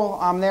rule.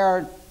 I'm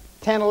there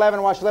 10,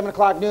 11, watch 11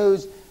 o'clock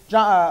news,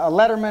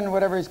 Letterman,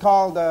 whatever he's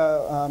called,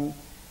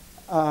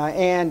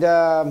 and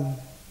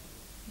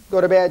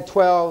go to bed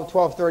 12,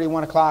 12:30,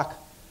 1 o'clock.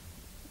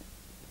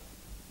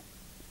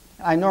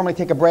 I normally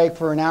take a break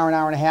for an hour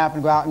and a half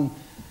and go out and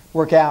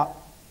work out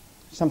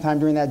sometime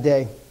during that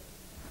day.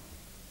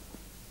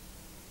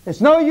 It's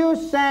no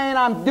use saying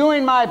I'm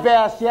doing my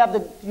best. You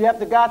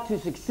have got to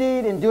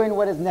succeed in doing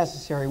what is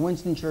necessary.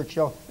 Winston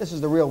Churchill. This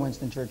is the real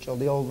Winston Churchill,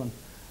 the old one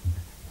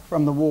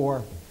from the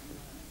war.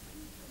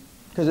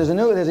 Because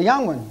there's a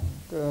young one,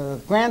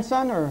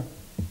 grandson or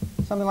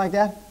something like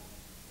that.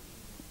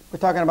 We're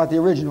talking about the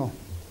original.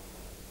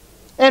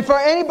 And for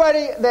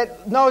anybody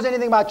that knows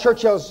anything about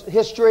Churchill's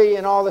history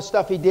and all the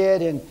stuff he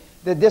did and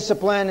the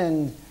discipline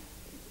and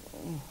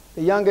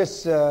the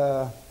youngest,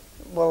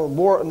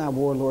 not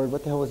warlord,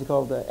 what the hell was he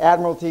called? The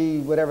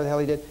Admiralty, whatever the hell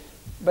he did.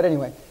 But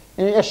anyway,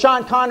 and as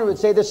Sean Connery would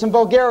say, there's some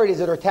vulgarities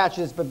that are attached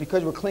to this, but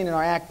because we're cleaning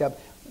our act up,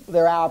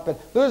 they're out. But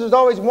losers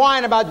always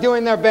whine about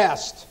doing their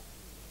best.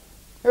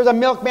 There's a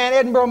milkman,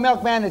 Edinburgh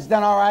milkman, that's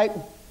done all right.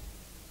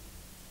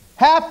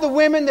 Half the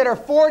women that are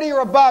 40 or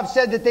above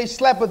said that they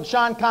slept with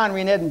Sean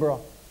Connery in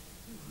Edinburgh.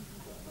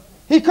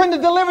 He couldn't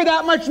have delivered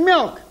that much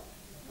milk.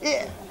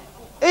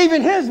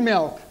 Even his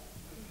milk.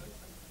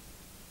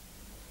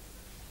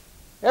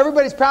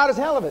 Everybody's proud as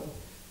hell of it.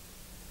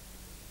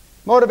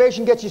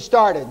 Motivation gets you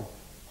started.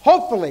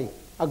 Hopefully,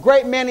 a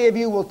great many of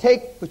you will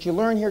take what you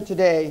learn here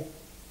today,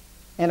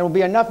 and it will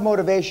be enough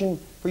motivation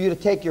for you to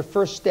take your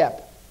first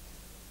step.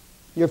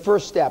 Your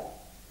first step.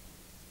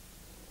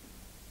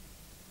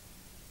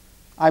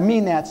 I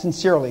mean that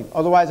sincerely.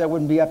 Otherwise, I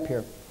wouldn't be up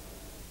here.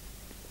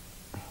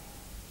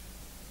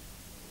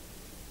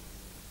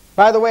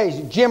 By the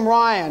way, Jim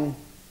Ryan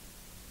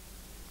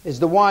is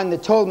the one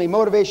that told me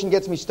motivation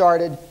gets me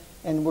started,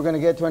 and we're going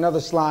to get to another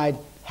slide.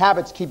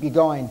 Habits keep you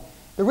going.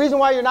 The reason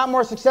why you're not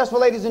more successful,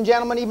 ladies and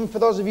gentlemen, even for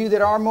those of you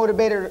that are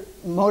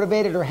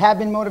motivated or have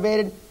been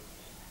motivated,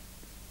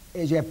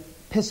 is you have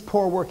piss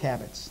poor work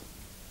habits.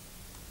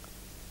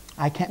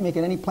 I can't make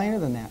it any plainer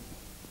than that.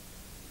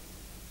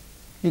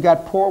 You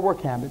got poor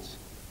work habits.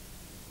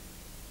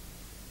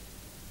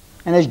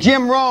 And as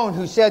Jim Rohn,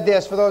 who said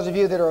this, for those of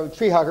you that are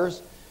tree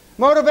huggers,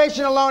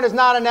 motivation alone is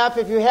not enough.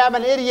 If you have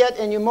an idiot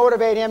and you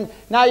motivate him,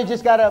 now you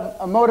just got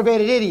a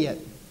motivated idiot.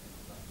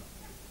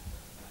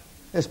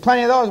 There's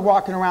plenty of those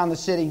walking around the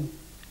city.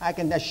 I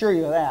can assure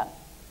you of that.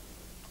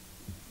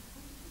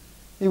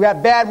 You've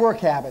got bad work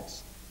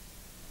habits.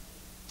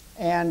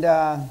 And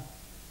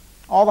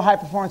all the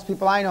high-performance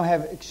people I know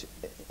have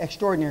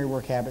extraordinary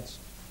work habits.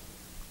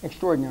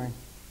 Extraordinary.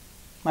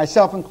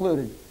 Myself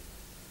included.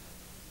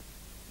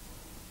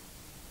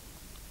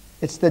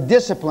 It's the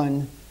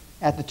discipline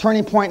at the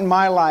turning point in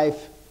my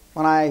life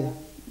when I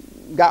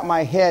got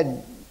my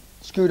head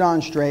screwed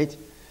on straight.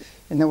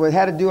 And I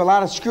had to do a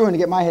lot of screwing to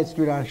get my head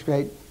screwed on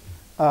straight.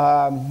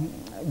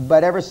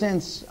 But ever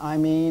since, I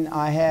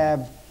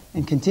have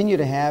and continue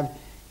to have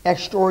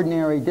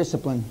extraordinary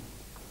discipline.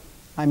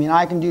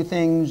 I can do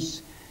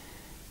things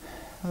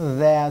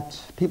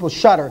that people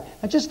shudder.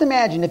 Now just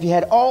imagine if you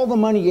had all the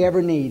money you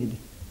ever needed.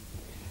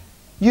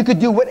 You could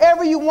do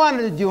whatever you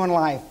wanted to do in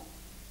life.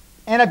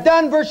 And have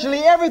done virtually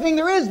everything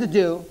there is to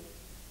do.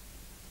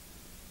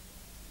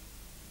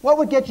 What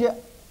would get you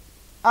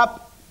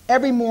up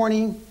every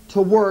morning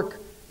to work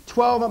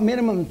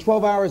minimum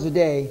 12 hours a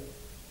day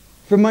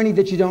for money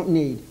that you don't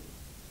need?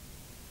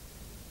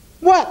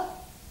 What?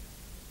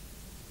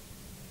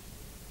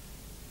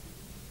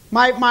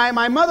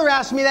 My mother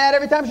asks me that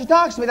every time she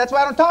talks to me. That's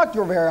why I don't talk to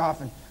her very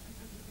often.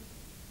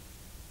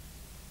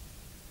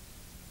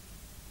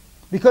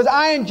 Because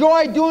I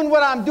enjoy doing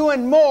what I'm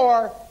doing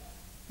more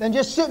than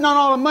just sitting on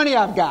all the money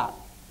I've got.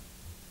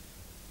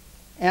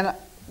 And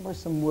where's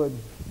some wood?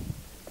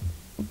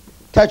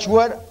 Touch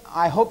wood.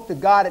 I hope to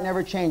God it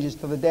never changes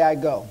till the day I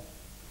go.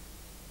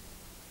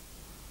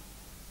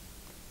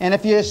 And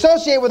if you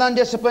associate with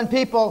undisciplined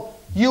people,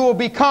 you will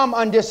become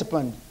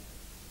undisciplined.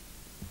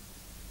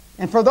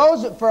 And for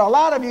a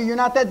lot of you, you're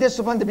not that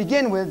disciplined to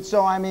begin with,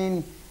 so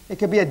it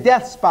could be a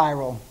death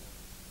spiral.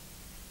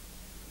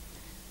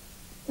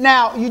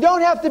 Now, you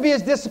don't have to be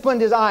as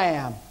disciplined as I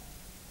am.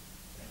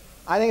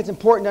 I think it's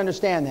important to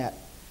understand that.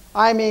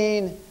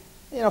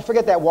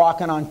 Forget that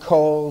walking on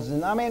coals.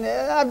 And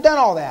I've done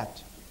all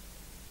that.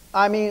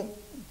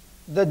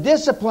 The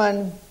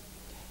discipline,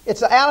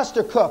 it's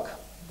Alistair Cook,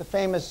 the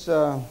famous,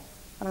 I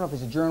don't know if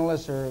he's a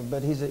journalist,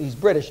 but he's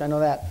British, I know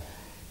that.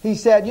 He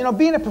said,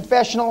 being a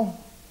professional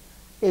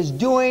is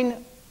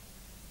doing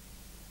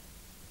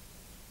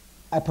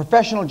a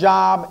professional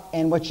job,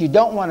 and when you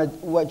don't want to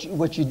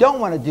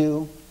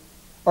do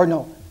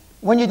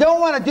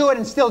it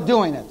and still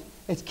doing it.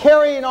 It's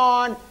carrying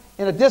on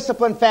in a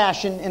disciplined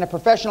fashion, in a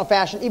professional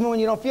fashion, even when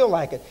you don't feel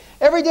like it.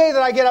 Every day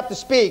that I get up to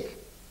speak,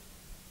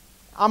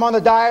 I'm on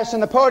the dais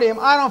and the podium,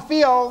 I don't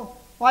feel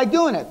like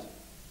doing it.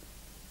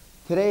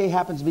 Today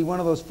happens to be one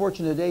of those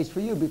fortunate days for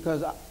you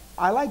because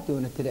I like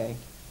doing it today.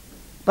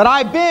 But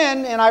I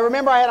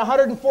remember I had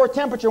 104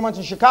 temperature once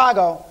in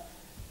Chicago,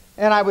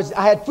 and I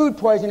had food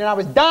poisoning and I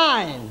was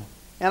dying.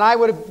 And I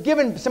would have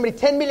given somebody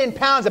 10 million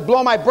pounds to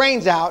blow my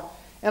brains out,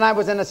 and I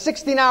was in a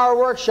 16-hour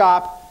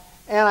workshop,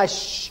 and I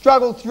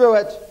struggled through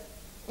it,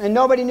 and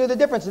nobody knew the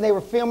difference, and they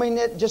were filming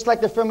it just like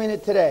they're filming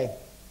it today.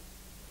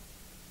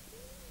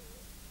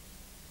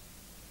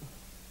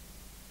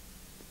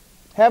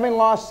 Having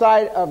lost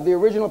sight of the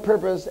original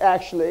purpose,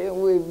 actually,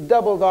 we've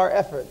doubled our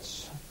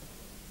efforts.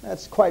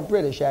 That's quite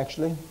British,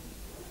 actually.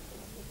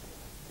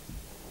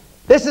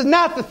 This is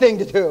not the thing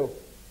to do.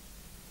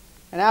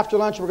 And after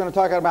lunch, we're going to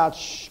talk about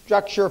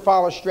structure,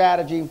 follow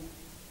strategy.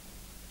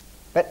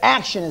 But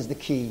action is the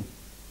key.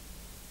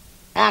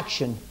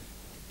 Action.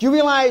 Do you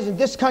realize that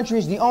this country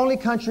is the only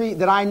country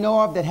that I know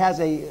of that has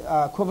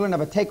a equivalent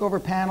of a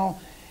takeover panel?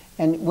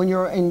 And when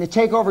you're in the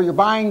takeover, you're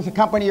buying the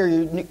company, or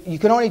you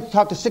can only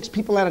talk to 6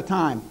 people at a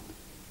time.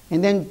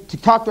 And then to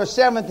talk to a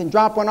 7th and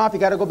drop one off, you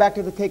got to go back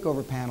to the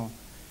takeover panel.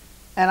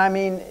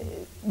 And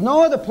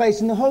no other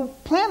place in the whole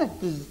planet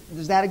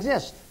does that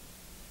exist.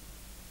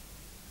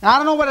 Now, I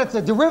don't know what it's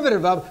a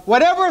derivative of.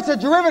 Whatever it's a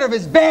derivative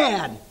is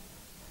bad,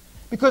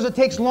 because it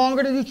takes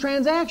longer to do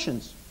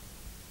transactions.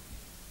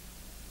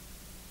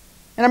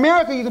 In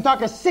America, you can talk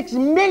to 6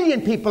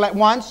 million people at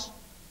once,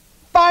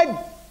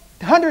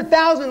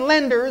 500,000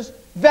 lenders,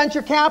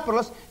 venture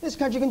capitalists. In this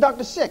country, you can talk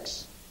to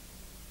 6.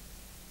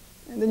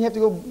 And then you have to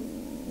go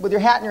with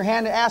your hat in your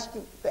hand and ask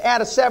to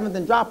add a 7th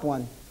and drop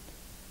one.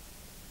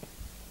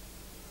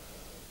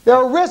 There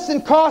are risks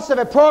and costs of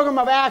a program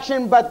of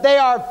action, but they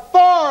are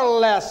far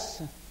less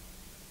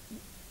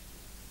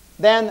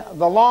than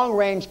the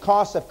long-range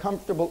costs of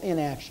comfortable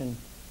inaction.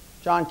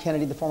 John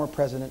Kennedy, the former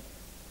president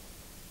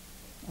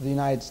of the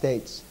United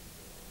States.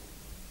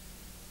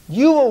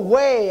 You will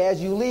weigh, as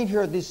you leave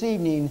here this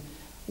evening,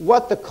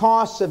 what the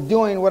costs of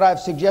doing what I've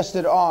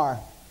suggested are.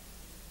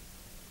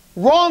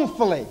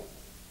 Wrongfully.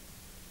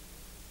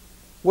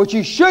 What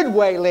you should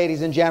weigh,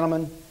 ladies and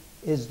gentlemen,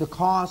 is the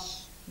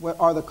costs, what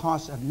are the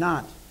costs of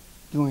not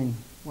doing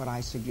what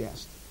I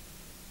suggest.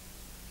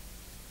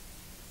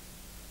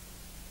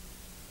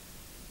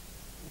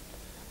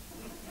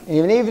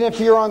 And even if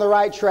you're on the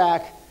right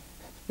track,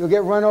 you'll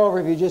get run over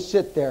if you just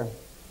sit there.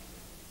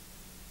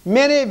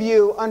 Many of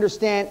you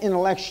understand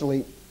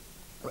intellectually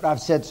what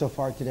I've said so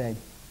far today.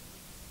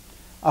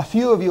 A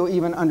few of you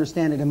even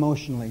understand it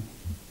emotionally.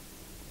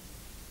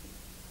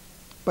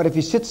 But if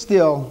you sit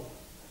still,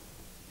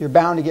 you're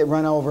bound to get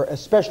run over,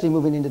 especially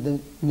moving into the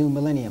new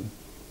millennium.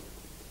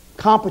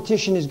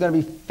 Competition is going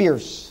to be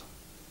fierce.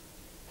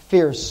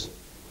 Fierce.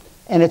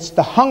 And it's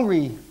the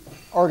hungry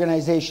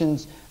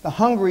organizations, the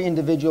hungry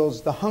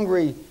individuals, the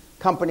hungry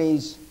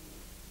companies,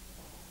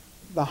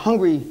 the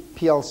hungry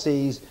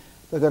PLCs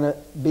that are going to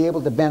be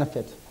able to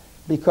benefit.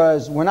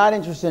 Because we're not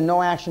interested in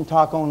no action,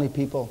 talk only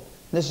people.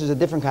 This is a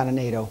different kind of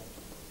NATO.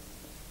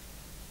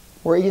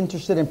 We're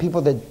interested in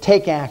people that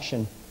take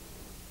action.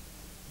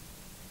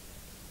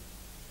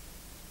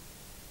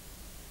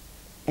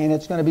 And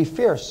it's going to be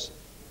fierce.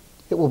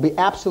 It will be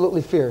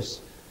absolutely fierce.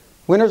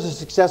 Winners are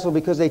successful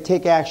because they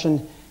take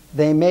action,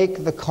 they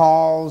make the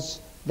calls,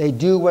 they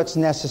do what's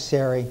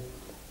necessary,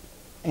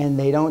 and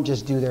they don't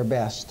just do their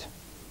best.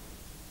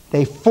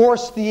 They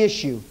force the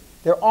issue.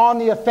 They're on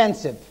the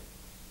offensive.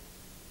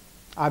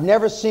 I've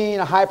never seen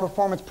a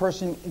high-performance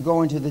person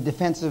go into the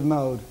defensive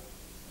mode.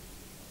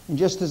 And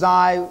just as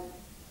I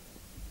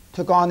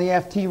took on the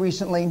FT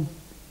recently,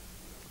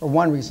 or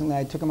one recently,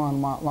 I took him on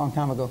a long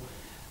time ago,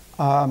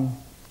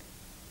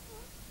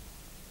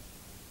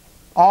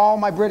 all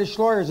my British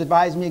lawyers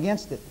advised me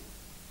against it.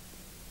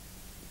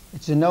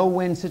 It's a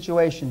no-win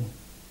situation.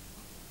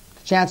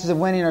 The chances of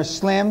winning are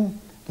slim.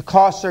 The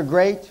costs are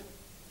great.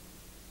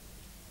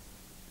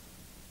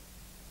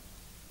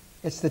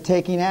 It's the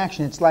taking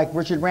action. It's like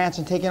Richard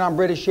Branson taking on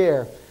British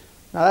Air.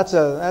 Now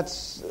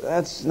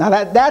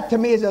that to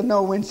me is a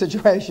no-win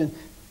situation.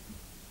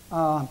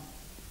 But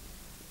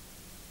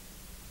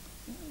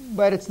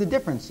it's the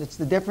difference. It's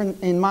the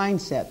difference in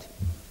mindset.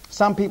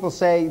 Some people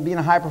say being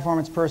a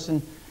high-performance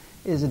person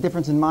is a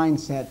difference in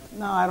mindset.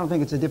 No, I don't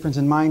think it's a difference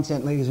in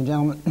mindset, ladies and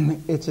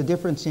gentlemen. It's a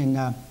difference in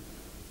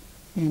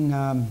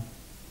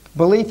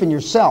belief in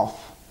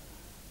yourself.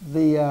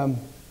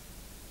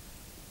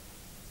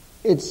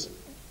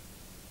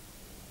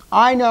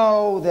 I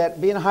know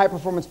that being a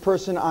high-performance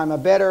person, I'm a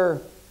better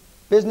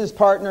business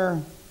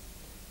partner,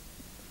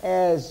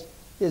 as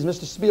is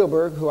Mr.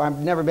 Spielberg, who I've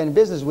never been in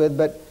business with,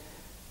 but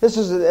this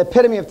is the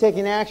epitome of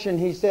taking action.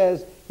 He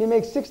says he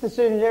makes 6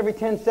 decisions every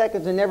 10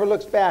 seconds and never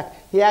looks back.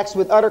 He acts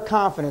with utter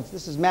confidence.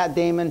 This is Matt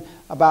Damon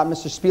about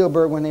Mr.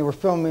 Spielberg when they were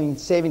filming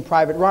Saving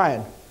Private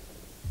Ryan.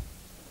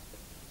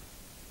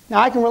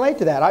 Now, I can relate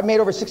to that. I've made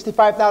over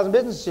 65,000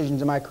 business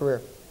decisions in my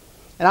career.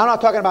 And I'm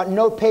not talking about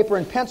note, paper,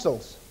 and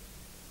pencils.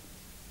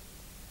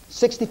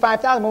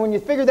 65,000. But when you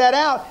figure that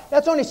out,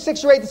 that's only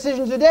 6 or 8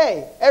 decisions a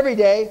day, every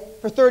day,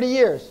 for 30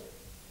 years.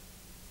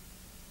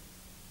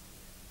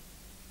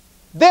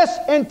 This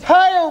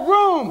entire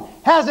room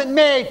hasn't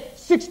made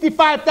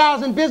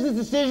 65,000 business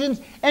decisions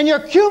in your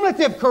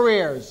cumulative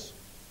careers.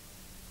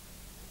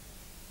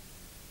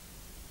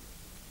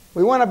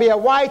 We want to be a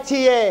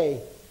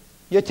YTA.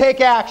 You take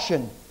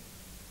action.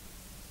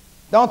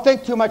 Don't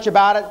think too much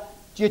about it.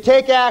 You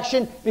take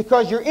action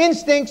because your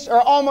instincts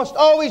are almost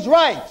always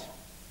right.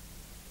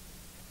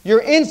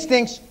 Your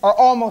instincts are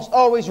almost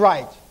always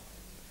right.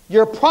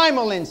 Your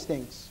primal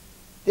instincts.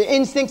 The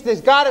instincts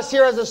that got us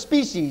here as a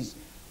species.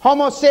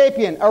 Homo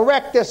sapien,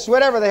 erectus,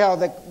 whatever the hell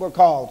that we're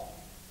called.